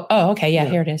 Oh, okay. Yeah,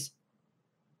 here it is.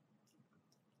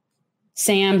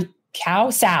 Sam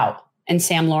Sao and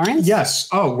Sam Lawrence. Yes.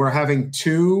 Oh, we're having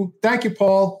two. Thank you,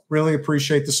 Paul. Really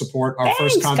appreciate the support. Our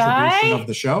first contribution of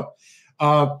the show.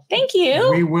 Thank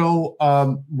you. We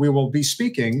will be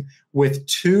speaking with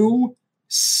two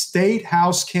state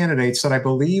house candidates that I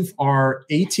believe are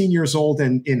 18 years old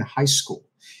and in high school.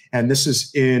 And this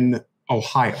is in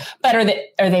Ohio. But are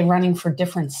they running for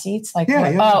different seats? Like,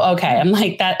 yeah. Oh, okay. I'm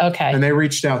like that. Okay. And they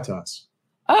reached out to us.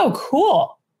 Oh,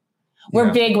 cool.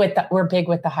 We're big with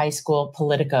the high school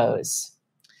politicos.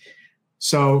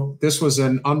 So this was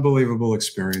an unbelievable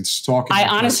experience talking. I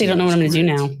honestly don't know what I'm going to do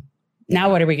now.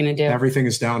 Now, what are we going to do? Everything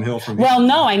is downhill from here. Well,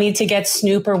 no, I need to get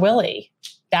Snoop or Willie.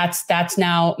 That's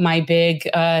now my big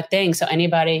thing. So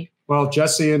anybody. Well,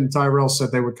 Jesse and Tyrell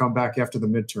said they would come back after the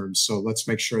midterms. So let's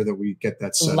make sure that we get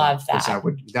that set Love up.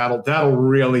 that. That'll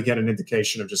really get an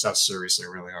indication of just how serious they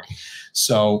really are.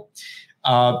 So,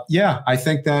 I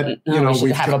think that, we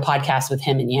should have a podcast with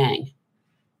him and Yang.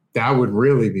 That would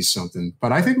really be something.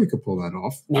 But I think we could pull that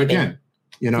off. Maybe. Again.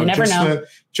 You never know.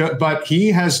 But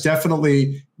he has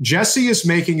definitely, Jesse is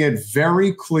making it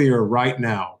very clear right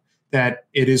now that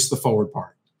it is the forward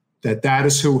party. That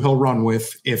is who he'll run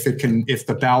with if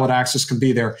the ballot access can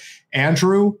be there.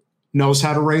 Andrew knows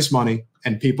how to raise money,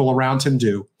 and people around him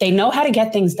do. They know how to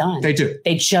get things done. They do.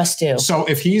 They just do. So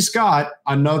if he's got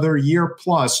another year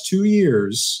plus 2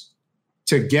 years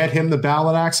to get him the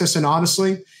ballot access, and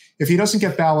honestly, if he doesn't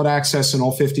get ballot access in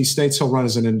all 50 states, he'll run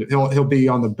he'll be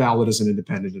on the ballot as an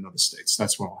independent in other states.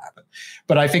 That's what will happen.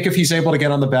 But I think if he's able to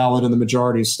get on the ballot in the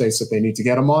majority of states that they need to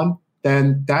get him on,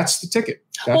 then that's the ticket.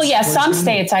 Some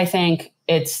states, I think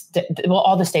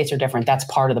all the states are different. That's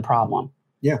part of the problem.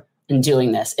 Yeah. In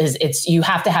doing this is you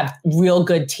have to have real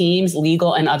good teams,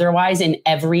 legal and otherwise, in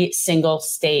every single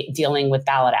state dealing with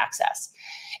ballot access.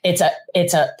 It's a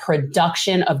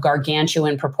production of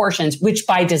gargantuan proportions, which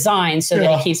by design, so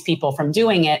that it keeps people from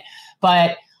doing it.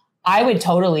 But I would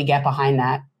totally get behind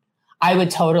that. I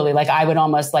would totally I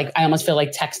almost feel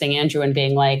like texting Andrew and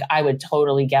being like, I would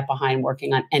totally get behind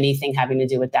working on anything having to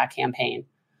do with that campaign.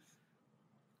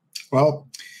 Well,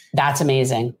 that's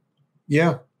amazing.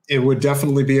 Yeah, it would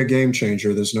definitely be a game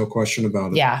changer. There's no question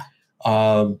about it. Yeah.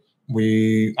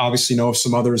 We obviously know of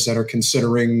some others that are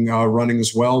considering running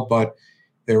as well, but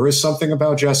there is something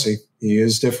about Jesse. He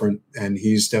is different, and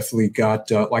he's definitely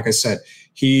got, like I said,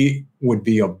 he would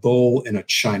be a bull in a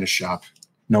china shop.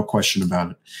 No question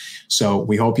about it. So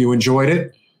we hope you enjoyed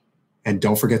it. And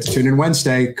don't forget to tune in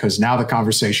Wednesday, because now the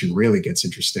conversation really gets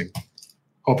interesting.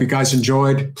 Hope you guys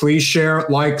enjoyed. Please share,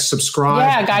 like, subscribe.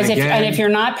 Yeah, guys, if you're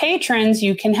not patrons,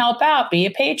 you can help out. Be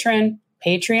a patron.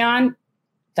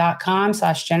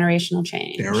 Patreon.com/generational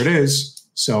change. There it is.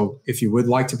 So if you would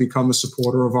like to become a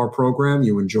supporter of our program,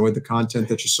 you enjoyed the content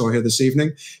that you saw here this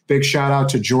evening, big shout out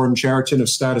to Jordan Cheriton of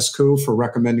Status Quo for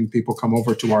recommending people come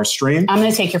over to our stream. I'm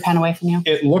going to take your pen away from you.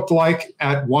 It looked like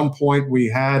at one point we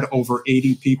had over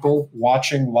 80 people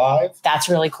watching live. That's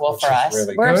really cool for us.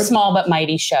 Really We're good. a small but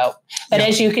mighty show. But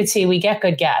as you can see, we get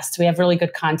good guests. We have really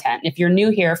good content. If you're new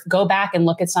here, go back and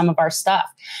look at some of our stuff.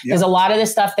 Because a lot of the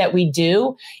stuff that we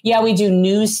do, we do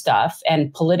news stuff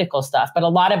and political stuff, but a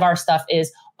lot of our stuff is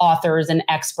is authors and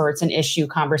experts and issue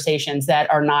conversations that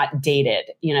are not dated,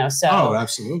 so. Oh,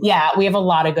 absolutely. Yeah, we have a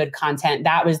lot of good content.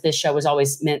 This show was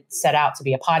always set out to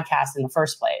be a podcast in the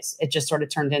first place. It just sort of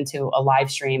turned into a live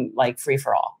stream, like free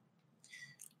for all.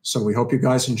 So we hope you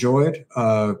guys enjoyed.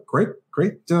 Great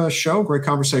show, great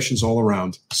conversations all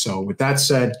around. So with that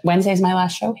said, Wednesday's my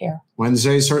last show here.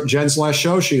 Wednesday's Jen's last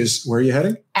show. Where are you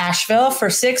heading? Asheville for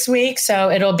 6 weeks. So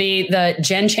it'll be the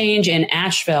Jen Change in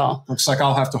Asheville. Looks like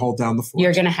I'll have to hold down the fort.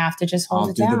 You're going to have to just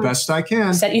hold it down. I'll do the best I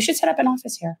can. You should set up an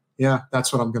office here. Yeah,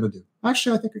 that's what I'm going to do.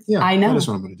 Actually, I think, I know. That is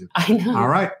what I'm going to do. I know. All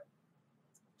right.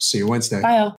 See you Wednesday.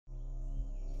 Bye.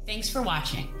 Thanks for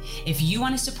watching. If you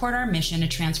want to support our mission to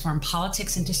transform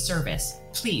politics into service,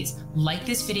 please like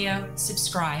this video,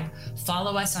 subscribe,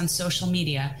 follow us on social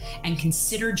media, and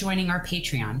consider joining our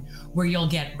Patreon, where you'll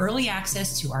get early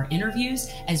access to our interviews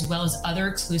as well as other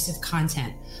exclusive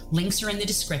content. Links are in the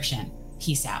description.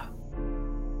 Peace out.